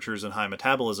body temperatures and high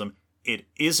metabolism, it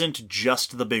isn't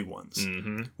just the big ones,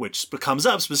 which comes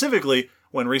up specifically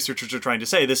when researchers are trying to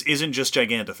say this isn't just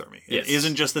gigantothermy. Yes. It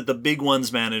isn't just that the big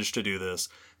ones manage to do this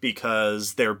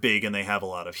because they're big and they have a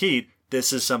lot of heat.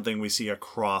 This is something we see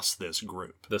across this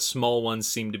group. The small ones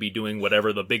seem to be doing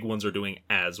whatever the big ones are doing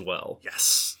as well.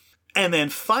 Yes. And then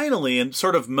finally, and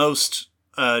sort of most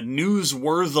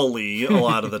newsworthily a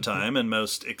lot of the time, and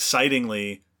most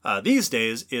excitingly these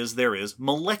days, is there is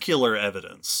molecular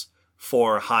evidence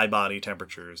for high body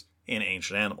temperatures in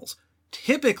ancient animals.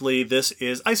 Typically, this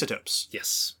is isotopes.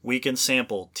 Yes. We can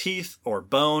sample teeth or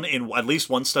bone. In at least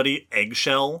one study,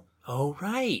 eggshell. Oh,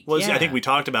 right. I think we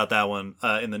talked about that one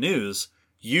in the news.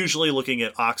 Usually looking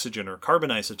at oxygen or carbon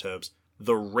isotopes,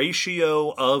 the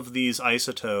ratio of these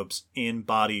isotopes in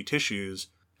body tissues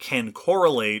can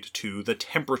correlate to the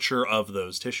temperature of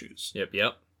those tissues.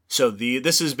 Yep. So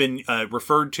this has been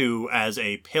referred to as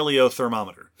a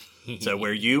paleothermometer. So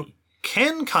where you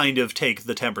can kind of take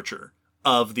the temperature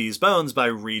of these bones by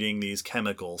reading these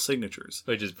chemical signatures.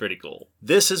 Which is pretty cool.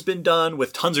 This has been done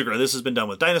with tons of... This has been done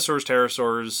with dinosaurs,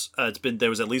 pterosaurs. There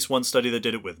was at least one study that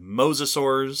did it with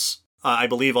mosasaurs. I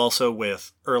believe also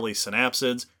with early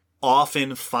synapsids,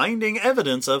 often finding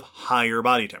evidence of higher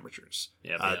body temperatures.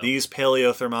 Yep. These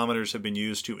paleothermometers have been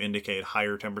used to indicate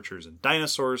higher temperatures in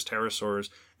dinosaurs, pterosaurs.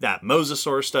 That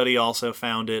mosasaur study also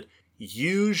found it.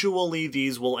 Usually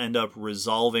these will end up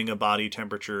resolving a body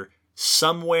temperature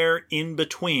somewhere in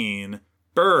between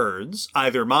birds,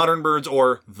 either modern birds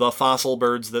or the fossil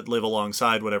birds that live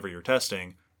alongside whatever you're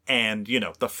testing, and,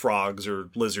 the frogs or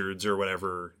lizards or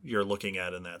whatever you're looking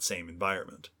at in that same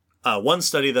environment. One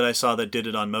study that I saw that did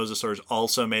it on mosasaurs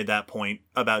also made that point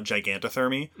about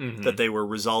gigantothermy, that they were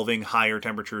resolving higher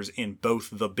temperatures in both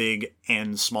the big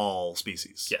and small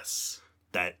species. Yes.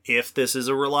 That if this is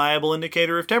a reliable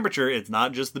indicator of temperature, it's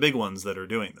not just the big ones that are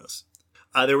doing this.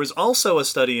 There was also a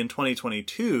study in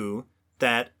 2022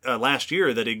 that last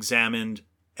year that examined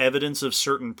evidence of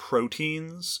certain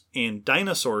proteins in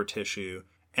dinosaur tissue,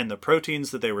 and the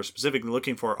proteins that they were specifically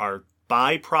looking for are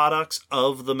byproducts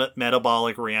of the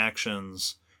metabolic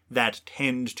reactions that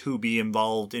tend to be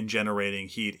involved in generating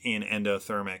heat in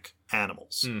endothermic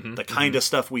animals. The kind of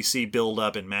stuff we see build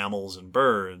up in mammals and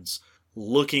birds,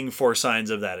 looking for signs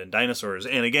of that in dinosaurs.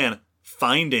 And again,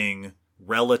 finding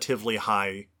relatively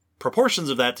high proportions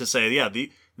of that to say,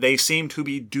 they seem to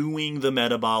be doing the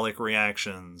metabolic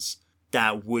reactions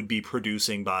that would be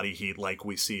producing body heat like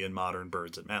we see in modern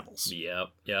birds and mammals.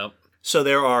 Yep. So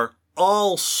there are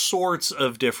all sorts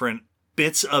of different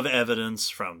bits of evidence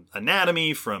from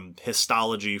anatomy, from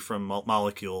histology, from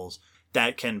molecules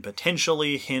that can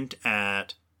potentially hint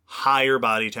at higher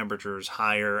body temperatures,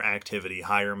 higher activity,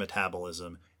 higher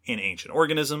metabolism in ancient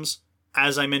organisms.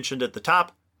 As I mentioned at the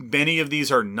top, many of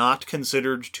these are not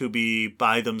considered to be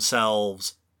by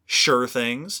themselves sure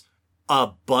things,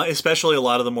 but especially a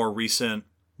lot of the more recent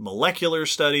molecular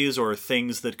studies or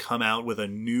things that come out with a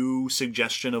new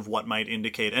suggestion of what might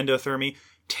indicate endothermy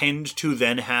tend to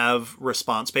then have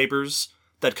response papers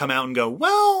that come out and go,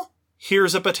 well,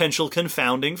 here's a potential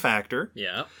confounding factor.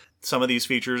 Yeah. Some of these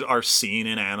features are seen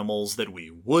in animals that we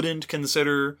wouldn't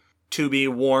consider to be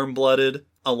warm-blooded.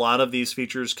 A lot of these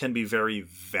features can be very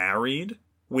varied.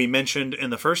 We mentioned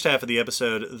in the first half of the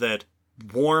episode that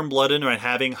warm-blooded, right,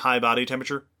 having high body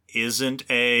temperature isn't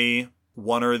a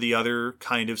one or the other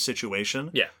kind of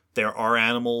situation. Yeah. There are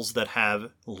animals that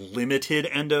have limited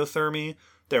endothermy.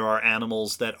 There are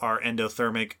animals that are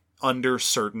endothermic under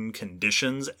certain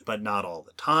conditions, but not all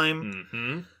the time.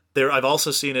 Mm-hmm. I've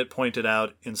also seen it pointed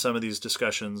out in some of these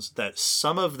discussions that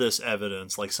some of this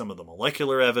evidence, like some of the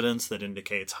molecular evidence that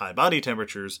indicates high body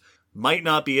temperatures, might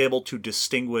not be able to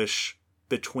distinguish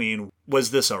between,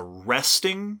 was this a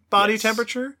resting body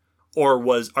temperature, or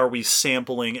are we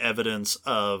sampling evidence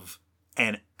of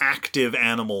an active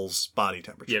animal's body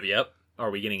temperature? Yep.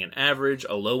 Are we getting an average,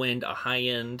 a low end, a high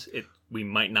end? We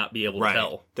might not be able to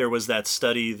tell. There was that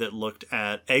study that looked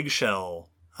at eggshell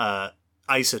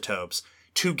isotopes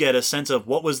to get a sense of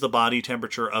what was the body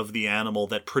temperature of the animal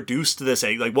that produced this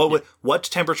egg. Like, what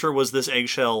temperature was this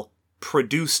eggshell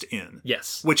produced in?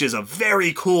 Yes. Which is a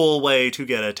very cool way to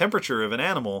get a temperature of an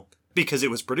animal because it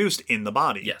was produced in the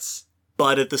body. Yes.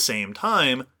 But at the same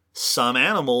time, some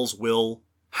animals will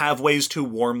have ways to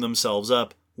warm themselves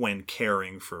up when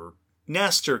caring for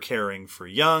nests or caring for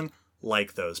young,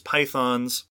 like those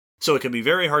pythons. So it can be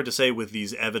very hard to say with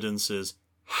these evidences,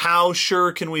 how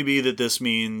sure can we be that this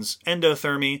means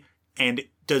endothermy? And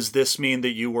does this mean that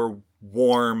you were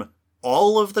warm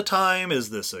all of the time?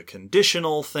 Is this a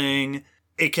conditional thing?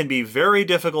 It can be very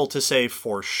difficult to say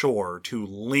for sure, to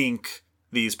link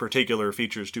these particular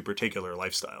features to particular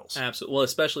lifestyles. Absolutely. Well,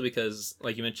 especially because,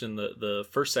 like you mentioned, the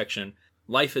first section,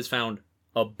 life has found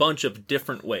a bunch of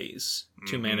different ways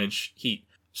to manage heat.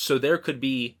 So there could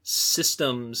be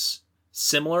systems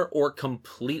similar or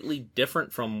completely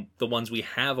different from the ones we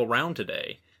have around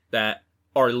today that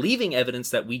are leaving evidence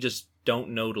that we just don't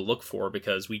know to look for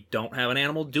because we don't have an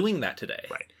animal doing that today.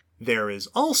 Right. There is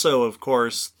also, of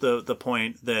course, the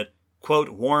point that, quote,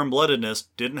 warm-bloodedness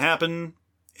didn't happen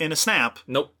in a snap.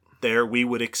 Nope. There we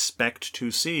would expect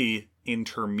to see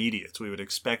intermediates. We would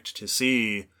expect to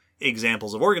see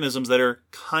examples of organisms that are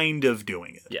kind of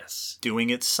doing it. Yes. Doing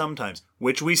it sometimes,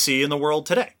 which we see in the world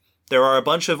today. There are a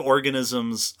bunch of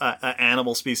organisms,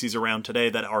 animal species around today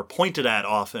that are pointed at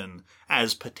often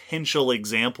as potential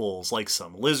examples, like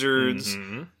some lizards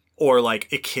or like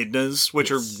echidnas,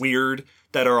 which are weird,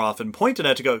 that are often pointed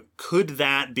at to go, could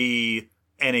that be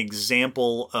an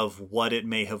example of what it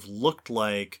may have looked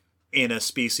like in a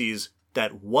species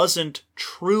that wasn't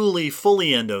truly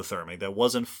fully endothermic, that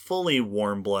wasn't fully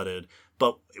warm-blooded,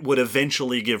 but would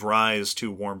eventually give rise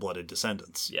to warm-blooded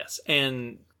descendants? Yes.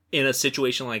 And in a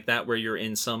situation like that where you're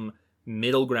in some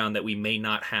middle ground that we may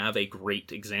not have a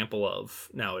great example of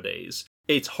nowadays,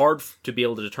 it's hard to be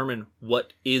able to determine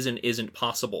what is and isn't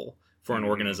possible for an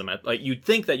organism. Like, you'd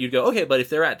think that you'd go, okay, but if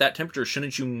they're at that temperature,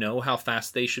 shouldn't you know how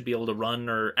fast they should be able to run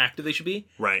or active they should be?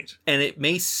 Right. And it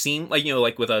may seem like,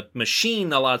 like with a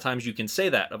machine, a lot of times you can say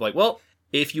that of like, well,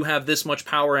 if you have this much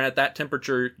power at that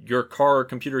temperature, your car or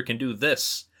computer can do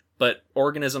this. But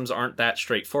organisms aren't that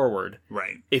straightforward.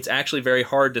 Right. It's actually very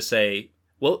hard to say,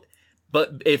 well,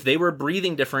 but if they were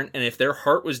breathing different and if their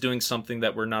heart was doing something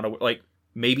that we're not aware, like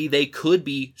maybe they could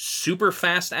be super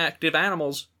fast active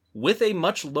animals with a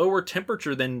much lower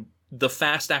temperature than the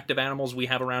fast active animals we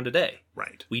have around today.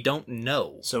 Right. We don't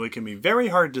know. So it can be very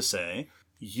hard to say.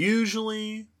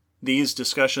 Usually these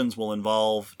discussions will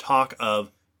involve talk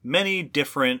of many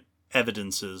different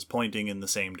evidences pointing in the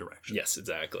same direction. Yes,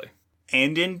 exactly.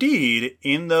 And indeed,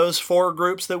 in those four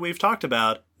groups that we've talked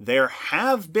about, there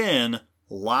have been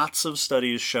lots of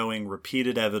studies showing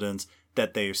repeated evidence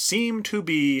that there seem to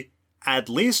be at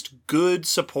least good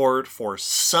support for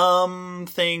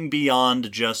something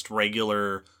beyond just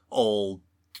regular old,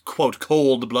 quote,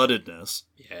 cold-bloodedness.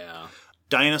 Yeah.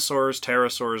 Dinosaurs,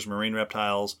 pterosaurs, marine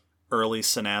reptiles, early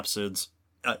synapsids.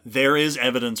 There is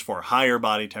evidence for higher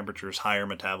body temperatures, higher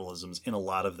metabolisms in a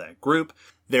lot of that group.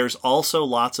 There's also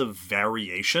lots of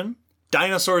variation.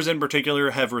 Dinosaurs in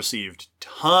particular have received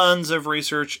tons of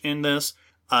research in this.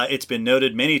 It's been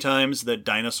noted many times that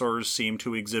dinosaurs seem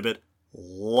to exhibit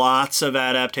lots of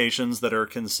adaptations that are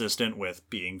consistent with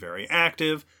being very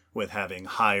active, with having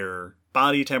higher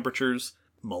body temperatures,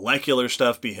 molecular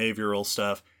stuff, behavioral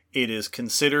stuff. It is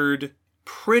considered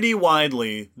pretty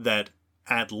widely that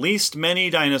at least many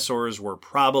dinosaurs were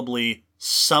probably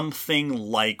something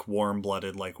like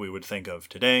warm-blooded like we would think of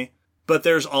today. But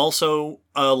there's also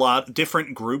a lot,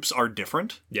 different groups are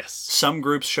different. Yes. Some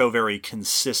groups show very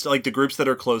consistent, like the groups that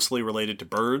are closely related to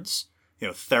birds,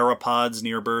 theropods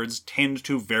near birds tend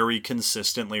to very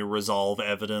consistently resolve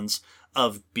evidence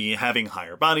of having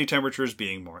higher body temperatures,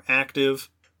 being more active.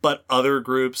 But other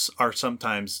groups are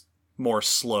sometimes more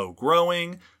slow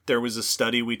growing. There was a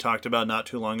study we talked about not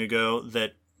too long ago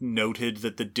that noted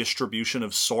that the distribution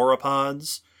of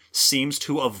sauropods seems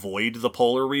to avoid the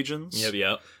polar regions.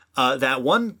 Yep. That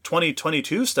one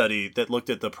 2022 study that looked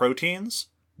at the proteins,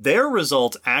 their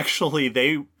results actually,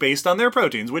 based on their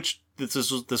proteins, which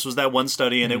this was that one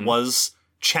study and it was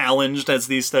challenged as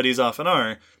these studies often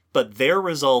are, but their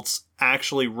results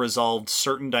actually resolved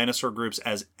certain dinosaur groups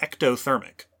as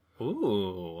ectothermic.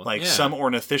 Ooh. Like some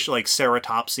ornithish, like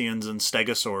ceratopsians and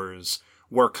stegosaurs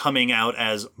were coming out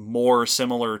as more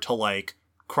similar to like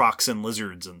crocs and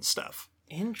lizards and stuff.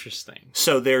 Interesting.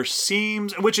 So there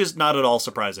seems, which is not at all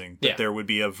surprising, that Yeah. there would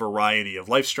be a variety of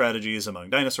life strategies among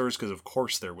dinosaurs, because of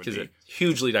course there would be. It's a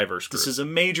hugely diverse group. This is a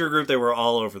major group. They were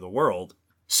all over the world.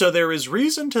 So there is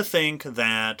reason to think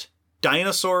that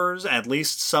dinosaurs, at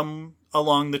least some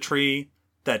along the tree,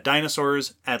 that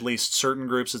dinosaurs, at least certain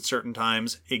groups at certain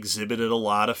times, exhibited a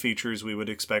lot of features we would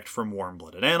expect from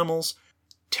warm-blooded animals.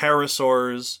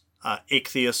 Pterosaurs,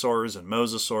 ichthyosaurs and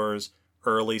mosasaurs,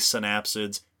 early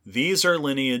synapsids. These are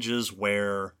lineages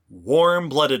where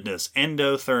warm-bloodedness,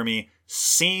 endothermy,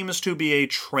 seems to be a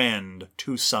trend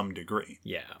to some degree.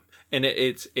 Yeah. And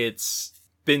it's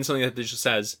been something that just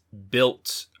has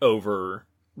built over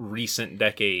recent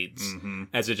decades,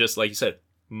 as it just, like you said,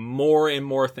 more and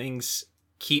more things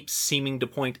keep seeming to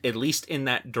point at least in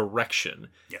that direction.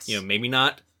 Yes. You know, maybe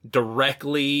not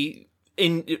directly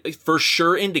for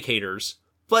sure indicators,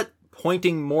 but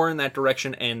pointing more in that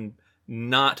direction and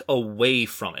not away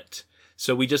from it.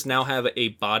 So we just now have a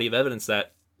body of evidence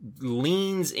that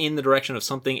leans in the direction of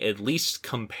something at least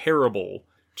comparable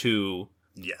to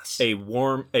a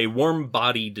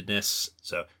warm-bodiedness.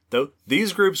 So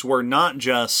these groups were not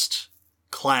just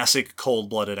classic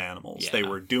cold-blooded animals. Yeah. They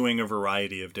were doing a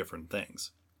variety of different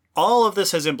things. All of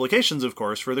this has implications, of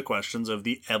course, for the questions of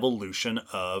the evolution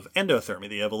of endothermy,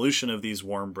 the evolution of these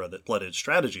warm-blooded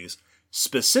strategies.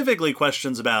 Specifically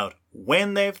questions about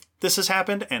when this has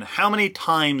happened and how many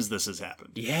times this has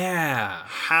happened. Yeah.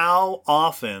 How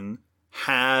often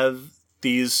have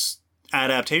these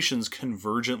adaptations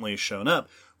convergently shown up?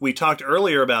 We talked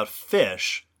earlier about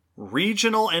fish.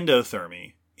 Regional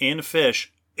endothermy in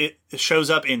fish, it shows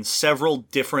up in several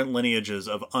different lineages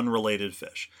of unrelated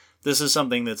fish. This is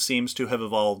something that seems to have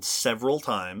evolved several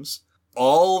times.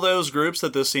 All those groups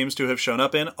that this seems to have shown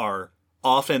up in are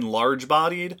often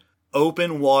large-bodied,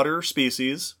 open water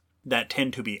species that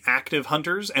tend to be active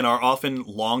hunters and are often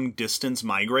long-distance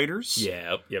migrators.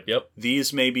 Yep.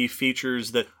 These may be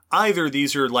features that either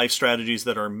these are life strategies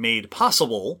that are made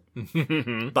possible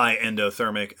by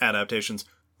endothermic adaptations,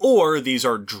 or these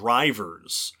are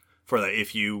drivers for that.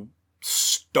 If you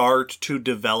start to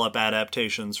develop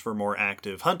adaptations for more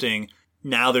active hunting,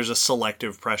 now there's a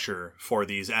selective pressure for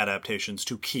these adaptations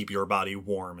to keep your body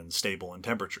warm and stable in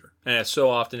temperature. And as so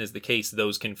often is the case,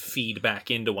 those can feed back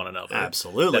into one another.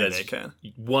 Absolutely, they can.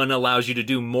 One allows you to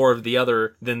do more of the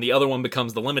other, then the other one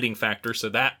becomes the limiting factor, so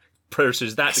that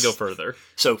pushes that to go further.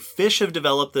 So fish have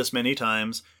developed this many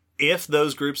times. If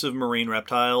those groups of marine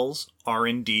reptiles are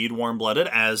indeed warm-blooded,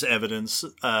 as evidence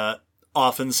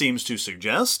often seems to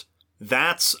suggest,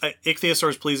 that's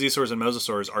ichthyosaurs, plesiosaurs, and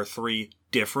mosasaurs are three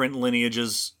different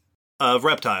lineages of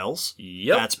reptiles.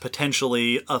 Yep. That's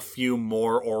potentially a few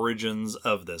more origins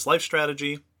of this life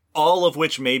strategy, all of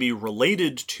which may be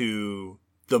related to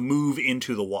the move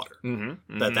into the water.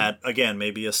 That, again,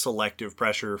 may be a selective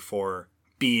pressure for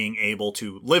being able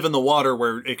to live in the water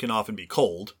where it can often be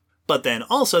cold. But then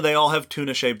also they all have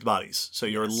tuna-shaped bodies. So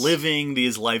you're living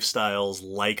these lifestyles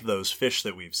like those fish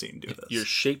that we've seen do this. You're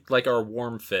shaped like our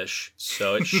warm fish,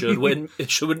 so it sure would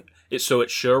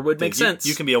make sense.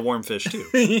 You can be a warm fish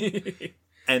too.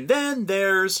 And then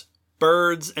there's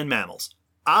birds and mammals.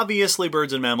 Obviously,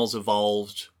 birds and mammals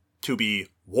evolved to be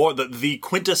the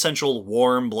quintessential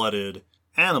warm-blooded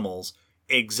animals.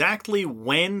 Exactly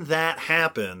when that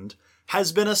happened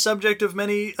has been a subject of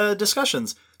many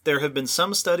discussions. There have been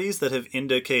some studies that have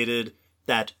indicated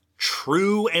that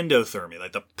true endothermy,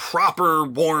 like the proper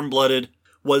warm-blooded,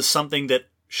 was something that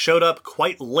showed up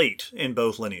quite late in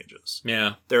both lineages.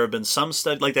 Yeah. There have been some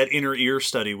studies, like that inner ear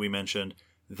study we mentioned.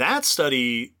 That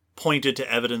study pointed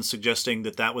to evidence suggesting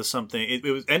that was something.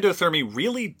 Endothermy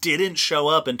really didn't show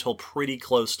up until pretty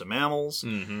close to mammals.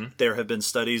 There have been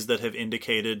studies that have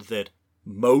indicated that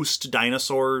most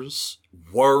dinosaurs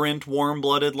weren't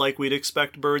warm-blooded like we'd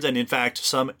expect birds, and in fact,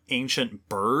 some ancient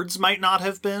birds might not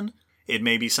have been. It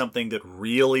may be something that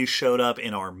really showed up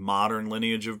in our modern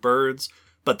lineage of birds.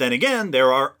 But then again,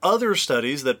 there are other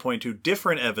studies that point to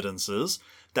different evidences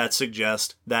that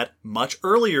suggest that much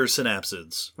earlier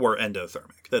synapsids were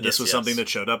endothermic, that this was something that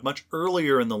showed up much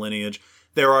earlier in the lineage.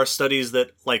 There are studies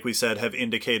that, like we said, have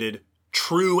indicated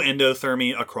true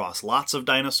endothermy across lots of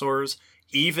dinosaurs.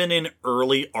 Even in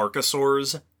early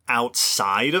archosaurs,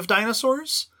 outside of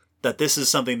dinosaurs, that this is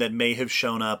something that may have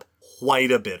shown up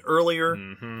quite a bit earlier.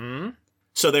 Mm-hmm.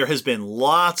 So there has been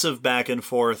lots of back and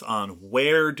forth on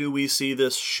where do we see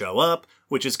this show up,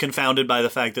 which is confounded by the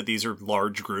fact that these are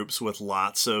large groups with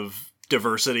lots of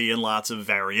diversity and lots of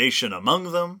variation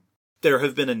among them. There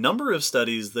have been a number of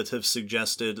studies that have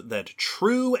suggested that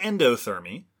true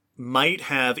endothermy might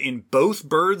have, in both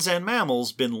birds and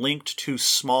mammals, been linked to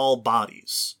small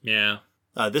bodies. Yeah.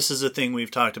 This is a thing we've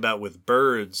talked about with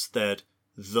birds, that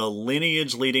the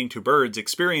lineage leading to birds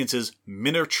experiences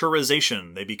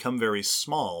miniaturization. They become very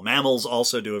small. Mammals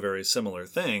also do a very similar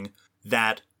thing,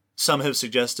 that some have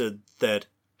suggested that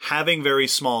having very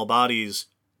small bodies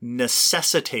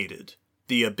necessitated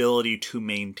the ability to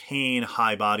maintain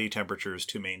high body temperatures,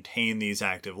 to maintain these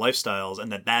active lifestyles,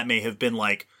 and that may have been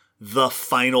like the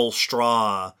final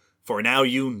straw for now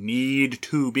you need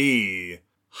to be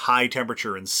high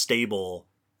temperature and stable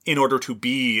in order to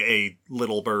be a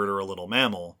little bird or a little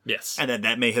mammal. Yes. And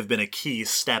that may have been a key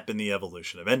step in the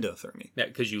evolution of endothermy. Yeah,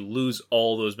 because you lose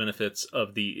all those benefits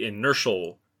of the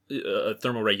inertial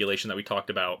thermoregulation that we talked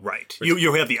about. Right.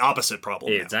 You have the opposite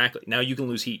problem now. Exactly. Now you can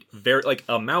lose heat. Like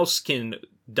a mouse can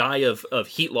die of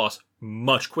heat loss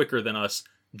much quicker than us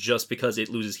just because it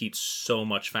loses heat so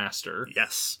much faster.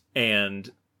 Yes.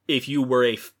 And if you were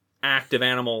a active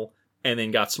animal and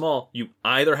then got small, you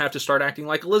either have to start acting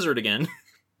like a lizard again,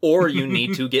 or you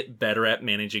need to get better at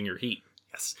managing your heat.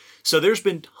 Yes. So there's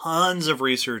been tons of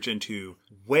research into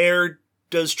where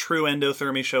does true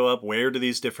endothermy show up? Where do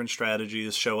these different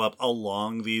strategies show up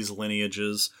along these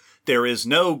lineages? There is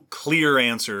no clear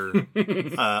answer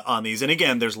on these. And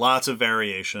again, there's lots of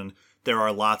variation. There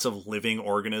are lots of living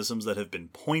organisms that have been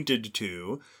pointed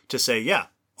to say, yeah,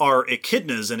 are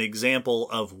echidnas an example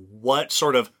of what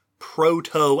sort of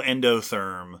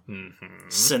proto-endotherm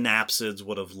synapsids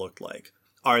would have looked like?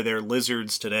 Are there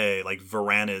lizards today, like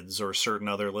varanids or certain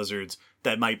other lizards,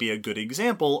 that might be a good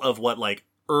example of what like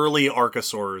early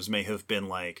archosaurs may have been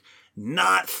like?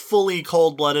 Not fully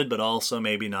cold-blooded, but also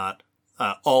maybe not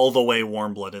all the way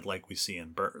warm-blooded like we see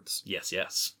in birds. Yes,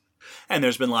 yes. And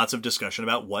there's been lots of discussion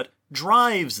about what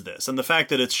drives this. And the fact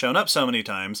that it's shown up so many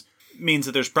times means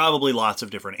that there's probably lots of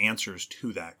different answers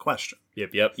to that question.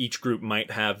 Yep. Each group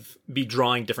might be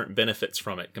drawing different benefits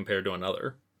from it compared to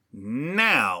another.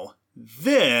 Now,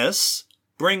 this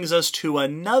brings us to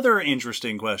another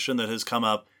interesting question that has come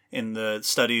up in the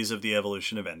studies of the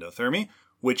evolution of endothermy,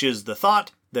 which is the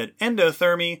thought that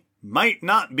endothermy might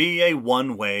not be a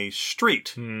one-way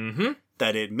street. Mm-hmm.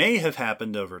 That it may have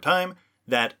happened over time,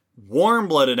 that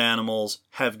warm-blooded animals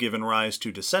have given rise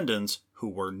to descendants who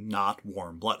were not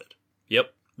warm-blooded.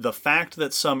 Yep. The fact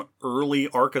that some early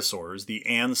archosaurs, the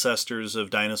ancestors of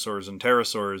dinosaurs and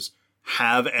pterosaurs,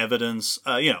 have evidence,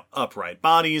 upright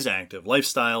bodies, active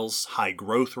lifestyles, high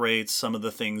growth rates, some of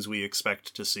the things we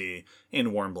expect to see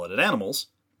in warm-blooded animals,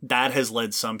 that has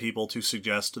led some people to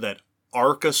suggest that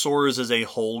archosaurs as a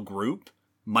whole group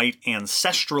might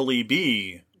ancestrally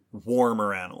be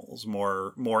warmer animals,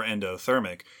 more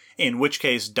endothermic, in which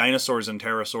case dinosaurs and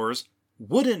pterosaurs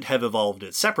wouldn't have evolved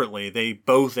it separately. They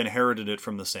both inherited it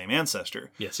from the same ancestor.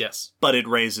 Yes. But it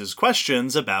raises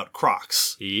questions about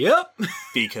crocs. Yep.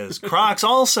 Because crocs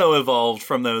also evolved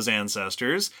from those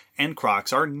ancestors, and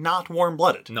crocs are not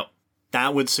warm-blooded. No.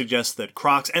 That would suggest that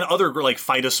crocs and other like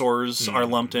phytosaurs are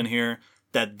lumped in here,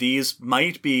 that these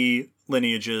might be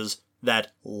lineages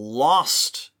that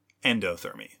lost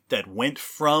endothermy, that went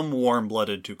from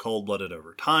warm-blooded to cold-blooded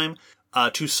over time.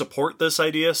 To support this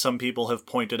idea, some people have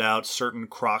pointed out certain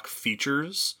croc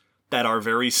features that are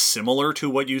very similar to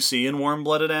what you see in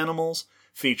warm-blooded animals,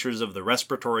 features of the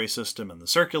respiratory system and the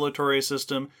circulatory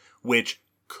system, which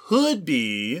could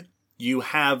be you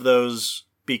have those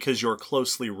because you're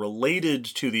closely related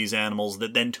to these animals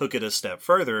that then took it a step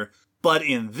further, but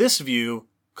in this view,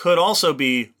 could also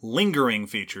be lingering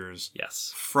features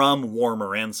from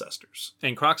warmer ancestors.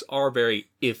 And crocs are very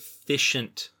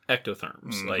efficient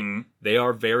ectotherms. Mm-hmm. Like, they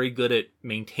are very good at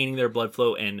maintaining their blood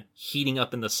flow and heating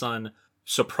up in the sun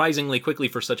surprisingly quickly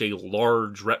for such a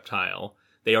large reptile.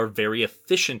 They are very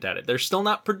efficient at it. They're still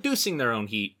not producing their own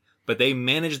heat, but they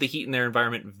manage the heat in their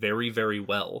environment very, very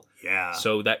well. Yeah.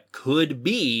 So that could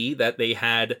be that they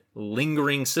had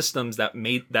lingering systems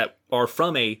that are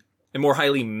from a more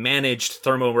highly managed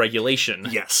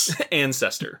thermoregulation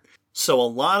ancestor. So a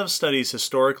lot of studies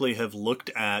historically have looked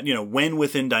at, when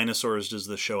within dinosaurs does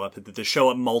this show up? Did this show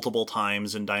up multiple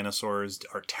times in dinosaurs?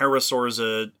 Are pterosaurs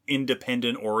an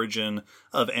independent origin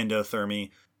of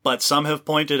endothermy? But some have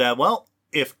pointed at, well,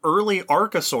 if early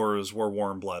archosaurs were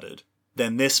warm-blooded,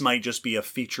 then this might just be a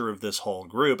feature of this whole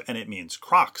group, and it means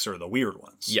crocs are the weird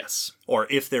ones. Yes. Or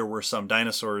if there were some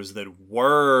dinosaurs that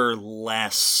were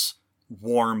less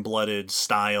warm-blooded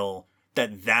style,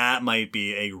 that might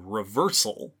be a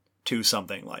reversal to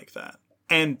something like that.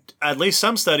 And at least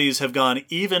some studies have gone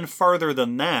even farther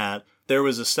than that. There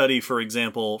was a study, for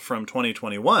example, from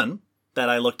 2021 that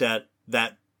I looked at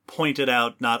that pointed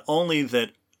out not only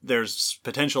that there's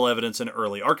potential evidence in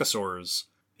early archosaurs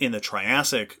in the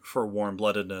Triassic for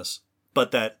warm-bloodedness,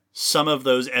 but that some of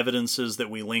those evidences that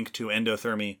we link to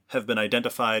endothermy have been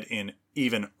identified in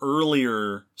even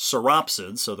earlier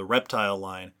sauropsids, so the reptile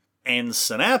line, and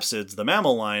synapsids, the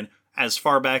mammal line, as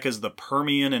far back as the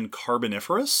Permian and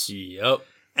Carboniferous. Yep.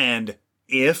 And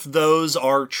if those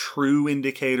are true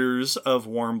indicators of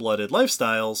warm-blooded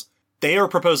lifestyles, they are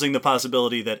proposing the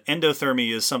possibility that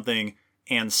endothermy is something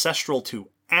ancestral to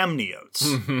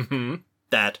amniotes.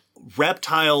 That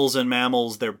reptiles and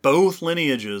mammals, they're both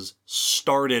lineages,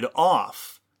 started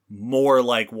off more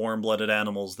like warm-blooded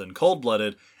animals than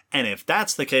cold-blooded. And if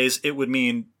that's the case, it would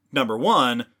mean, number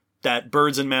one, that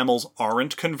birds and mammals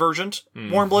aren't convergent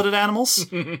warm-blooded animals,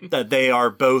 that they are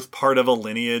both part of a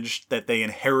lineage, that they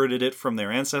inherited it from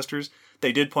their ancestors.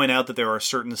 They did point out that there are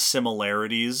certain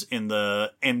similarities in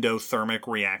the endothermic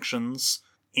reactions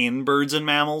in birds and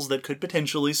mammals that could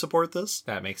potentially support this.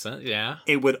 That makes sense, yeah.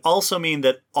 It would also mean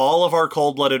that all of our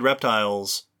cold-blooded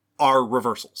reptiles are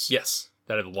reversals. Yes,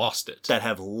 that have lost it. That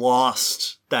have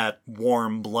lost that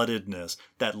warm-bloodedness,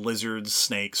 that lizards,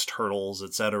 snakes, turtles,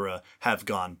 etc. have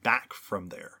gone back from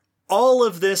there. All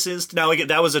of this is, now again,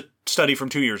 that was a study from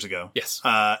 2 years ago. Yes.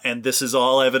 And this is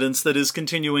all evidence that is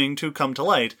continuing to come to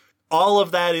light. All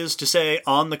of that is to say,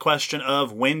 on the question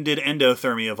of when did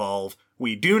endothermy evolve,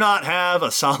 we do not have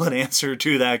a solid answer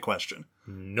to that question.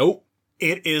 Nope.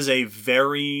 It is a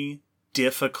very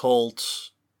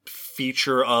difficult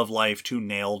feature of life to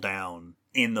nail down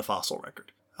in the fossil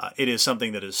record. It is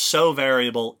something that is so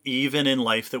variable, even in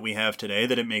life that we have today,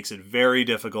 that it makes it very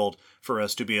difficult for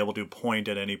us to be able to point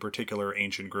at any particular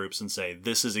ancient groups and say,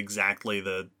 this is exactly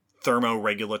the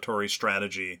thermoregulatory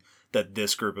strategy that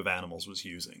this group of animals was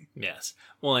using. Yes.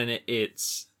 Well, and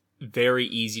it's very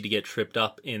easy to get tripped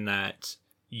up in that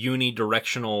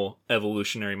unidirectional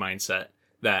evolutionary mindset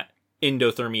that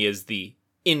endothermy is the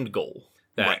end goal.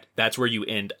 That's where you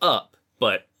end up.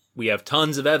 But we have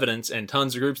tons of evidence and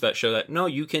tons of groups that show that, no,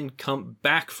 you can come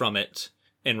back from it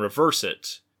and reverse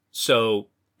it. So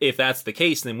if that's the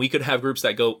case, then we could have groups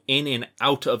that go in and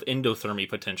out of endothermy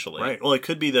potentially. Right. Well, it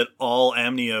could be that all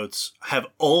amniotes have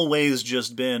always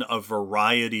just been a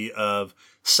variety of,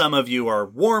 some of you are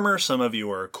warmer, some of you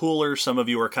are cooler, some of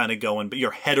you are kind of going, but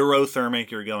you're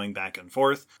heterothermic, you're going back and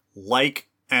forth, like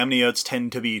amniotes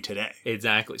tend to be today.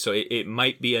 Exactly. So it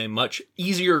might be a much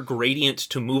easier gradient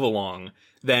to move along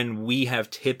than we have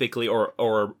typically or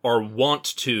want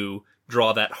to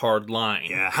draw that hard line.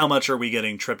 Yeah, how much are we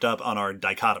getting tripped up on our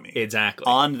dichotomy? Exactly.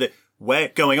 On the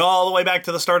way, going all the way back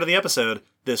to the start of the episode,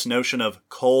 this notion of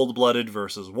cold-blooded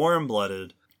versus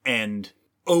warm-blooded, and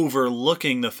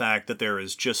overlooking the fact that there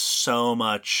is just so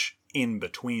much in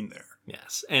between there.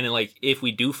 Yes. And like, if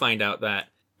we do find out that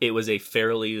it was a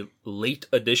fairly late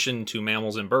addition to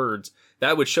mammals and birds,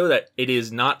 that would show that it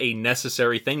is not a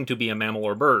necessary thing to be a mammal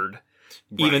or bird.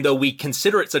 Right. Even though we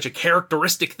consider it such a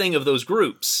characteristic thing of those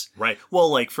groups. Right. Well,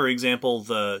 like, for example,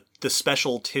 the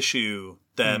special tissue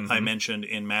that I mentioned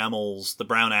in mammals, the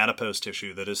brown adipose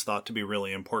tissue that is thought to be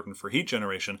really important for heat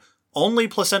generation, only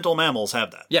placental mammals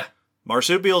have that. Yeah.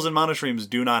 Marsupials and monotremes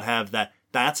do not have that.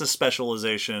 That's a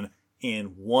specialization in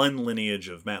one lineage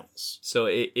of mammals. So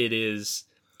it is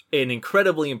an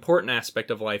incredibly important aspect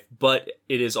of life, but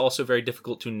it is also very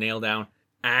difficult to nail down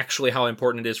actually how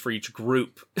important it is for each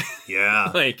group.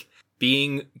 Yeah. Like,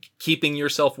 keeping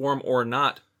yourself warm or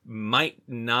not might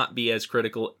not be as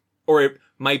critical, or it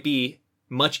might be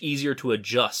much easier to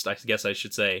adjust, I guess I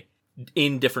should say,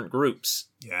 in different groups.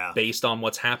 Yeah. Based on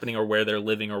what's happening or where they're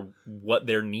living or what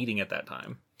they're needing at that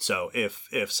time. So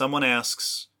if someone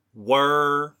asks,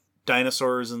 were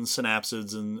dinosaurs and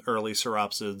synapsids and early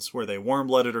sauropsids, were they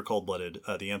warm-blooded or cold-blooded?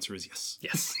 The answer is yes.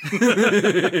 Yes.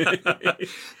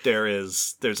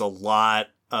 There's a lot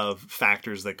of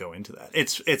factors that go into that.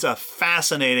 It's a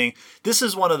fascinating, this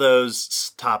is one of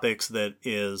those topics that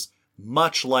is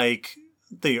much like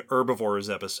the herbivores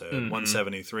episode,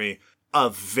 173, a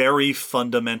very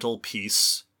fundamental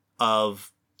piece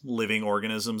of living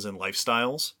organisms and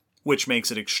lifestyles, which makes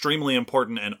it extremely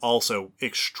important and also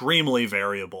extremely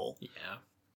variable. Yeah.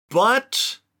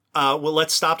 But, well,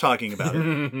 let's stop talking about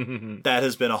it. That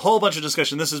has been a whole bunch of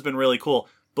discussion. This has been really cool.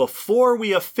 Before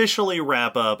we officially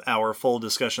wrap up our full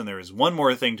discussion, there is one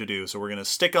more thing to do, so we're going to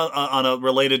stick on a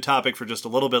related topic for just a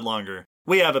little bit longer.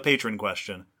 We have a patron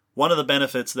question. One of the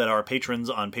benefits that our patrons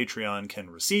on Patreon can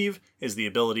receive is the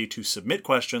ability to submit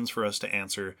questions for us to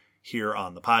answer here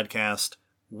on the podcast.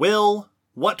 Will,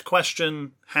 what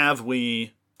question have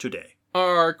we today?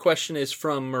 Our question is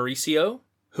from Mauricio,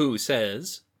 who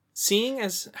says, seeing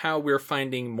as how we're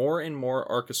finding more and more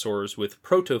archosaurs with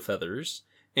protofeathers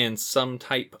and some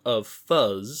type of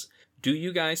fuzz, do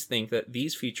you guys think that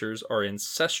these features are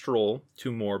ancestral to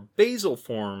more basal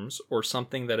forms or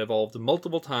something that evolved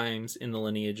multiple times in the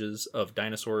lineages of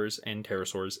dinosaurs and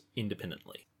pterosaurs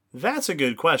independently? That's a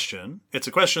good question. It's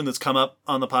a question that's come up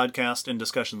on the podcast in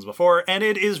discussions before, and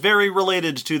it is very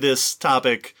related to this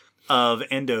topic of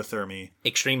endothermy.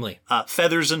 Extremely.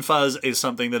 Feathers and fuzz is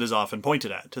something that is often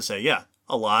pointed at to say, yeah,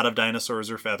 a lot of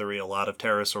dinosaurs are feathery, a lot of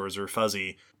pterosaurs are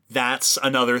fuzzy. That's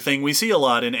another thing we see a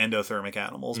lot in endothermic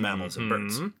animals, mammals, and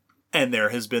birds. And there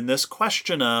has been this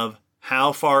question of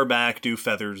how far back do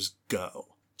feathers go?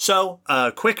 So,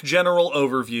 a quick general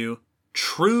overview.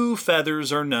 True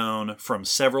feathers are known from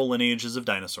several lineages of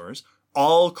dinosaurs,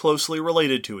 all closely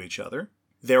related to each other.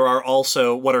 There are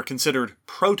also what are considered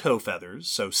proto-feathers,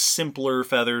 so simpler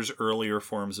feathers, earlier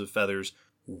forms of feathers,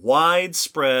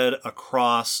 widespread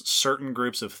across certain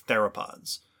groups of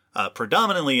theropods.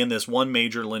 Predominantly in this one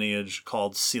major lineage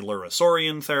called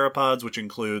Coelurosaurian theropods, which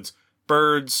includes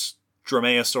birds,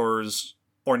 dromaeosaurs,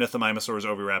 ornithomimosaurs,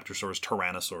 oviraptorosaurs,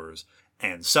 tyrannosaurs,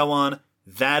 and so on.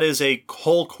 That is a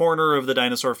whole corner of the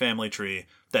dinosaur family tree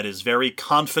that is very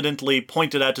confidently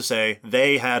pointed at to say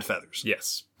they had feathers.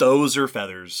 Yes. Those are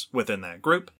feathers within that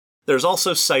group. There's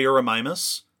also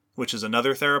Sauromymus, which is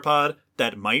another theropod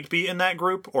that might be in that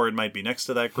group, or it might be next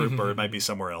to that group, or it might be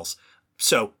somewhere else.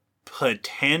 So,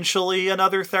 potentially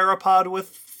another theropod with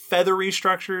feathery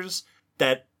structures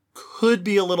that could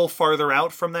be a little farther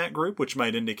out from that group, which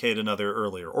might indicate another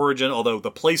earlier origin, although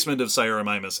the placement of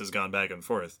Sauromymus has gone back and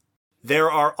forth.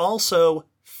 There are also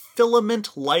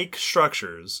filament-like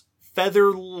structures,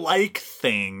 feather-like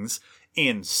things,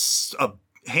 in a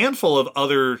handful of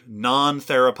other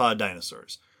non-theropod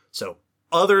dinosaurs. So,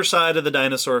 other side of the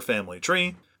dinosaur family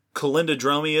tree,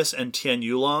 Colindodromeus and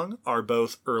Tianulong are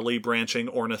both early branching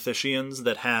ornithischians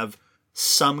that have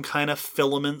some kind of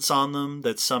filaments on them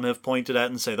that some have pointed at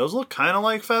and say, those look kind of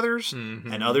like feathers.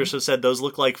 And others have said those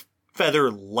look like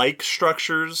feather-like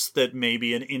structures that may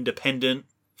be an independent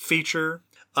feature.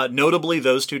 Notably,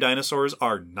 those two dinosaurs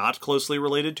are not closely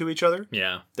related to each other.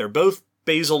 Yeah. They're both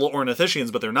basal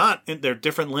ornithischians, but they're not. They're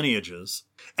different lineages.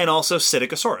 And also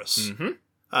Psittacosaurus.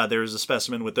 There's a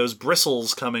specimen with those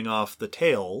bristles coming off the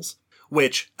tails,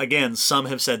 which, again, some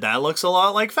have said that looks a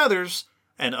lot like feathers,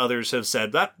 and others have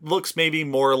said that looks maybe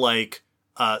more like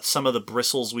some of the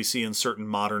bristles we see in certain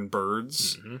modern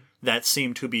birds that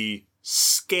seem to be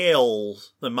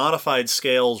scales, the modified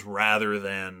scales, rather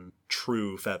than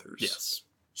true feathers. Yes.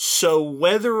 So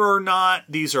whether or not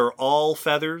these are all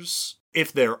feathers,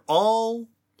 if they're all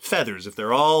feathers, if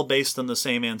they're all based on the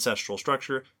same ancestral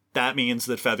structure, that means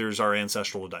that feathers are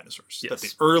ancestral to dinosaurs. Yes. That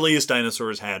the earliest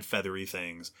dinosaurs had feathery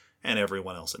things, and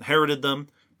everyone else inherited them.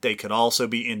 They could also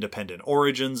be independent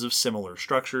origins of similar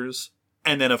structures.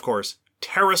 And then, of course,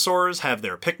 pterosaurs have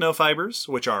their pycnofibers,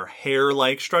 which are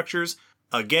hair-like structures.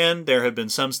 Again, there have been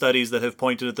some studies that have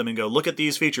pointed at them and go, look at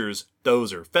these features,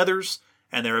 those are feathers.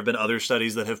 And there have been other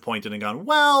studies that have pointed and gone,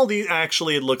 well,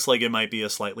 actually it looks like it might be a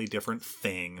slightly different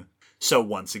thing. So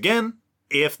once again,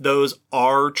 if those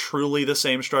are truly the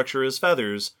same structure as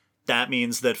feathers, that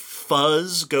means that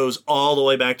fuzz goes all the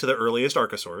way back to the earliest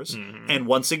archosaurs. And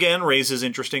once again raises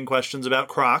interesting questions about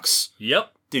crocs.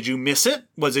 Yep. Did you miss it?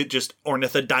 Was it just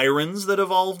ornithodyrans that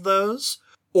evolved those?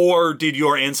 Or did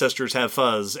your ancestors have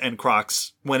fuzz and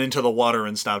crocs went into the water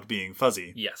and stopped being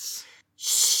fuzzy? Yes.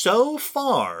 So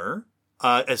far,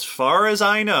 as far as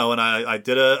I know, and I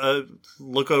did a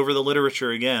look over the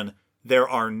literature again, there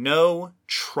are no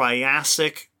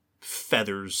Triassic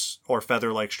feathers or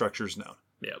feather-like structures known.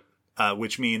 Yep.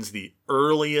 Which means the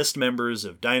earliest members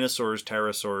of dinosaurs,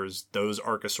 pterosaurs, those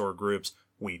archosaur groups,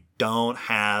 we don't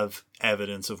have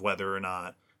evidence of whether or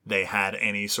not they had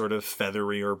any sort of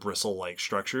feathery or bristle-like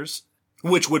structures,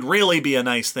 which would really be a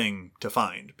nice thing to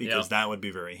find, because that would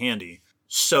be very handy.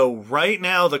 So right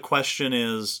now the question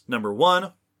is, number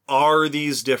one, are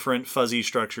these different fuzzy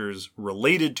structures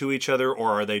related to each other,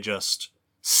 or are they just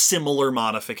similar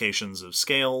modifications of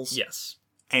scales? Yes.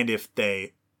 And if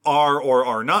they are or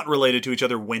are not related to each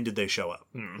other, when did they show up?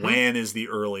 When is the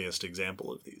earliest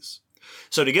example of these?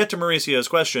 So to get to Mauricio's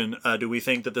question, do we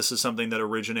think that this is something that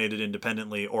originated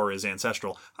independently or is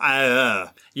ancestral?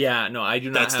 Yeah, no, I do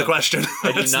not. That's the question.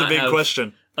 That's the big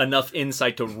question. Enough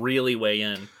insight to really weigh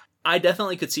in. I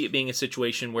definitely could see it being a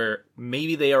situation where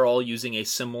maybe they are all using a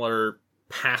similar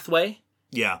pathway.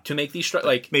 Yeah. To make these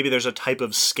like maybe there's a type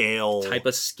of scale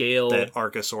that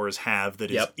archosaurs have that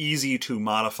is easy to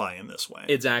modify in this way.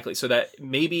 Exactly. So that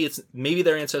maybe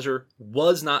their ancestor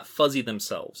was not fuzzy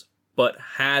themselves, but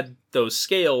had those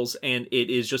scales, and it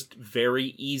is just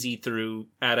very easy through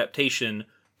adaptation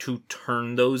to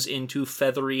turn those into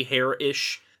feathery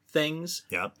hair-ish things.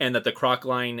 Yeah. And that the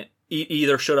crocline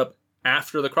either showed up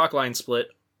after the crocline split,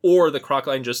 or the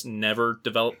crocline just never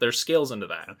developed their scales into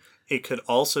that. It could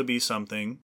also be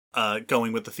something,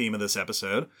 going with the theme of this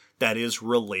episode, that is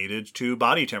related to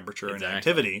body temperature and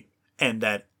activity. And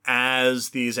that as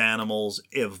these animals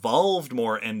evolved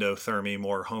more endothermy,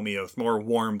 more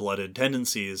warm-blooded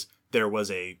tendencies, there was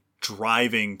a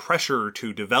driving pressure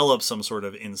to develop some sort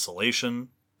of insulation.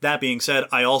 That being said,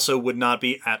 I also would not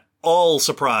be at all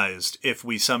surprised if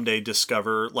we someday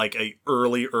discover like a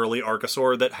early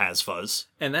archosaur that has fuzz.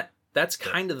 And that's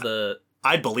kind of the...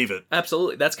 I'd believe it.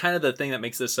 Absolutely. That's kind of the thing that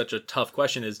makes this such a tough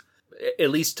question is, at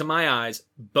least to my eyes,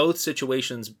 both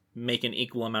situations make an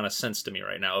equal amount of sense to me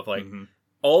right now. Of like,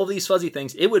 all these fuzzy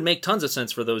things, it would make tons of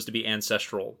sense for those to be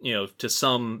ancestral, to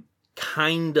some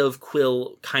kind of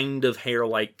quill, kind of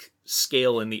hair-like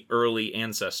scale in the early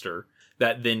ancestor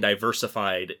that then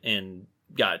diversified and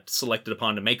got selected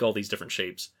upon to make all these different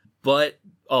shapes. But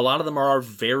a lot of them are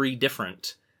very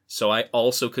different. So I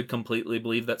also could completely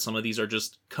believe that some of these are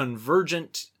just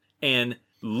convergent and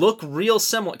look real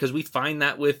similar, because we find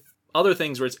that with other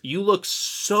things where you look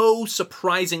so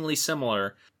surprisingly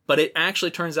similar, but it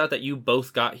actually turns out that you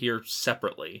both got here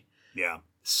separately. Yeah.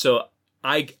 So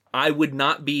I would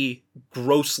not be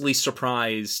grossly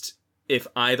surprised if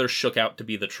either shook out to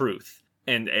be the truth.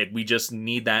 And we just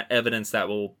need that evidence that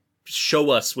will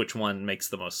show us which one makes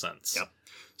the most sense. Yep.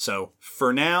 So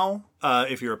for now,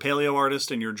 if you're a paleo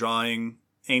artist and you're drawing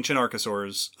ancient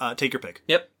archosaurs, take your pick.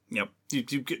 Yep. You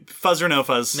fuzz or no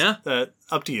fuzz. Yeah.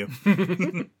 Up to you.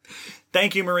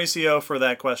 Thank you, Mauricio, for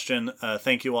that question.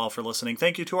 Thank you all for listening.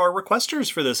 Thank you to our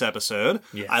requesters for this episode.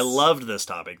 Yes. I loved this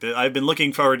topic. I've been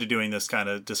looking forward to doing this kind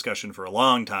of discussion for a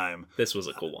long time. This was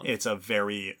a cool one. It's a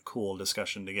very cool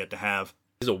discussion to get to have.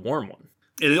 It's a warm one.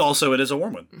 It is a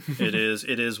warm one. It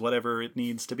is whatever it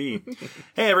needs to be.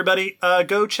 Hey, everybody,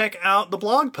 go check out the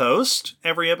blog post.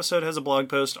 Every episode has a blog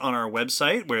post on our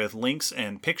website with links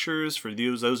and pictures for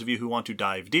those of you who want to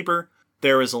dive deeper.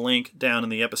 There is a link down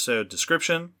in the episode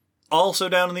description. Also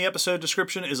down in the episode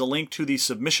description is a link to the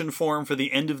submission form for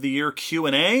the end of the year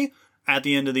Q&A. At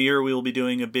the end of the year, we will be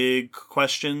doing a big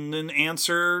question and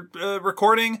answer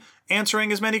recording,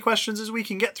 answering as many questions as we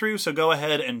can get through. So go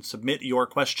ahead and submit your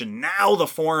question now. The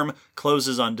form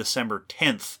closes on December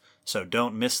 10th, so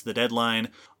don't miss the deadline.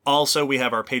 Also, we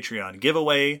have our Patreon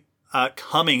giveaway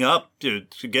coming up,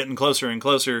 getting closer and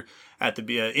closer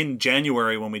in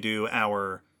January when we do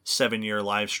our 7-year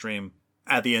live stream.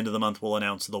 At the end of the month, we'll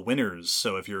announce the winners.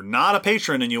 So if you're not a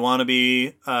patron and you want to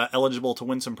be eligible to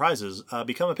win some prizes,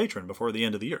 become a patron before the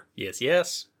end of the year.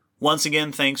 Yes. Once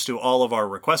again, thanks to all of our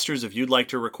requesters. If you'd like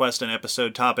to request an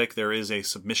episode topic, there is a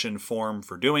submission form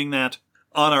for doing that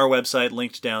on our website,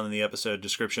 linked down in the episode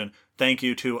description. Thank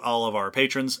you to all of our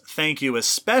patrons. Thank you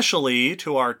especially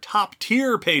to our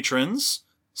top-tier patrons,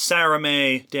 Sarah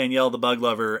May, Danielle the Bug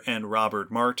Lover, and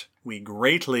Robert Mart. We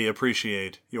greatly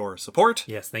appreciate your support.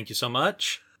 Yes, thank you so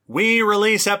much. We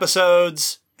release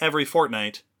episodes every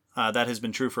fortnight. That has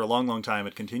been true for a long, long time.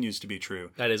 It continues to be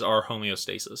true. That is our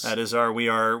homeostasis. That is we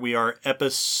are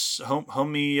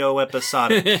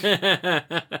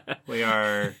homeoepisodic. We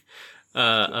are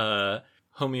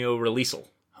homeo-releasal.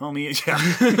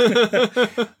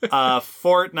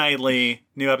 Fortnightly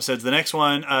new episodes. The next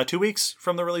one, 2 weeks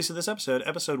from the release of this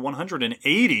episode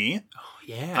 180. Oh,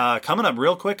 yeah. Coming up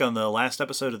real quick on the last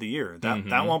episode of the year.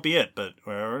 That won't be it, but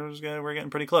we're getting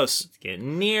pretty close. It's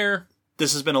getting near.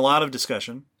 This has been a lot of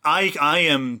discussion. I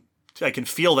can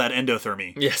feel that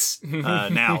endothermy. Yes.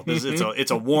 Now it's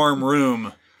a warm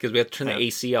room. Because we have to turn the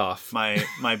AC off.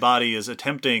 My body is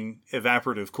attempting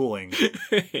evaporative cooling,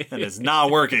 and it's not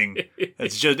working.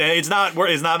 It's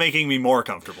not making me more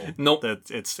comfortable. Nope.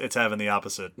 It's having the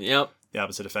opposite. Yep. The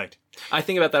opposite effect. I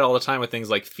think about that all the time with things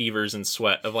like fevers and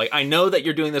sweat. Of like, I know that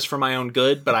you're doing this for my own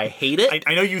good, but I hate it.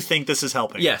 I know you think this is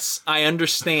helping. Yes, I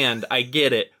understand. I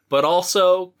get it. But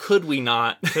also, could we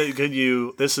not? Could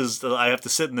you? I have to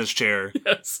sit in this chair.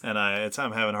 Yes. And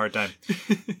I'm having a hard time.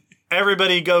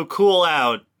 Everybody go cool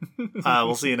out.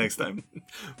 We'll see you next time.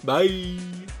 Bye.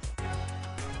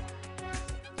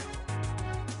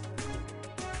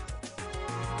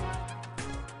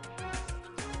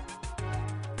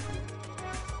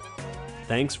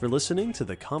 Thanks for listening to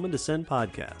the Common Descent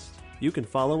Podcast. You can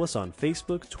follow us on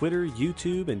Facebook, Twitter,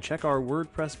 YouTube, and check our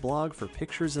WordPress blog for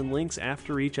pictures and links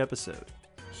after each episode.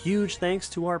 Huge thanks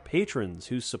to our patrons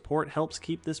whose support helps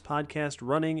keep this podcast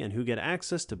running and who get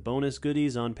access to bonus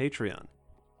goodies on Patreon.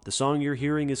 The song you're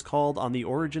hearing is called On the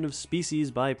Origin of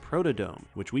Species by Protodome,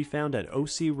 which we found at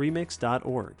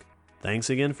ocremix.org. Thanks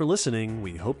again for listening.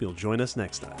 We hope you'll join us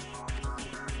next time.